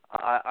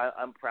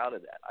 I'm proud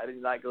of that. I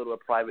did not go to a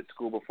private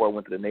school before I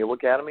went to the Naval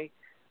Academy.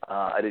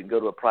 I didn't go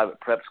to a private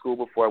prep school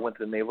before I went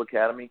to the Naval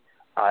Academy.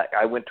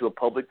 I went to a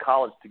public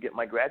college to get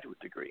my graduate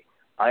degree.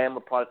 I am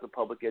a product of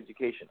public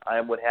education. I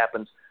am what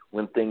happens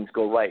when things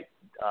go right.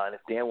 And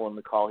if Dan were on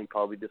the call, he'd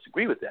probably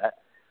disagree with that.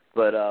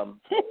 But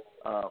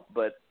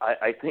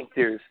I think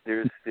there's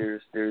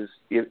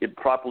if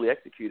properly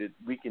executed,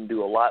 we can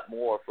do a lot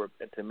more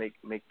to make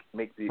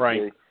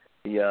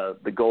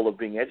the goal of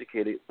being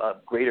educated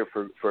greater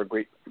for a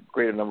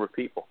greater number of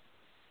people.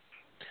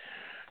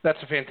 That's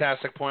a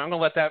fantastic point. I'm going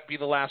to let that be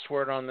the last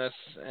word on this,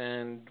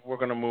 and we're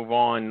going to move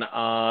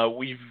on.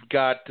 We've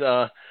got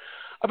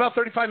about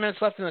 35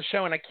 minutes left in the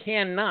show, and I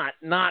cannot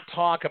not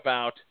talk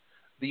about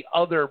the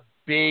other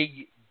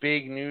big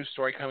news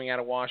story coming out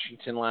of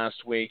Washington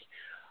last week.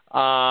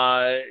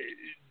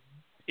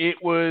 It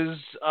was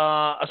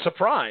a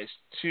surprise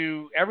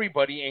to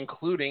everybody,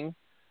 including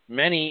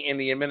many in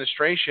the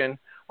administration.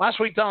 Last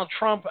week, Donald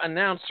Trump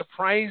announced,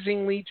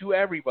 surprisingly to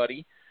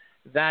everybody,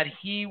 that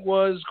he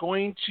was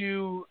going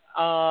to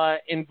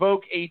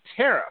invoke a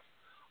tariff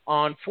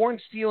on foreign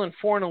steel and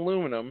foreign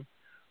aluminum,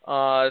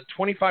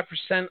 25%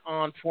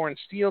 on foreign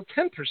steel,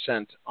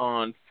 10%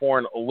 on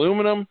foreign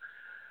aluminum.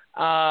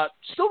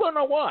 Still don't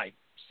know why.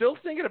 Still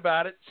thinking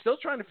about it, still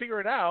trying to figure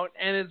it out,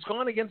 and it's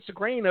gone against the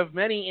grain of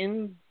many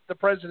in the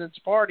president's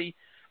party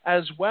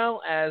as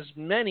well as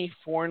many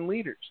foreign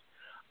leaders.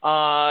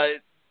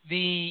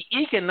 The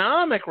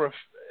economic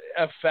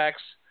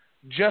effects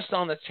just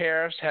on the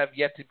tariffs have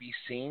yet to be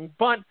seen,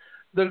 but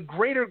the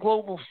greater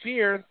global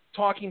fear,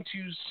 talking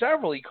to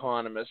several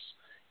economists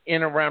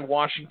in around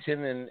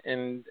Washington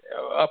and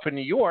up in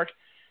New York,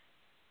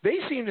 they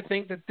seem to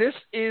think that this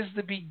is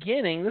the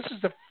beginning, this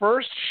is the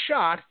first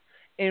shot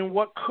in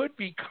what could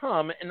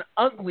become an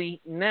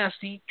ugly,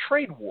 nasty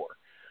trade war.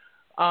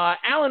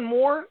 Alan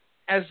Moore,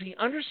 as the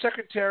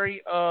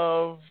Undersecretary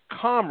of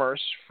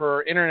Commerce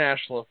for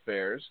International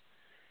Affairs,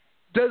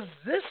 does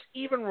this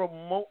even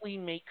remotely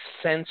make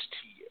sense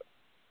to you?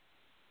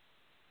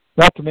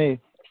 Not to me.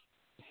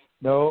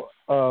 No,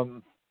 for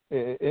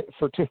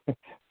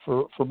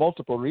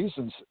multiple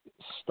reasons,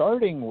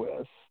 starting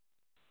with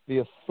the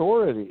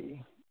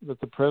authority that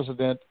the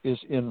president is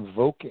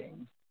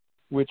invoking,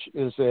 which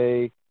is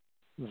a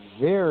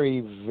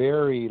very,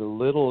 very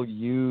little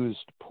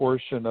used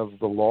portion of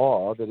the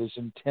law that is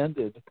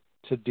intended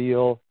to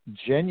deal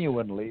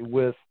genuinely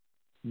with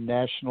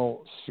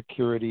national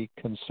security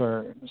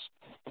concerns.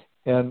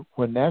 And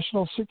when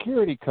national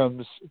security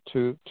comes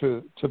to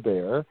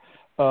bear,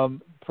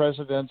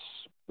 presidents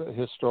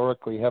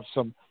historically have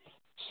some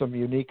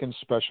unique and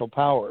special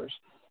powers.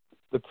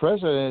 The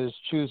president is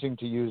choosing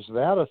to use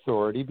that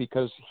authority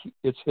because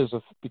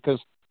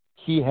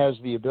he has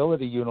the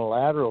ability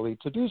unilaterally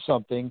to do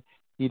something.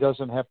 He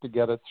doesn't have to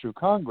get it through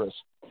Congress.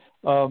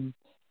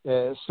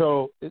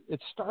 So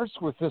it starts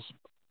with this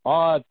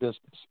odd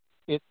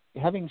business.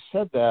 Having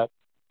said that,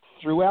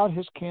 throughout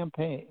his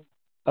campaign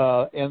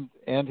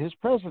and his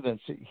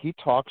presidency, he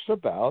talks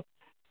about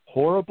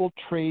horrible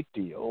trade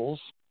deals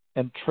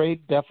and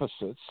trade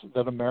deficits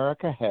that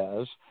America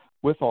has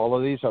with all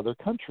of these other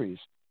countries.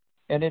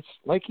 And it's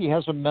like he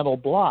has a mental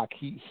block.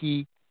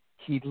 He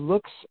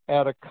looks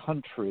at a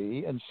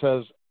country and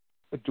says,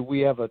 do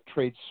we have a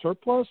trade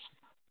surplus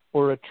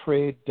or a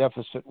trade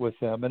deficit with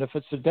them? And if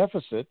it's a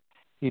deficit,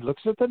 he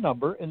looks at the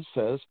number and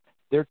says,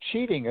 they're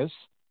cheating us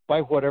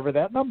by whatever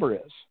that number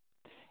is.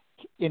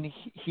 And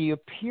he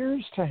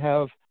appears to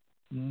have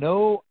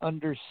no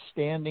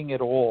understanding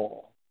at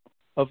all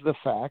of the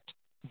fact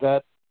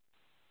that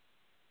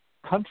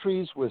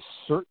countries with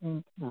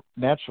certain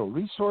natural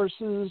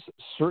resources,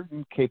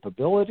 certain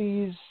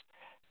capabilities,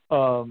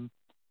 produce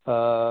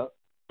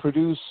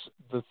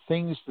the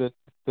things that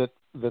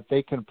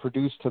they can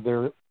produce to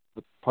their,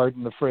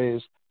 pardon the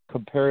phrase,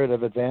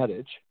 comparative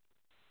advantage,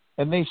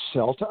 and they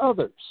sell to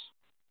others.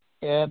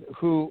 and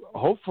who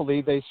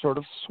hopefully they sort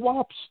of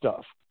swap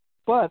stuff.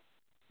 But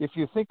if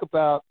you think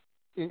about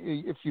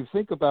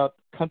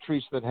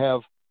countries that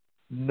have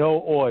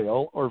no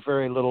oil or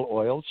very little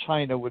oil,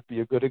 China would be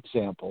a good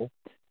example.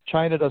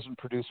 China doesn't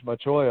produce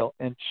much oil,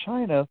 and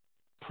China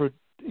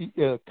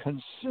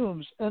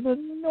consumes an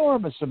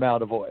enormous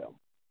amount of oil,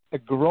 a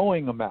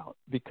growing amount,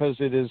 because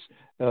it is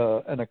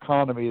an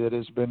economy that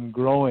has been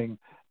growing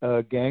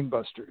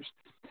gangbusters.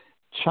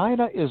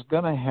 China is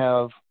going to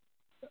have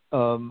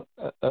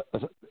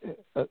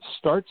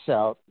starts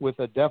out with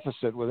a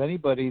deficit with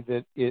anybody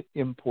that it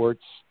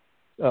imports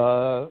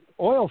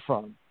oil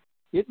from.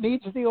 It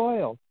needs the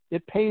oil.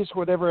 It pays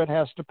whatever it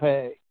has to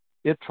pay.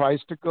 It tries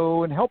to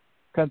go and help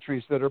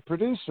countries that are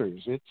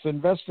producers. It's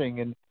investing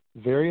in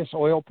various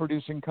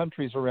oil-producing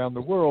countries around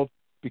the world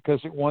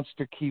because it wants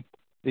to keep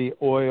the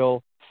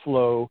oil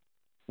flow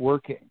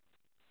working.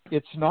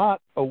 It's not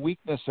a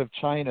weakness of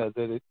China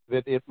that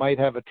it might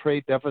have a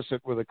trade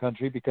deficit with a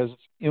country because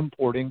it's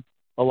importing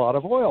a lot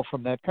of oil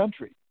from that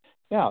country.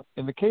 Now,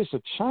 in the case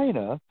of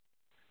China,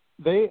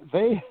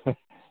 they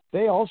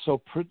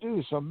also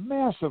produce a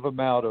massive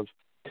amount of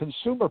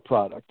consumer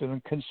product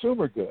and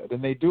consumer good,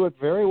 and they do it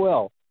very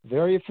well,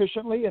 very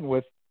efficiently, and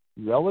with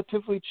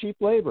relatively cheap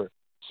labor.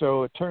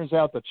 So it turns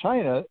out that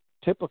China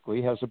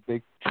typically has a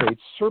big trade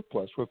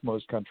surplus with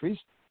most countries,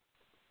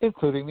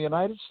 including the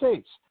United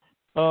States.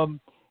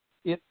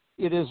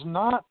 It is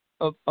not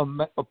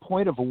a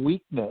point of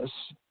weakness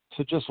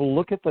to just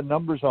look at the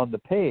numbers on the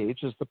page,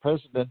 as the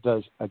president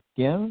does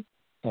again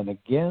and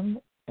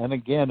again and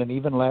again, and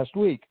even last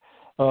week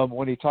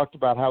when he talked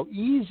about how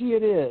easy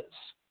it is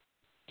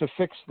to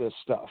fix this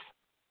stuff.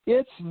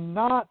 It's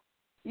not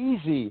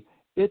easy.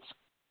 It's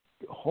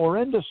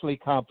horrendously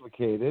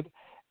complicated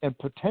and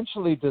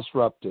potentially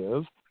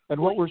disruptive. And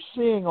what we're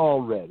seeing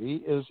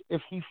already is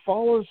if he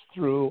follows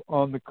through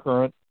on the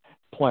current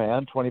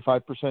plan,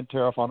 25%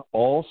 tariff on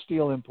all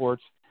steel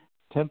imports,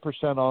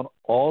 10% on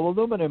all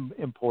aluminum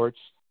imports,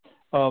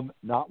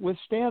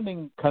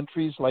 notwithstanding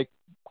countries like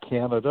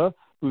Canada,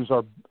 who's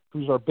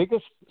our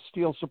biggest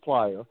steel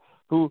supplier,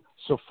 who,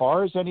 so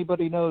far as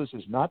anybody knows,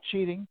 is not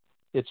cheating,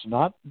 it's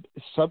not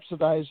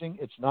subsidizing,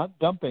 it's not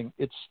dumping,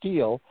 it's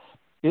steel.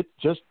 It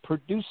just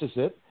produces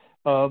it,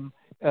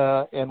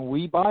 and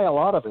we buy a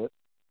lot of it,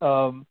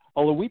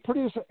 although we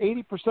produce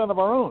 80% of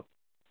our own.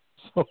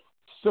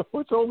 So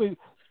it's only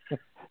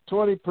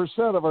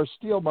 20% of our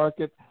steel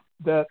market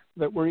that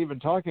we're even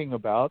talking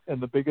about,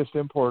 and the biggest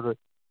importer,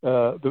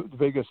 the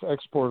biggest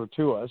exporter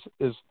to us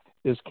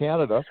is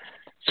Canada,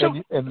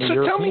 and the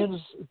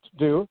Europeans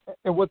do.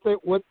 And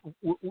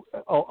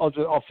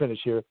I'll finish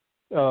here.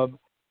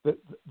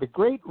 The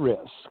great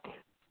risk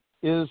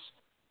is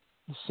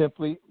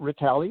simply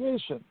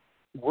retaliation.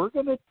 We're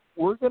gonna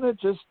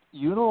just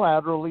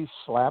unilaterally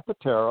slap a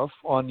tariff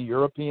on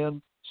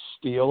European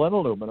steel and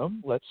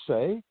aluminum, let's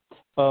say,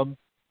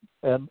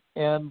 and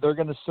they're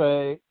going to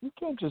say, you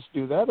can't just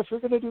do that. If you're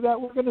going to do that,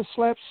 we're going to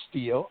slap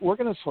steel. We're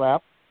going to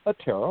slap a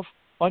tariff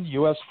on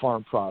U.S.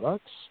 farm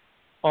products,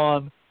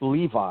 on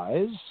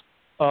Levi's,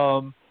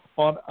 on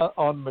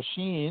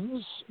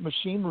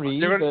machinery.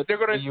 They're going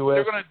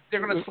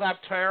to slap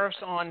tariffs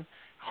on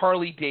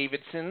Harley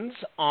Davidsons,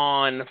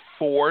 on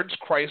Ford's,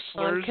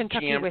 Chrysler's,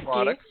 GM whiskey.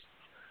 products,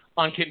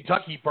 on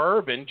Kentucky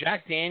bourbon,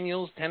 Jack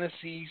Daniel's,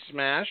 Tennessee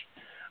Smash.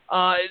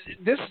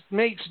 This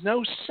makes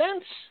no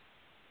sense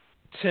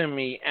to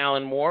me,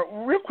 Alan Moore.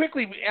 Real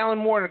quickly, Alan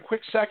Moore, in a quick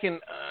second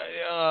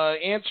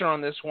answer on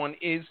this one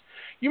is,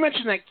 you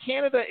mentioned that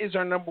Canada is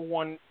our number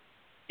one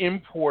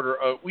importer.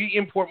 We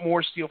import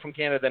more steel from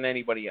Canada than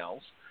anybody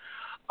else.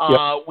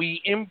 Yep.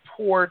 We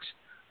import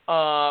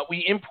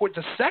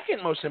the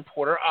second most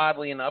importer,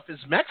 oddly enough, is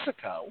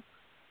Mexico,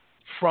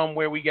 from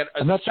where we get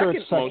I'm not sure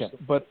second it's second,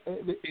 most. but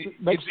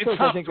Mexico's,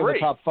 I think, in the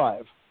top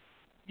five.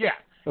 Yeah.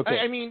 Okay.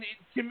 I mean,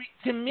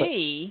 to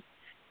me,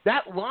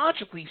 that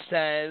logically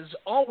says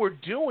all we're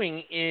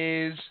doing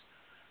is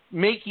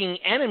making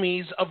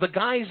enemies of the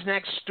guys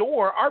next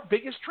door our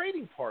biggest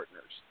trading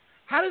partners.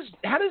 How does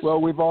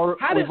we've China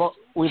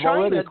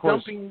already, of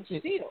course, dumping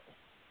steel?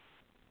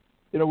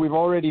 We've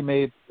already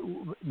made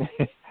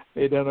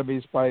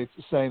enemies by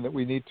saying that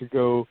we need to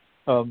go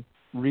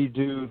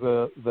redo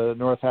the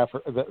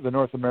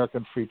North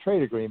American Free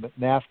Trade Agreement,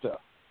 NAFTA,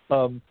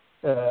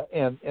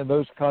 and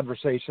those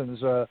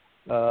conversations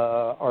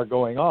are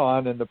going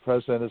on, and the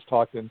president has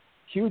talked in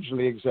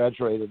hugely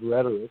exaggerated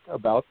rhetoric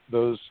about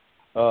those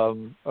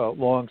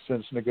long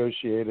since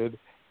negotiated,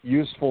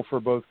 useful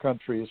for both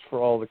countries, for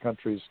all the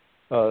countries'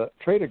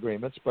 trade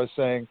agreements, by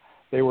saying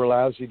they were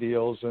lousy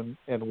deals and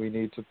we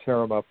need to tear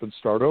them up and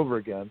start over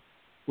again,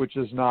 which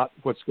is not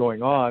what's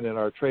going on in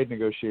our trade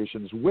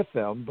negotiations with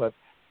them, but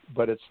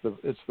it's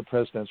the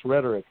president's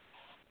rhetoric.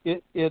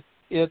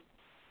 It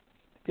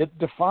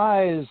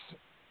defies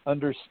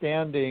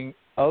understanding,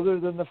 other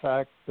than the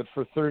fact that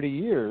for 30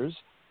 years,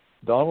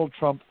 Donald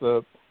Trump,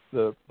 the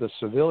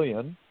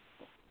civilian,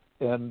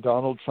 and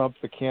Donald Trump,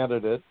 the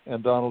candidate,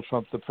 and Donald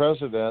Trump, the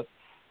president,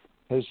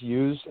 has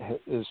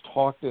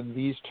talked in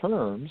these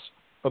terms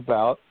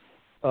about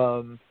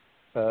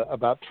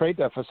about trade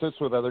deficits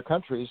with other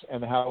countries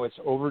and how it's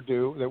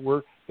overdue,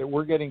 that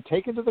we're getting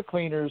taken to the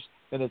cleaners,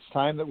 and it's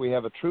time that we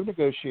have a true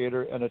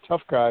negotiator and a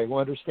tough guy who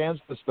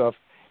understands the stuff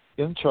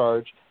in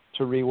charge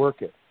to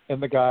rework it.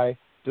 And the guy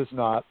does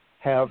not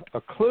have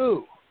a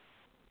clue.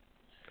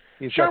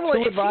 He's got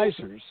two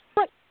advisors.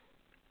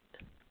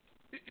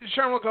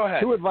 Sharma, go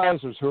ahead. Two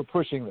advisors who are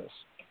pushing this.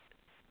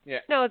 Yeah.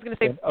 No, I was going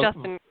to say,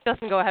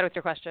 Justin, go ahead with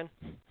your question.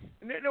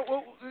 No,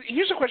 well,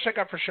 here's a question I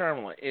got for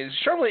Sharma.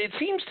 Sharma, it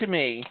seems to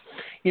me,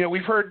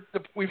 we've heard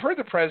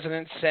the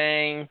president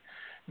saying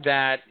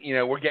that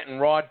we're getting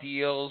raw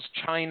deals.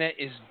 China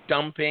is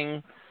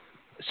dumping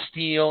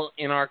steel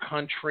in our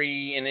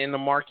country and in the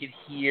market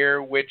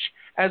here, which,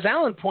 as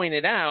Alan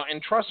pointed out,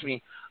 and trust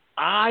me,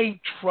 I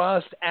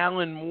trust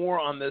Alan more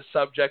on this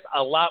subject,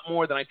 a lot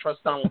more than I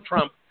trust Donald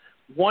Trump.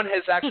 One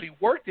has actually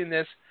worked in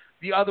this.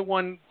 The other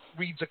one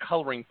reads a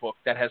coloring book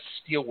that has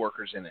steel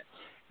workers in it.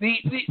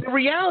 The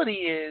reality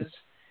is,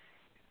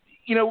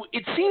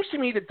 it seems to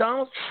me that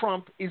Donald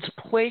Trump is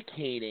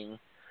placating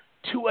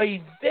to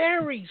a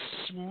very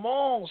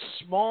small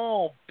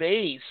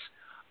base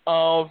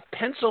of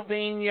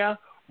Pennsylvania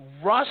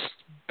Rust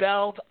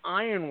Belt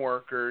iron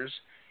workers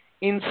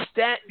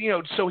instead,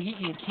 so he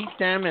can keep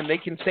them and they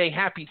can say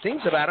happy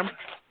things about him,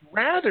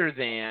 rather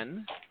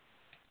than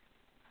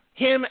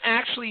him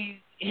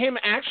actually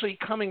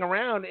coming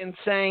around and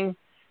saying,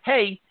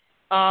 hey,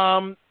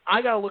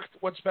 I got to look at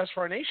what's best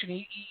for our nation.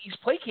 He's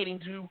placating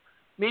to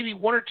maybe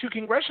one or two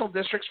congressional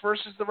districts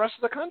versus the rest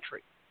of the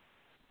country.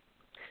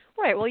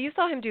 Right. Well, you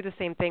saw him do the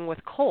same thing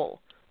with coal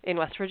in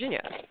West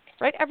Virginia,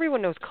 right?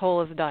 Everyone knows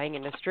coal is a dying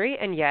industry,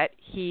 and yet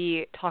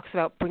he talks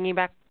about bringing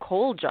back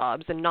coal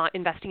jobs and not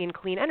investing in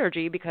clean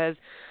energy because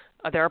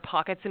there are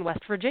pockets in West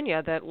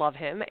Virginia that love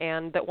him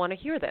and that want to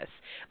hear this.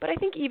 But I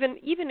think even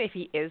if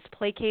he is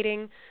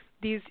placating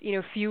these,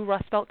 few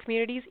Rust Belt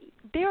communities,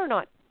 they are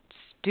not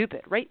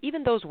stupid, right?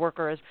 Even those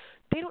workers,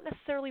 they don't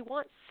necessarily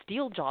want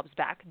steel jobs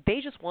back.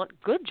 They just want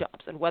good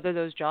jobs, and whether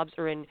those jobs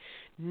are in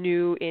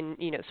new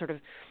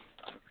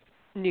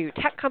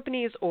tech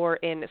companies or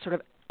in sort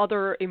of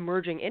other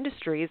emerging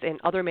industries and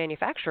other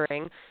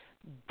manufacturing,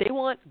 they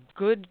want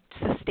good,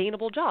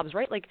 sustainable jobs,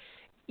 right? Like,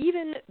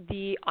 even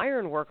the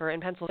iron worker in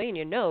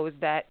Pennsylvania knows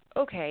that,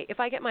 okay,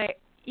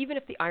 even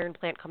if the iron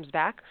plant comes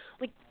back,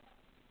 like,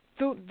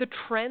 the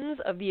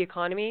trends of the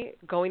economy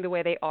going the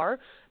way they are,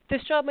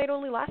 this job might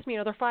only last me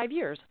another 5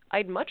 years.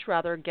 I'd much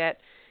rather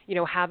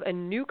have a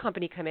new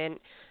company come in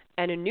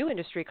and a new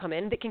industry come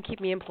in that can keep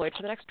me employed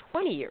for the next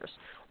 20 years,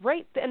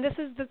 right? And this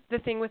is the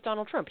thing with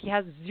Donald Trump. He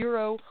has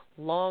zero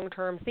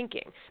long-term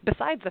thinking,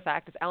 besides the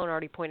fact, as Alan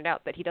already pointed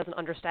out, that he doesn't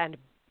understand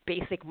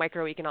basic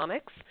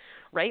microeconomics,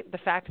 right? The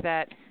fact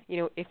that,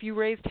 if you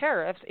raise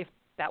tariffs, if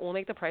that will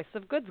make the price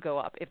of goods go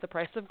up. If the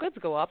price of goods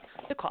go up,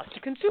 the cost to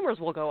consumers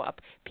will go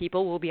up.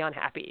 People will be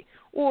unhappy.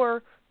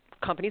 Or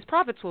companies'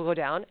 profits will go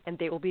down, and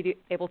they will be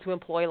able to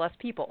employ less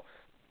people.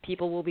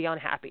 People will be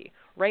unhappy,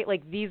 right?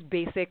 Like, these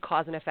basic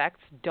cause and effects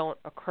don't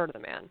occur to the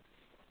man.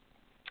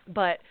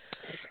 But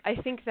I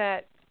think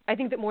that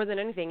more than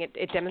anything,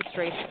 it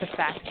demonstrates the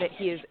fact that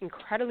he is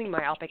incredibly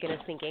myopic in his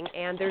thinking,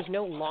 and there's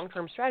no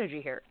long-term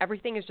strategy here.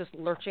 Everything is just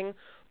lurching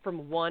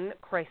from one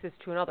crisis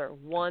to another,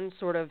 one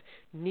sort of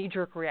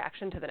knee-jerk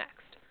reaction to the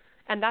next.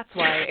 And that's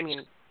why,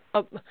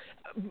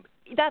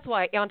 that's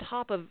why, on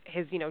top of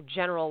his,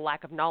 general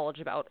lack of knowledge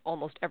about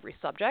almost every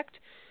subject,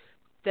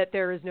 that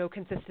there is no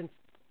consistent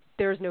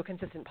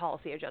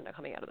policy agenda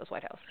coming out of this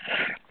White House.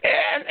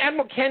 And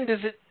Admiral Ken, does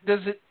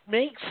it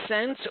make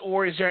sense,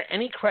 or is there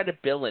any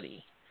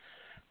credibility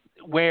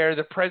where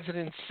the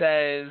president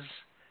says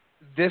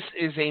this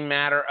is a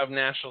matter of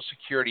national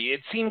security?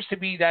 It seems to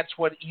be that's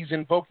what he's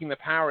invoking the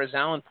power, as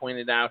Alan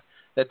pointed out,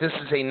 that this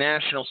is a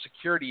national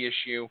security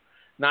issue,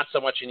 not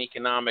so much an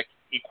economic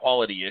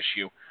equality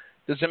issue.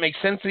 Does it make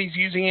sense that he's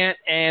using it,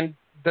 and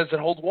does it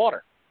hold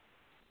water?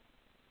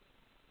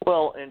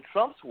 Well, in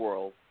Trump's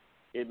world,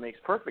 it makes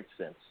perfect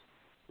sense,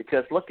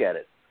 because look at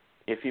it.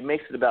 If he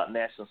makes it about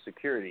national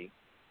security,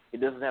 he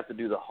doesn't have to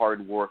do the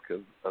hard work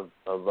of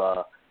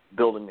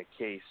building the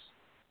case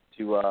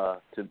to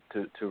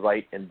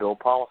write and build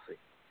policy.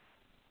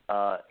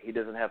 He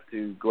doesn't have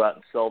to go out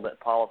and sell that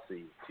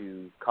policy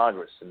to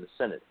Congress and the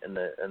Senate and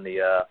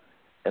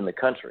the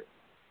country.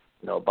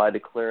 By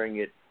declaring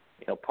it,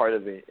 part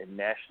of a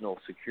national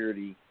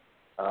security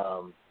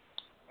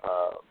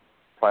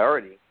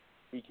priority,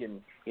 he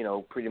can,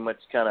 pretty much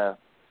kind of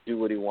do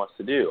what he wants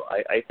to do.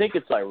 I think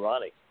it's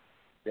ironic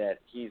that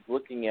he's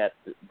looking at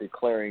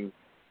declaring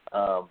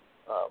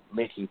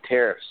making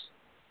tariffs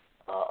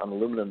on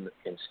aluminum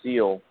and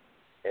steel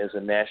as a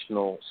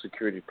national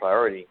security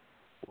priority,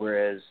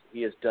 whereas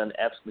he has done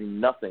absolutely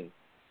nothing.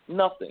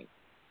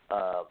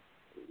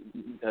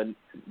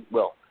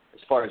 Well, as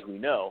far as we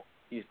know,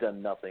 he's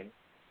done nothing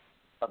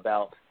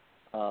about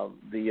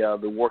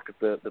the work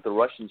that the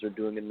Russians are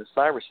doing in the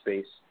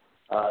cyberspace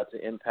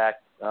to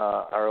impact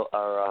our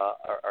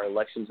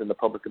elections and the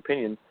public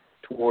opinion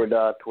toward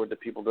the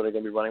people that are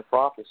going to be running for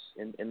office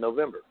in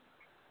November.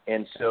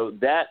 And so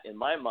that, in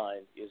my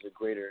mind, is a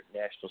greater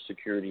national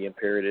security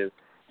imperative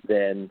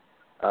than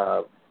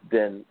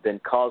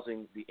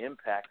causing the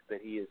impact that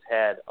he has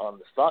had on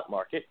the stock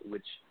market,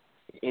 which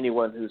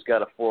anyone who's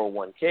got a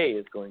 401k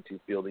is going to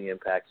feel the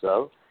impacts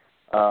of,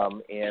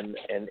 and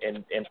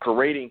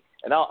parading.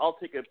 And I'll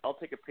take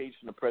a page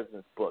from the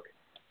president's book.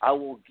 I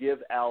will give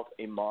out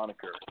a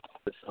moniker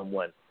to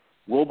someone.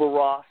 Wilbur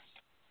Ross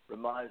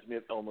reminds me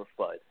of Elmer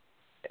Fudd.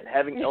 And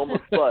having Elmer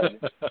Fudd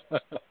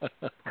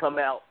come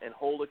out and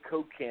hold a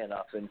Coke can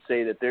up and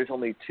say that there's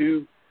only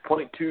 2.2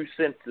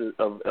 cents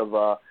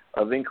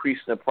of increase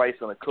in the price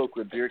on a Coke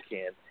or beer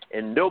can,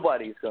 and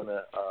nobody's going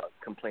to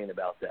complain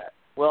about that.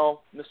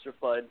 Well, Mr.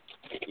 Fudd,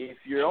 if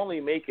you're only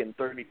making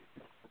 $30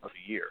 a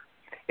year,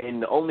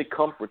 and the only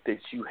comfort that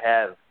you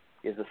have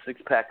is a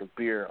six-pack of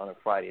beer on a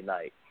Friday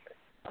night,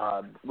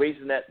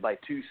 raising that by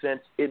 2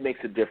 cents, it makes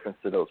a difference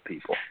to those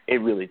people.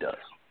 It really does.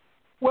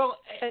 Well,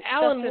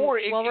 Alan Justin, Moore.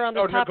 While we're on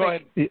the topic, no, go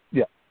ahead.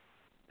 Yeah.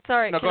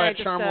 Sorry, no, can go I ahead,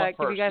 just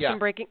give you guys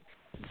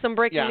some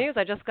breaking news?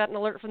 I just got an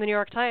alert from the New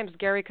York Times.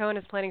 Gary Cohn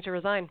is planning to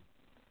resign.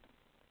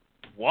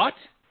 What?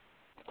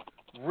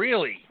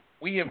 Really?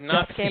 We have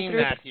not seen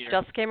that here.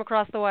 Just came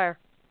across the wire.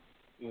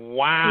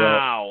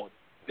 Wow,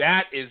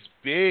 that is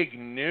big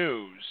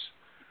news.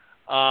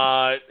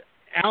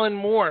 Alan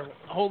Moore,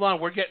 hold on.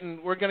 We're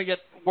going to get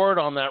word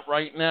on that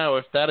right now.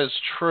 If that is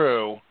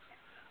true,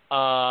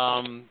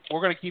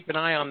 we're going to keep an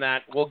eye on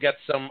that. We'll get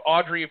some.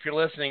 Audrey, if you're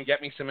listening,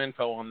 get me some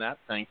info on that.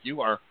 Thank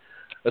you, our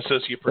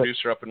associate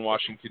producer up in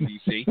Washington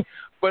D.C.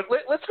 But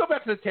let's go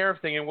back to the tariff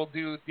thing, and we'll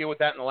deal with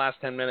that in the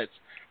last 10 minutes.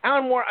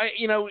 Alan Moore,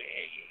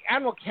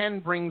 Admiral Ken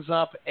brings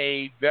up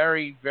a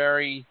very,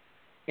 very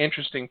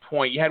interesting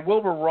point. You had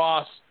Wilbur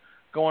Ross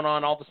going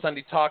on all the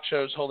Sunday talk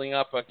shows holding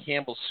up a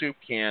Campbell's soup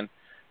can,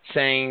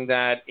 saying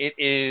that it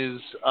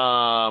is,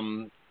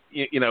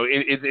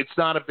 it's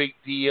not a big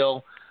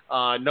deal.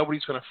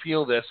 Nobody's going to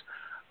feel this.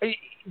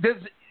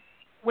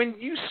 When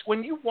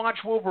you watch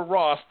Wilbur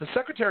Ross, the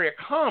Secretary of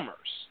Commerce,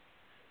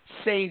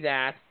 say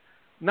that,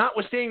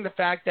 notwithstanding the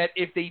fact that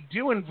if they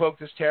do invoke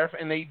this tariff,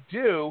 and they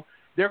do,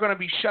 they're going to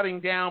be shutting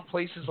down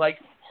places like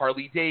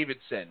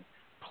Harley-Davidson,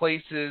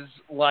 places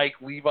like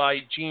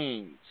Levi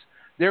Jeans.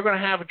 They're going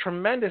to have a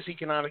tremendous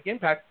economic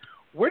impact.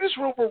 Where does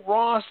Wilbur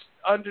Ross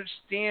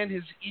understand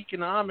his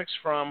economics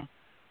from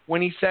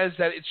when he says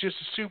that it's just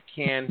a soup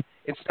can,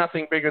 it's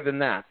nothing bigger than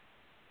that?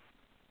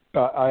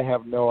 I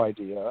have no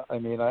idea. I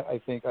mean,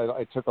 I think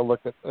I took a look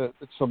at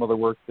some of the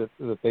work that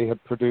they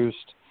had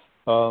produced,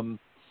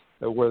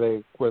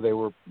 where they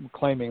were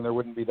claiming there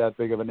wouldn't be that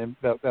big of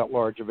that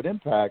large of an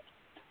impact.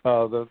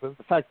 The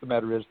fact of the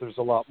matter is, there's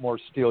a lot more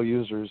steel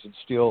users and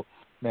steel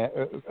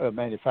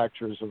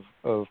manufacturers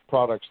of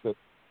products that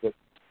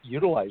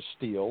utilize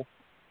steel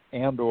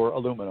and or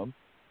aluminum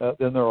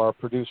than there are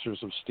producers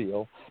of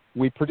steel.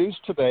 We produce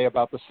today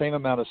about the same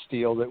amount of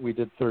steel that we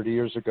did 30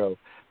 years ago,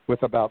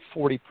 with about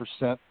 40%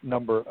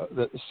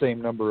 the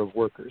same number of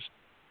workers.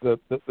 The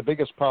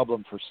biggest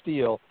problem for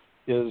steel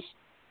is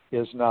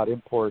not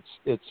imports,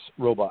 it's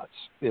robots,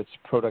 it's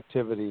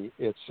productivity,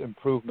 it's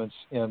improvements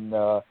in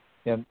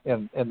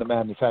the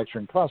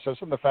manufacturing process,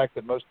 and the fact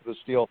that most of the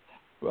steel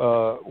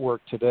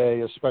work today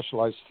is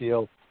specialized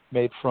steel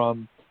made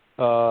from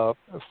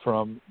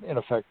in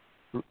effect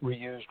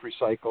reused,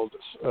 recycled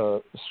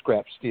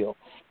scrap steel.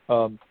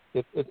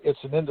 It's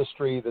an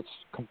industry that's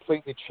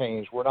completely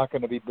changed. We're not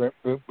going to be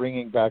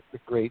bringing back the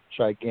great,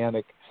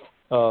 gigantic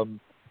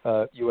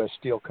U.S.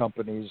 steel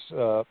companies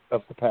of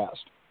the past.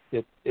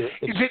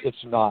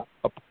 It's not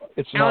a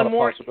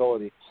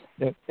possibility.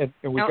 And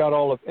we got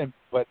all of.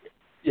 But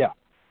yeah.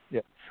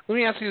 Let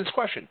me ask you this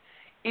question: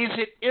 is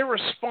it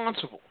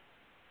irresponsible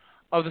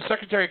of the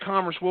Secretary of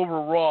Commerce,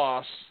 Wilbur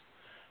Ross,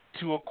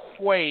 to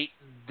equate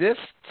this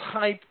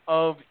type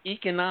of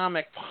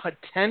economic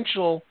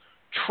potential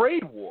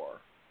trade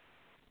war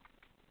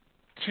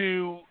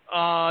to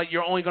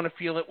you're only going to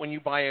feel it when you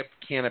buy a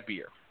can of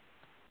beer?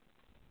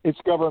 It's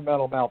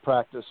governmental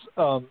malpractice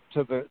to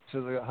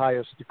the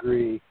highest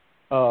degree,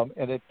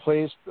 and it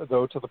plays,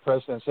 though, to the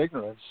president's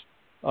ignorance.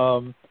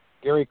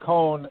 Gary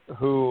Cohn,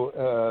 who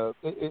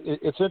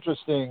it's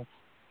interesting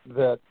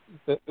that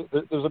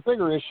there's a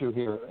bigger issue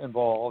here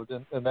involved,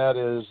 and that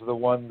is the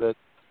one that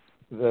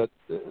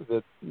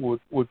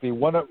would be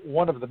one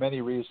of the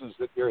many reasons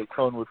that Gary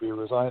Cohn would be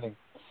resigning,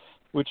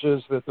 which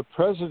is that the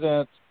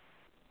president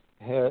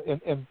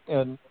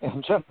and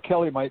Jeff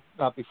Kelly might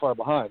not be far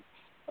behind.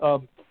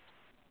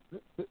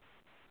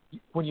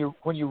 When you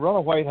run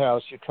a White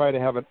House, you try to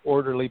have an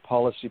orderly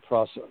policy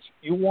process.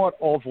 You want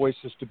all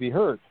voices to be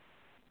heard,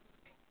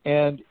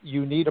 and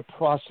you need a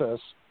process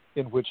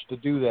in which to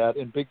do that.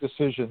 And big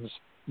decisions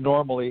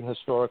normally,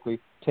 historically,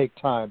 take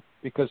time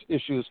because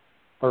issues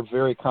are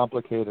very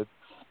complicated.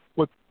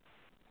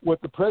 What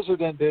the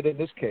president did in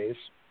this case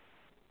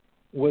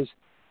was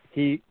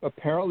he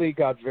apparently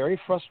got very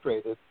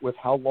frustrated with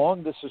how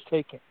long this is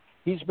taking.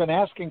 He's been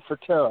asking for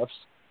tariffs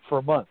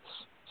for months,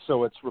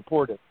 so it's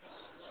reported.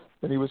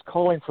 And he was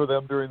calling for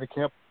them during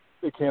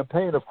the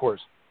campaign, of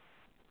course.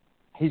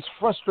 he's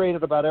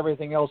frustrated about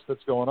everything else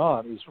that's going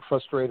on. He's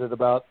frustrated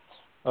about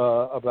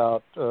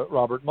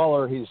Robert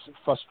Mueller. He's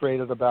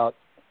frustrated about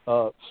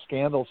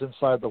scandals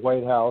inside the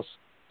White House,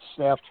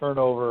 staff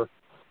turnover,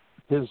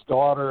 his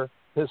daughter,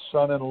 his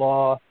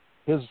son-in-law,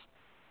 his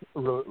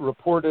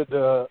reported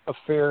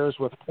affairs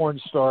with porn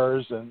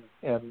stars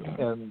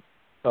and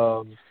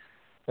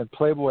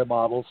Playboy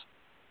models,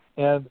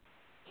 and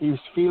he's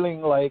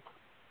feeling like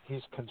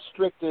he's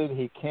constricted.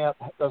 He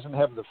doesn't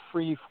have the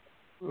free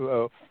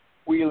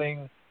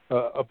wheeling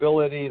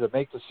ability to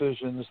make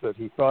decisions that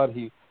he thought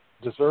he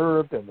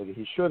deserved and that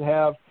he should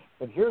have.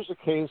 And here's a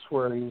case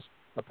where he's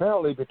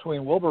apparently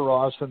between Wilbur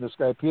Ross and this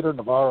guy Peter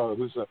Navarro,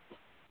 who's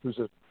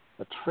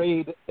a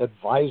trade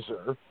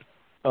advisor,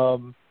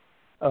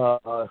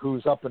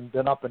 who's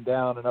been up and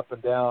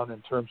down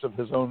in terms of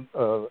his own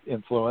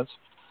influence.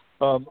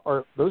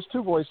 Those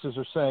two voices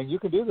are saying, you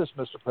can do this,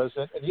 Mr.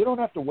 President, and you don't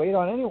have to wait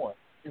on anyone.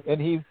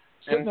 And he's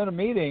sitting in a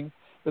meeting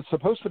that's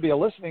supposed to be a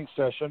listening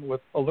session with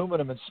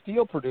aluminum and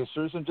steel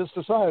producers, and just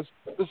decides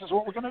this is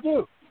what we're going to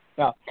do.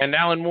 Now, and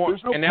Alan Moore,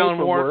 there's no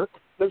paperwork.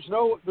 There's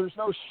no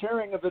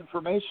sharing of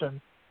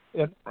information.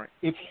 And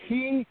if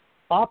he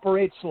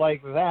operates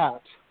like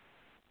that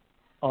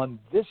on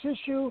this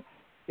issue,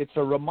 it's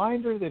a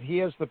reminder that he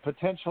has the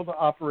potential to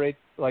operate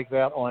like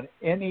that on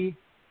any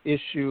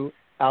issue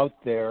out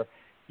there.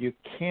 You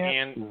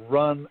can't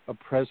run a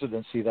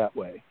presidency that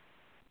way.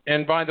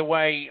 And by the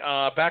way,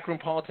 Backroom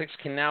Politics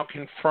can now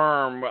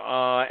confirm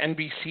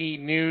NBC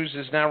News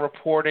is now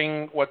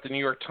reporting what the New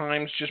York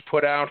Times just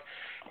put out,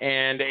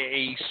 and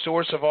a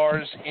source of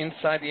ours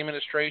inside the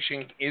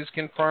administration is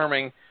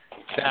confirming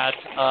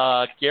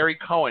that Gary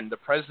Cohn, the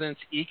president's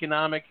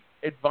economic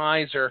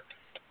advisor,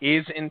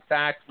 is in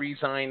fact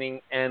resigning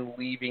and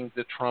leaving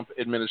the Trump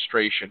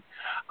administration.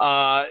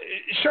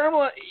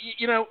 Sharmila,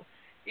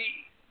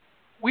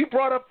 we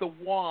brought up the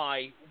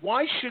why.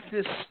 Why should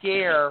this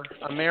scare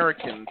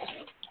Americans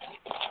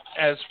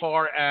as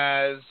far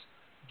as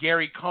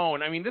Gary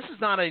Cohn? I mean, this is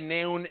not a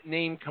known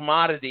name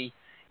commodity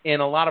in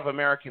a lot of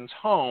Americans'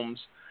 homes.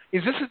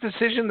 Is this a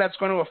decision that's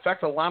going to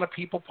affect a lot of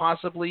people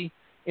possibly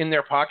in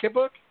their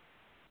pocketbook?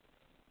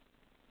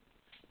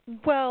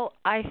 Well,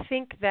 I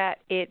think that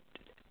it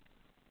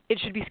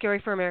should be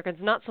scary for Americans,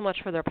 not so much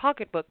for their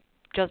pocketbook,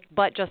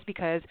 but just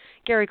because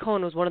Gary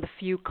Cohn was one of the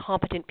few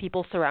competent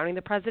people surrounding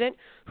the president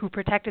who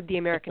protected the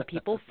American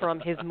people from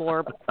his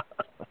more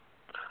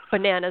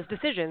bananas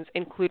decisions,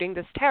 including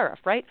this tariff,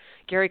 right?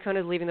 Gary Cohn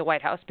is leaving the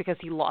White House because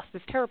he lost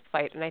this tariff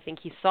fight, and I think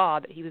he saw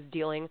that he was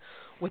dealing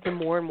with a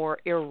more and more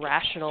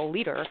irrational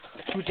leader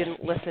who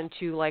didn't listen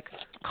to, like,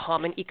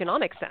 common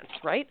economic sense,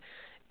 right?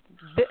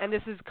 And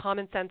this is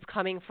common sense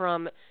coming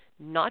from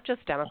not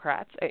just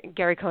Democrats.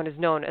 Gary Cohn is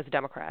known as a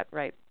Democrat,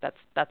 right?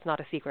 That's not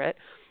a secret.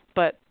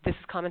 But this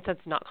is common sense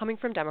not coming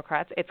from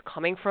Democrats. It's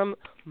coming from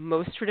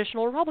most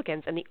traditional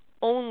Republicans. And the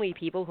only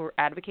people who are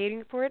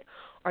advocating for it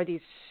are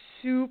these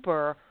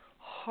super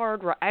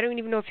hard right. I don't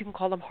even know if you can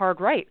call them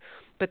hard right,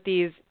 but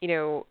these,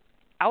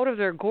 out of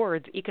their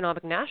gourds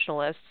economic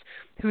nationalists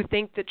who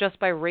think that just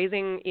by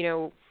raising,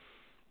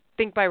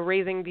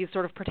 these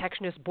sort of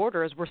protectionist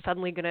borders, we're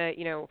suddenly going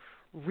to,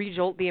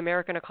 rejolt the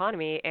American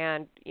economy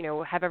and,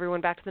 have everyone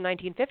back to the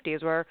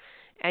 1950s where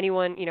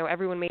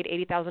everyone made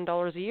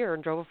 $80,000 a year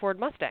and drove a Ford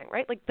Mustang,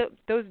 right? Like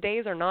those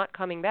days are not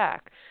coming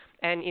back,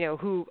 and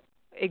who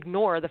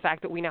ignore the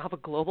fact that we now have a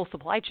global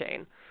supply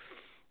chain.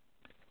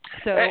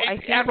 So I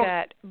think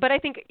but I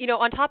think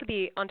on top of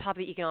the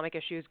economic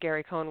issues,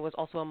 Gary Cohn was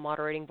also a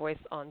moderating voice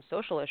on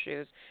social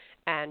issues,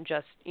 and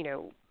just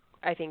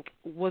I think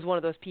was one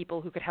of those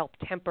people who could help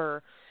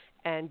temper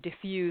and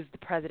diffuse the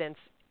president's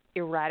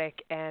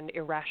erratic and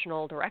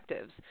irrational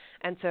directives.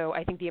 And so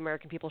I think the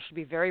American people should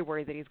be very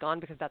worried that he's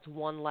gone, because that's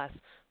one less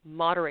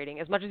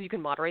moderating. As much as you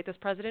can moderate this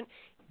president,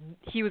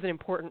 he was an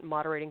important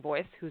moderating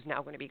voice who's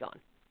now going to be gone.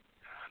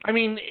 I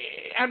mean,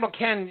 Admiral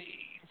Ken,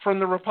 from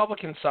the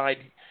Republican side,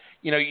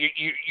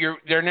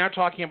 they're now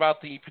talking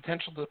about the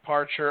potential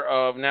departure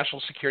of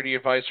National Security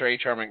Advisor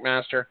H.R.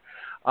 McMaster.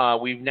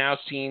 We've now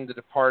seen the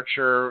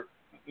departure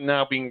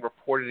now being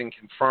reported and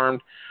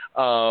confirmed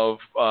of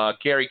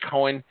Gary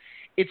Cohn.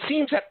 It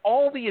seems that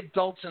all the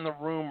adults in the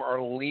room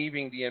are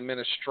leaving the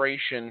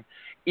administration.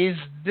 Is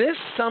this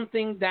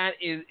something that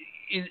is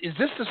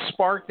this the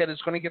spark that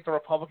is going to get the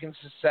Republicans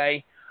to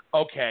say,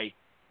 okay,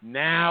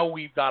 now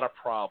we've got a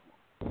problem?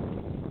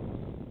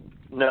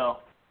 No.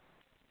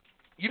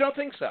 You don't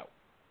think so?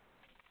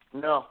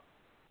 No.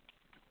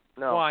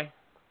 Why?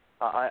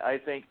 I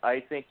think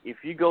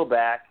if you go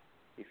back,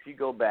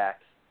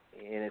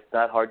 and it's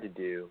not hard to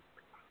do,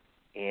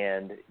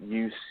 and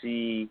you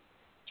see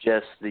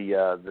just the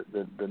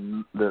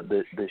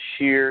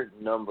sheer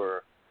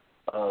number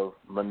of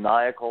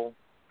maniacal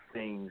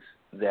things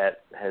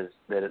that have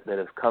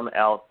come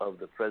out of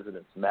the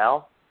president's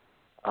mouth,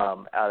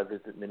 out of his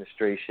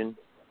administration,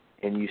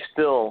 and you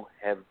still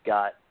have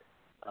got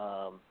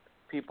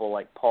people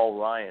like Paul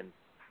Ryan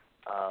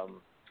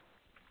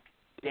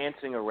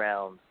dancing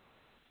around,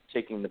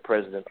 taking the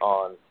president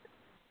on,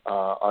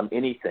 on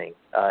anything.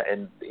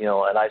 And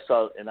I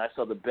saw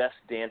the best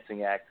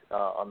dancing act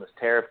on this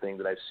tariff thing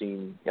that I've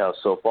seen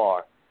so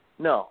far.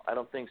 No, I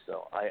don't think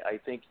so. I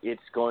think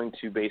it's going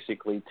to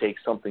basically take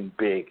something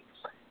big.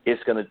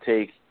 It's going to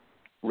take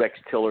Rex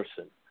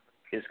Tillerson.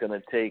 It's going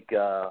to take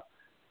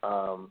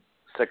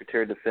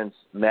Secretary of Defense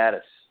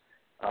Mattis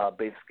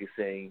basically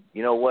saying,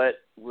 you know what,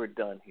 we're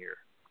done here.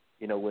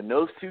 When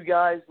those two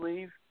guys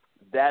leave,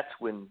 that's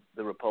when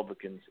the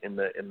Republicans in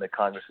the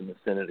Congress and the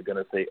Senate are going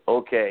to say,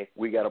 okay,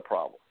 we got a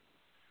problem.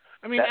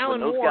 I mean, that's Alan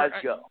when those Moore,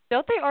 guys go.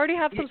 Don't they already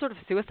have some sort of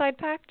suicide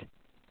pact?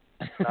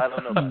 I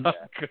don't know about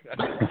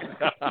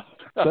that.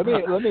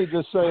 let me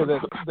just say that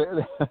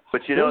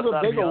but there's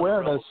a big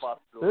awareness.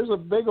 There's a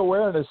big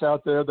awareness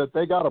out there that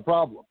they got a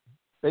problem.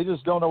 They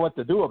just don't know what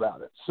to do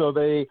about it. So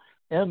they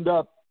end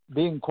up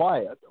being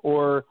quiet.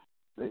 Or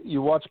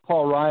you watch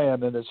Paul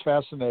Ryan, and it's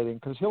fascinating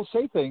because he'll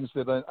say things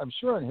that I'm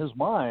sure in his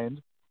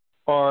mind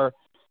are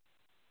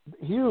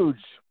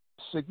huge,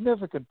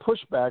 significant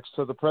pushbacks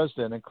to the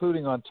president,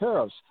 including on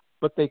tariffs,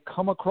 but they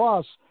come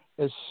across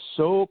as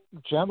so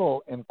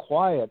gentle and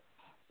quiet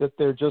that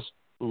they're just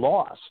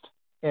lost.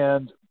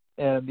 And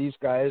these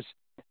guys,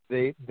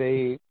 they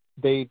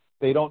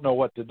don't know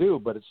what to do,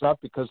 but it's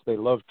not because they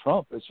love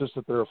Trump. It's just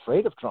that they're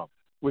afraid of Trump,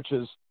 which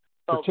is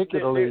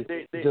particularly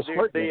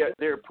disheartening.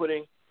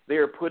 They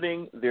are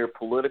putting their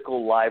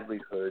political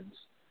livelihoods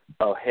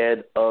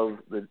ahead of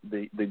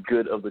the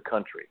good of the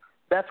country.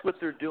 That's what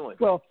they're doing.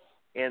 Well,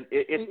 and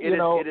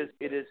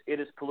it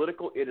is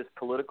political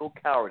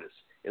cowardice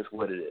is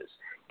what it is.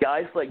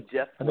 Guys like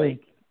Jeff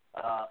Flake,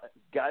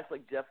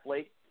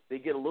 they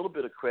get a little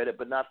bit of credit,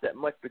 but not that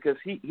much because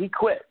he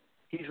quit.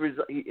 He's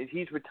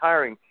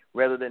retiring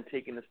rather than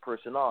taking this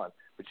person on.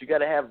 But you got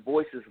to have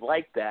voices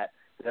like that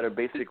are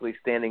basically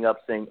standing up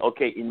saying,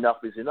 okay,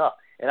 enough is enough.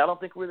 And I don't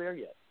think we're there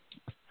yet.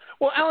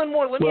 Well, Alan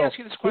Moore, let me ask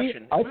you this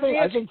question. I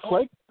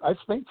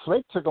think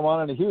Flake took him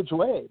on in a huge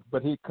way,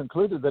 but he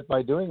concluded that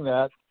by doing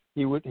that,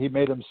 he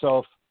made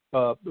himself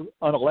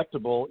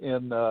unelectable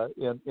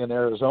in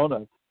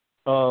Arizona.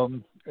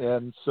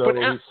 And so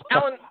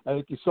Alan, I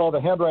think he saw the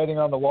handwriting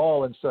on the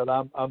wall and said,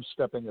 "I'm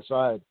stepping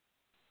aside."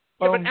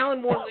 Yeah, but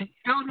Alan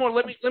Moore,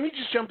 let me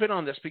just jump in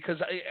on this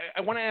because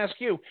I want to ask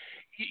you.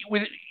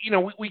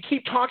 We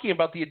keep talking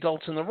about the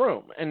adults in the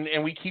room,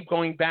 and we keep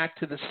going back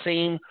to the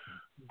same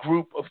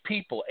group of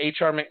people: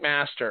 H.R.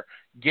 McMaster,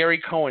 Gary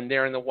Cohn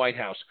there in the White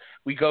House.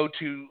 We go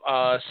to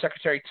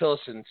Secretary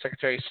Tillerson,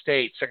 Secretary of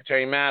State,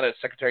 Secretary Mattis,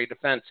 Secretary of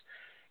Defense.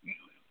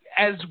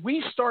 As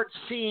we start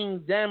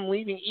seeing them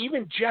leaving,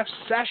 even Jeff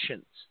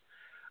Sessions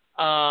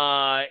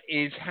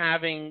is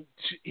having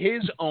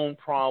his own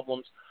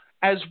problems.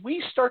 As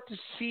we start to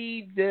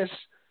see this,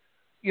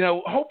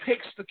 Hope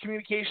Hicks, the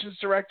communications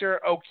director,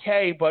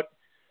 okay, but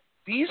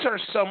these are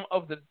some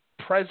of the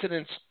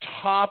president's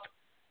top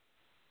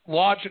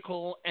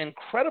logical and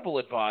credible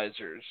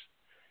advisors.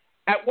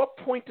 At what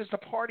point does the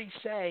party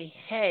say,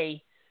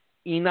 hey,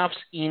 enough's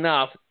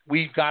enough,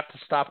 we've got to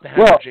stop the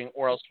hemorrhaging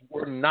or else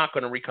we're not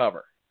going to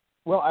recover?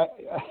 Well,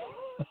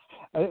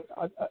 I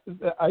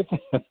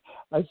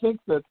think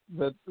that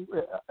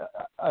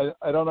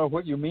I don't know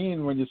what you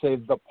mean when you say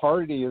the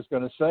party is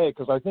going to say,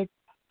 because I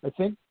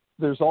think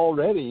there's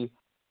already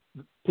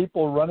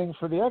people running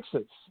for the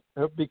exits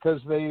because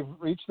they've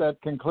reached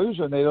that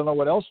conclusion. They don't know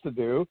what else to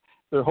do.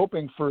 They're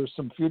hoping for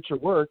some future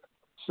work.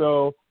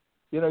 So,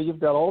 you've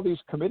got all these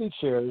committee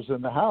chairs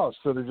in the House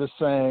that are just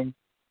saying,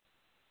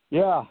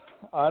 yeah,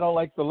 I don't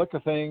like the look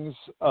of things,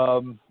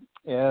 and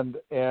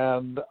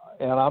I'm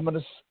going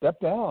to step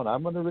down.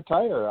 I'm going to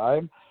retire.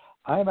 I'm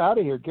out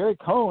of here. Gary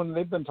Cohn,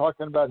 they've been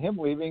talking about him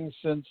leaving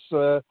since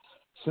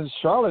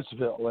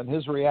Charlottesville and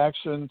his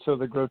reaction to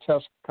the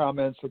grotesque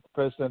comments that the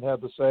president had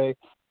to say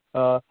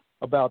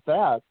about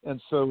that.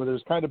 And so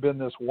there's kind of been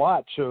this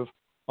watch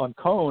on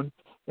Cohn,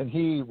 and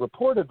he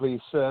reportedly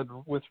said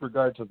with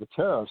regard to the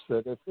tariffs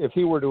that if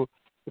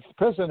the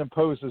president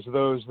imposes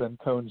those, then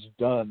Cohn's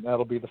done.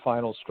 That'll be the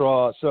final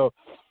straw. So,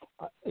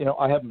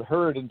 I hadn't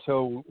heard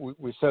until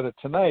we said it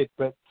tonight,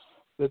 but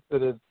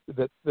that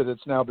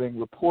it's now being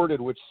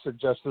reported, which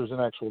suggests there's an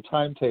actual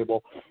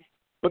timetable.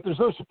 But there's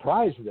no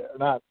surprise there,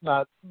 not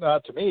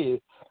to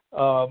me.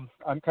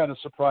 I'm kind of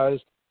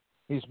surprised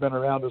he's been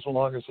around as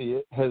long as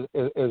he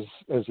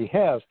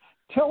has.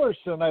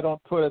 Tillerson, I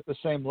don't put at the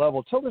same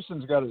level.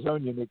 Tillerson's got his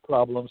own unique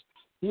problems.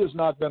 He has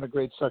not been a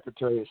great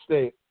Secretary of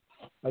State.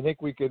 I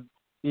think we could,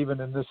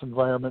 even in this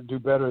environment, do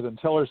better than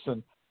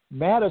Tillerson.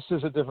 Mattis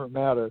is a different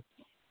matter.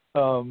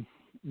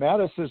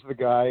 Mattis is the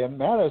guy, and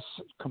Mattis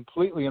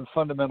completely and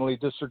fundamentally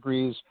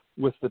disagrees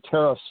with the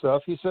tariff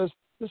stuff. He says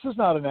this is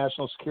not a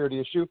national security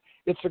issue.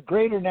 It's a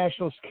greater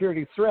national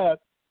security threat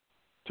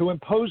to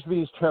impose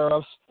these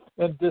tariffs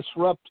and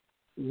disrupt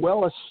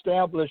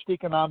well-established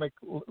economic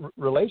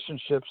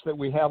relationships that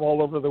we have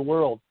all over the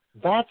world.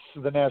 That's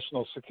the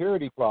national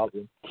security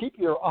problem. Keep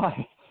your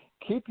eye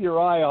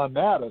on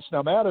Mattis.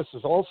 Now, Mattis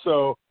is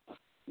also,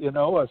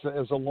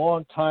 as a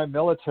long-time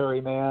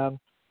military man,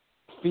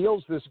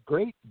 feels this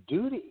great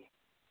duty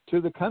to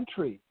the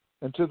country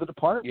and to the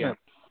department.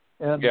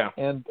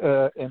 and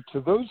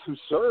to those who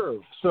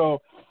serve. So,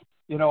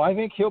 I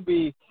think he'll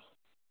be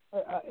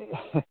one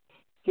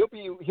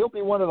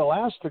of the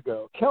last to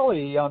go.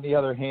 Kelly, on the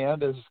other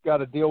hand, has got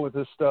to deal with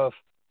this stuff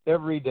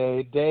every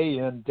day, day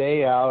in,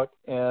 day out,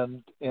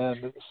 and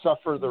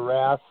suffer the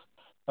wrath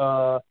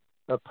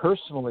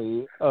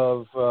personally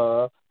of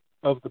the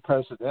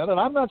president. And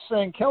I'm not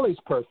saying Kelly's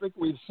perfect.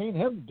 We've seen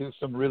him do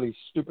some really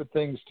stupid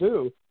things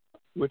too,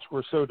 which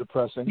were so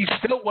depressing. He's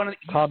still one of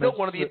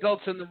the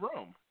adults in the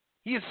room.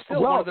 He is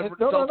still one of the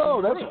adults in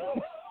the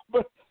room.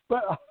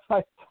 But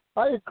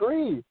I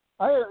agree.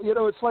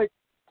 It's like,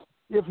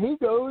 if he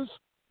goes,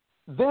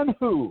 then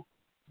who?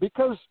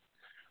 Because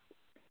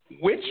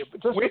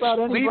about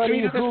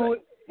anybody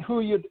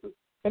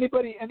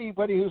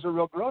anybody who's a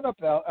real grown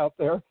up out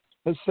there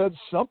has said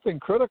something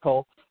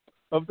critical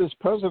of this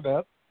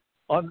president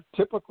on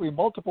typically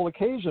multiple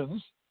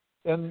occasions,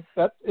 and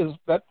that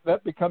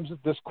becomes a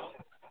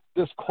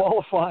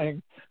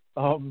disqualifying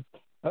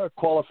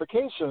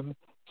qualification.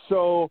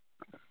 So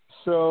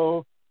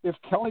if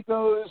Kelly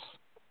goes,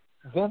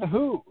 then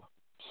who?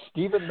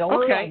 Stephen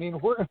Miller? Okay. I mean,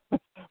 where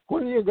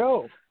do you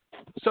go?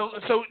 So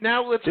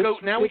now let's go.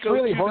 Now we go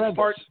really to this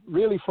part.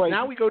 Really frightening.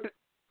 Now we go to.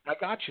 I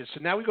got you.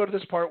 So now we go to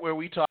this part where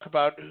we talk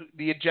about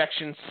the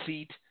ejection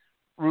seat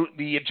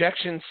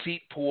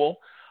pool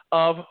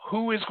of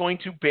who is going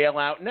to bail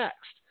out next.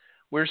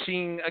 We're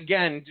seeing,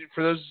 again,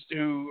 for those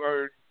who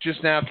are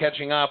just now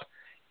catching up,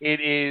 it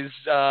is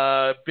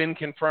been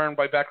confirmed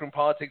by Backroom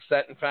Politics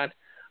that, in fact,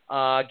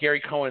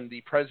 Gary Cohen,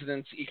 the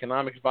president's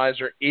economic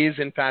advisor, is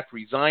in fact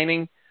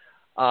resigning.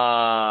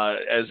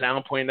 As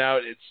Alan pointed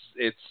out,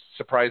 it's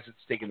surprised it's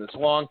taken this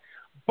long.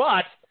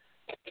 But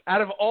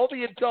out of all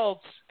the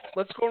adults,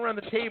 let's go around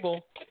the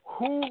table.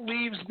 Who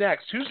leaves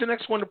next? Who's the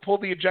next one to pull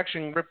the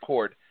ejection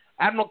ripcord?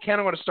 Admiral Ken,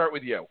 I want to start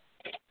with you.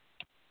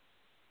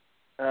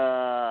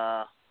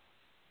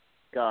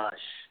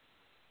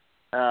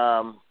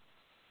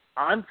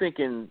 I'm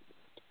thinking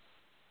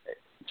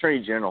Attorney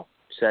General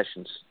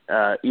Sessions.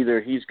 Either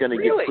he's going to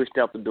get pushed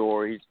out the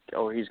door,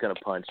 or he's going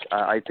to punch.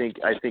 I think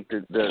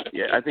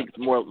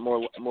more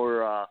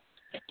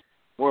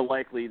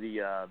likely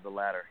the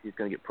latter. He's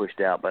going to get pushed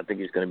out, but I think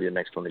he's going to be the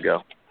next one to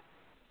go.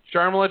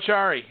 Sharmila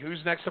Chari, who's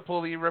next to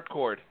pull the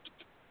ripcord?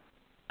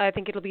 I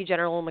think it'll be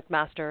General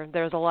McMaster.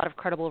 There's a lot of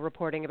credible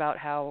reporting about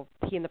how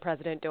he and the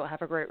president don't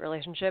have a great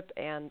relationship,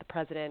 and the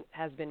president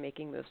has been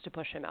making moves to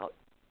push him out.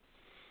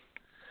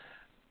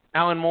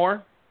 Alan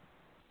Moore?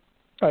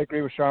 I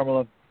agree with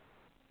Sharmila.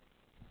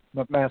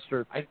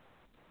 McMaster. I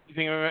think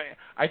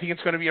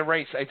it's going to be a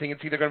race. I think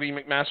it's either going to be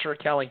McMaster or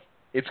Kelly.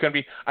 It's going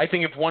to be. I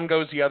think if one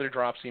goes, the other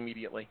drops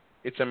immedially.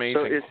 It's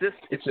amazing. So is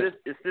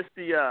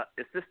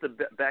this the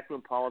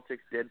Backroom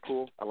Politics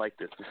Deadpool? I like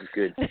this. This is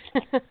good.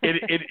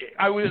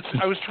 I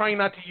was trying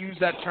not to use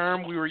that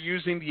term. We were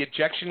using the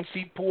ejection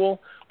seat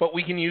pool, but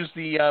we can use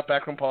the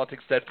Backroom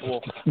Politics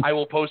Deadpool. I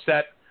will post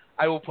that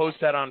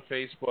on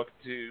Facebook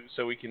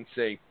so we can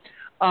see.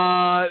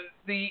 The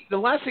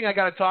last thing I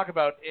got to talk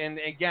about, and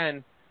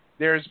again,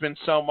 there's been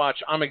so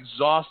much. I'm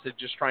exhausted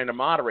just trying to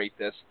moderate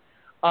this.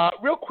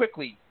 Real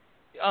quickly,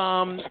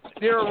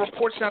 there are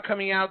reports now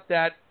coming out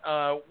that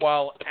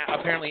while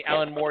apparently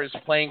Alan Moore is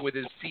playing with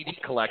his CD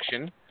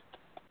collection,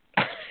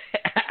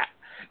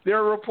 there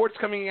are reports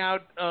coming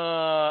out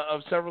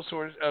of several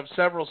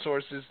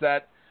sources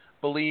that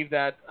believe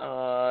that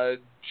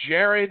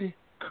Jared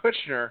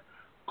Kushner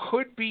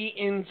could be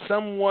in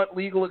somewhat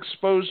legal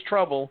exposed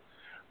trouble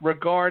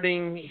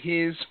regarding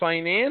his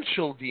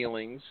financial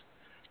dealings,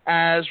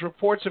 as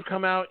reports have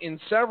come out in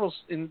several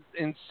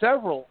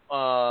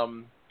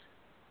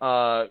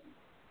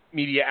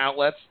media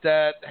outlets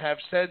that have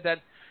said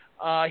that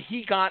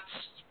he got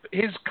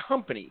his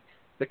company,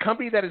 the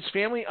company that his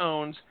family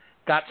owns,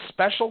 got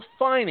special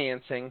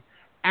financing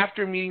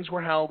after meetings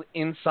were held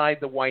inside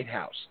the White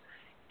House.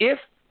 If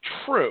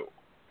true,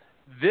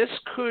 this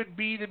could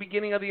be the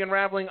beginning of the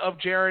unraveling of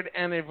Jared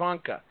and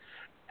Ivanka.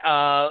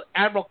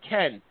 Admiral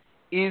Ken,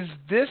 is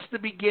this the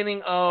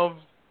beginning of...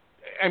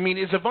 I mean,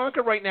 is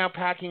Ivanka right now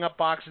packing up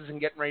boxes and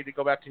getting ready to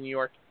go back to New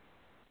York?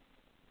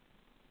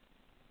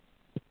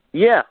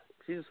 Yeah,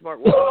 she's a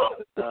smart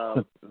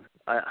woman.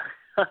 I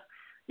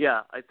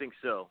think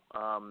so.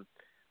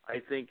 I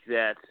think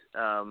that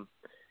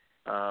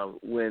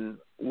when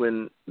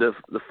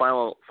the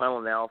final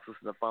analysis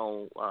and the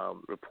final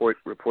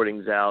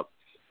reporting's out,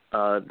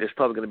 there's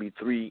probably going to be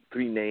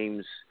three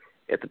names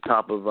at the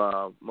top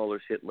of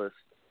Mueller's hit list.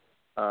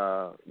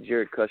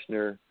 Jared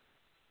Kushner,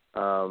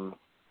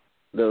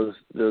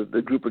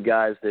 the group of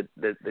guys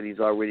that he's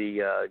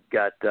already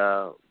got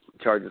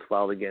charges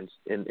filed against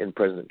in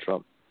President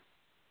Trump.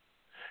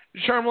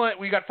 Sharmila,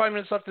 we got 5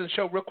 minutes left in the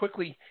show. Real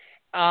quickly,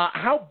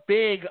 how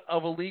big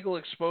of a legal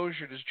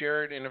exposure does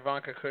Jared and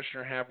Ivanka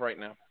Kushner have right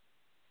now?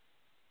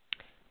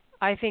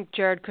 I think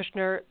Jared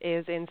Kushner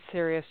is in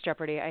serious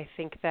jeopardy. I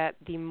think that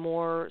the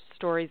more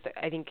stories,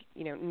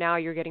 now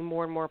you're getting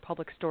more and more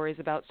public stories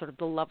about sort of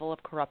the level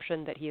of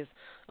corruption that he is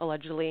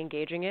allegedly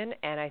engaging in,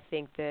 and I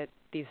think that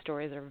these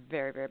stories are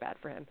very, very bad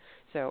for him.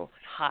 So,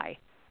 hi.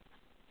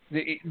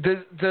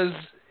 Does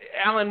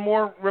Alan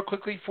Moore, real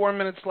quickly, 4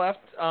 minutes left.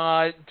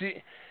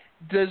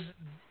 Does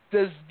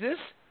this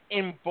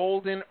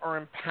embolden or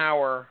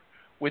empower,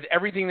 with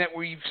everything that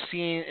we've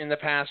seen in the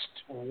past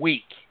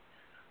week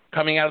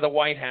coming out of the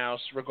White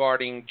House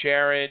regarding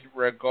Jared,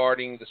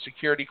 regarding the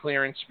security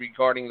clearance,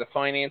 regarding the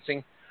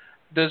financing,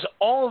 does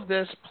all of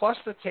this, plus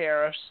the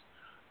tariffs,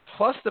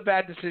 plus the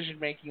bad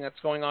decision-making that's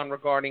going on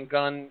regarding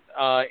gun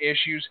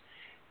issues,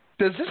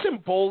 does this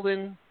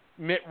embolden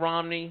Mitt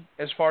Romney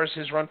as far as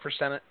his run for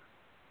Senate?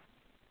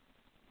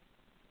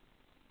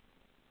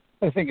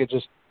 I think it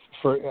just,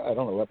 I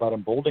don't know about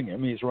emboldening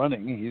him. He's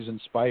running. He's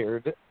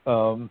inspired.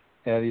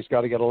 And he's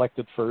got to get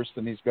elected first,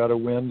 and he's got to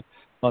win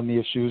on the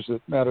issues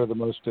that matter the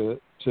most to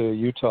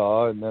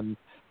Utah. And then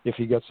if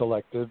he gets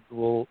elected,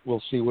 we'll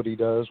see what he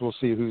does. We'll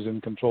see who's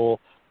in control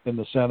in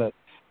the Senate.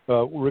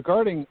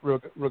 Regarding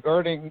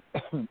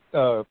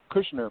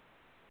Kushner,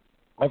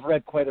 I've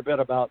read quite a bit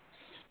about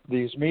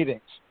these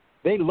meetings.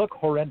 They look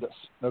horrendous,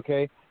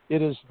 okay?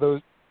 It is the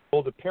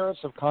old appearance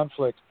of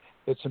conflict.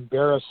 It's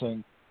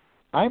embarrassing.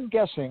 I'm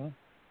guessing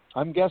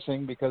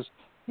because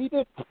he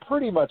did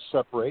pretty much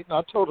separate,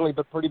 not totally,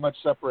 but pretty much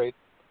separate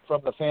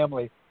from the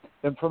family.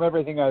 And from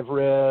everything I've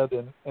read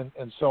and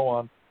so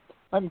on,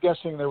 I'm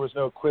guessing there was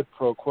no quid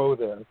pro quo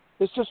there.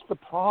 It's just the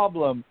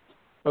problem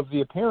of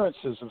the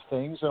appearances of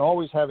things and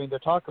always having to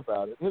talk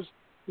about it.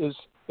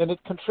 And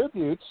it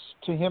contributes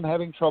to him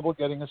having trouble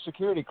getting a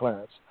security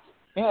clearance.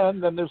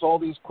 And then there's all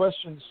these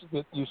questions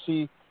that you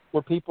see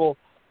where people,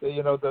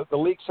 the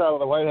leaks out of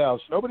the White House,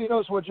 nobody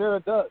knows what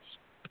Jared does.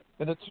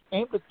 And it's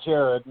aimed at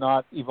Jared,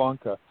 not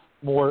Ivanka,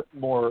 more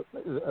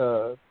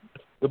the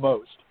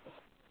most.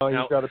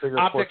 He's got a bigger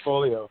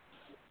portfolio.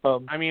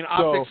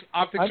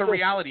 Optics are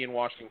reality in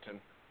Washington.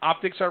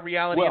 Optics are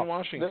reality in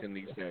Washington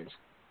these days.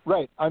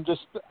 Right. I'm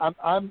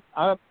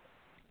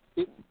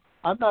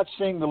not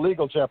saying the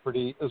legal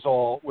jeopardy is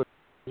all. I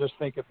just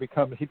think he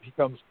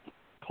becomes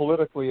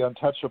politically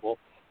untouchable,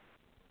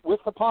 with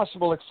the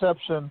possible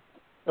exception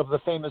of the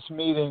famous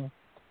meeting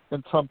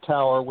in Trump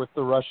Tower with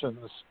the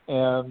Russians.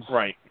 And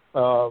right.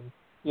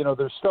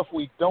 There's stuff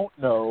we don't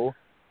know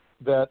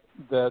that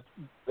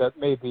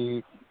may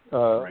be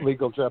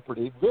legal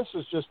jeopardy. This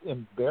is just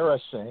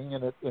embarrassing,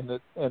 and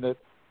it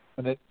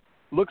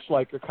looks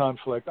like a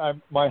conflict.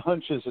 My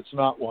hunch is it's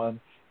not one.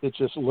 It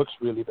just looks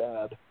really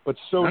bad. But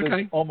so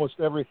does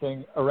almost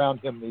everything around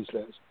him these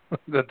days.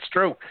 That's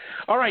true.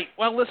 All right.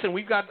 Well, listen,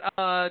 we've got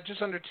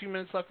just under 2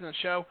 minutes left in the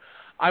show.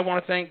 I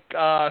want to thank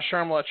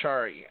Sharmila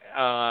Achari,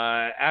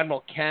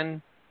 Admiral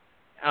Ken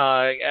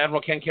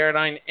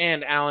Carradine,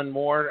 and Alan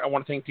Moore. I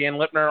want to thank Dan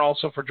Lipner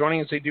also for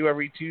joining us. They do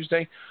every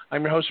Tuesday.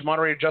 I'm your host and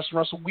moderator, Justin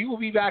Russell. We will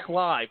be back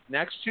live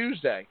next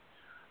Tuesday.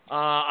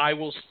 I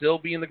will still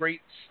be in the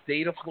great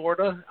state of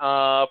Florida,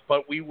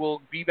 but we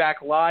will be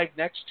back live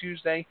next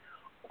Tuesday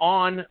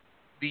on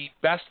the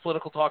best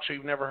political talk show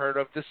you've never heard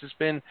of. This has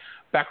been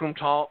Backroom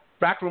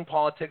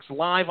Politics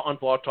live on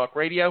Blog Talk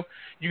Radio.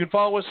 You can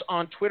follow us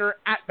on Twitter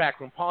at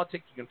Backroom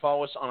Politics. You can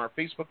follow us on our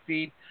Facebook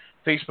feed,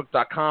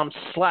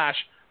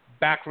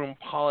 facebook.com/Backroom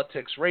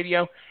Politics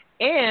Radio.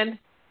 And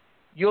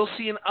you'll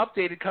see an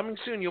updated, coming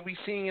soon, you'll be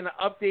seeing an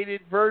updated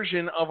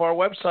version of our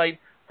website,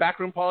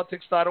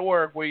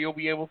 backroompolitics.org, where you'll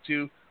be able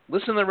to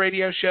listen to the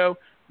radio show,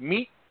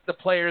 meet the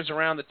players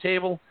around the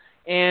table,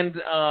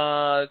 and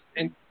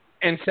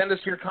send us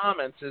your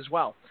comments as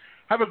well.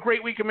 Have a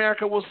great week,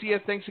 America. We'll see you.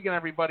 Thanks again,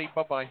 everybody.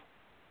 Bye-bye.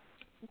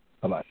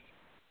 Bye-bye.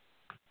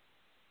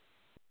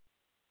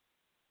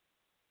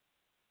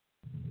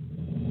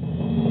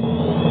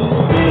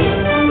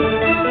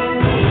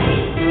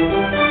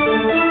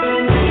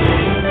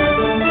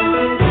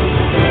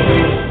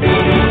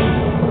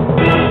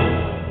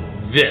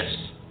 This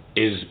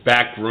is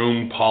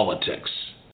Backroom Politics.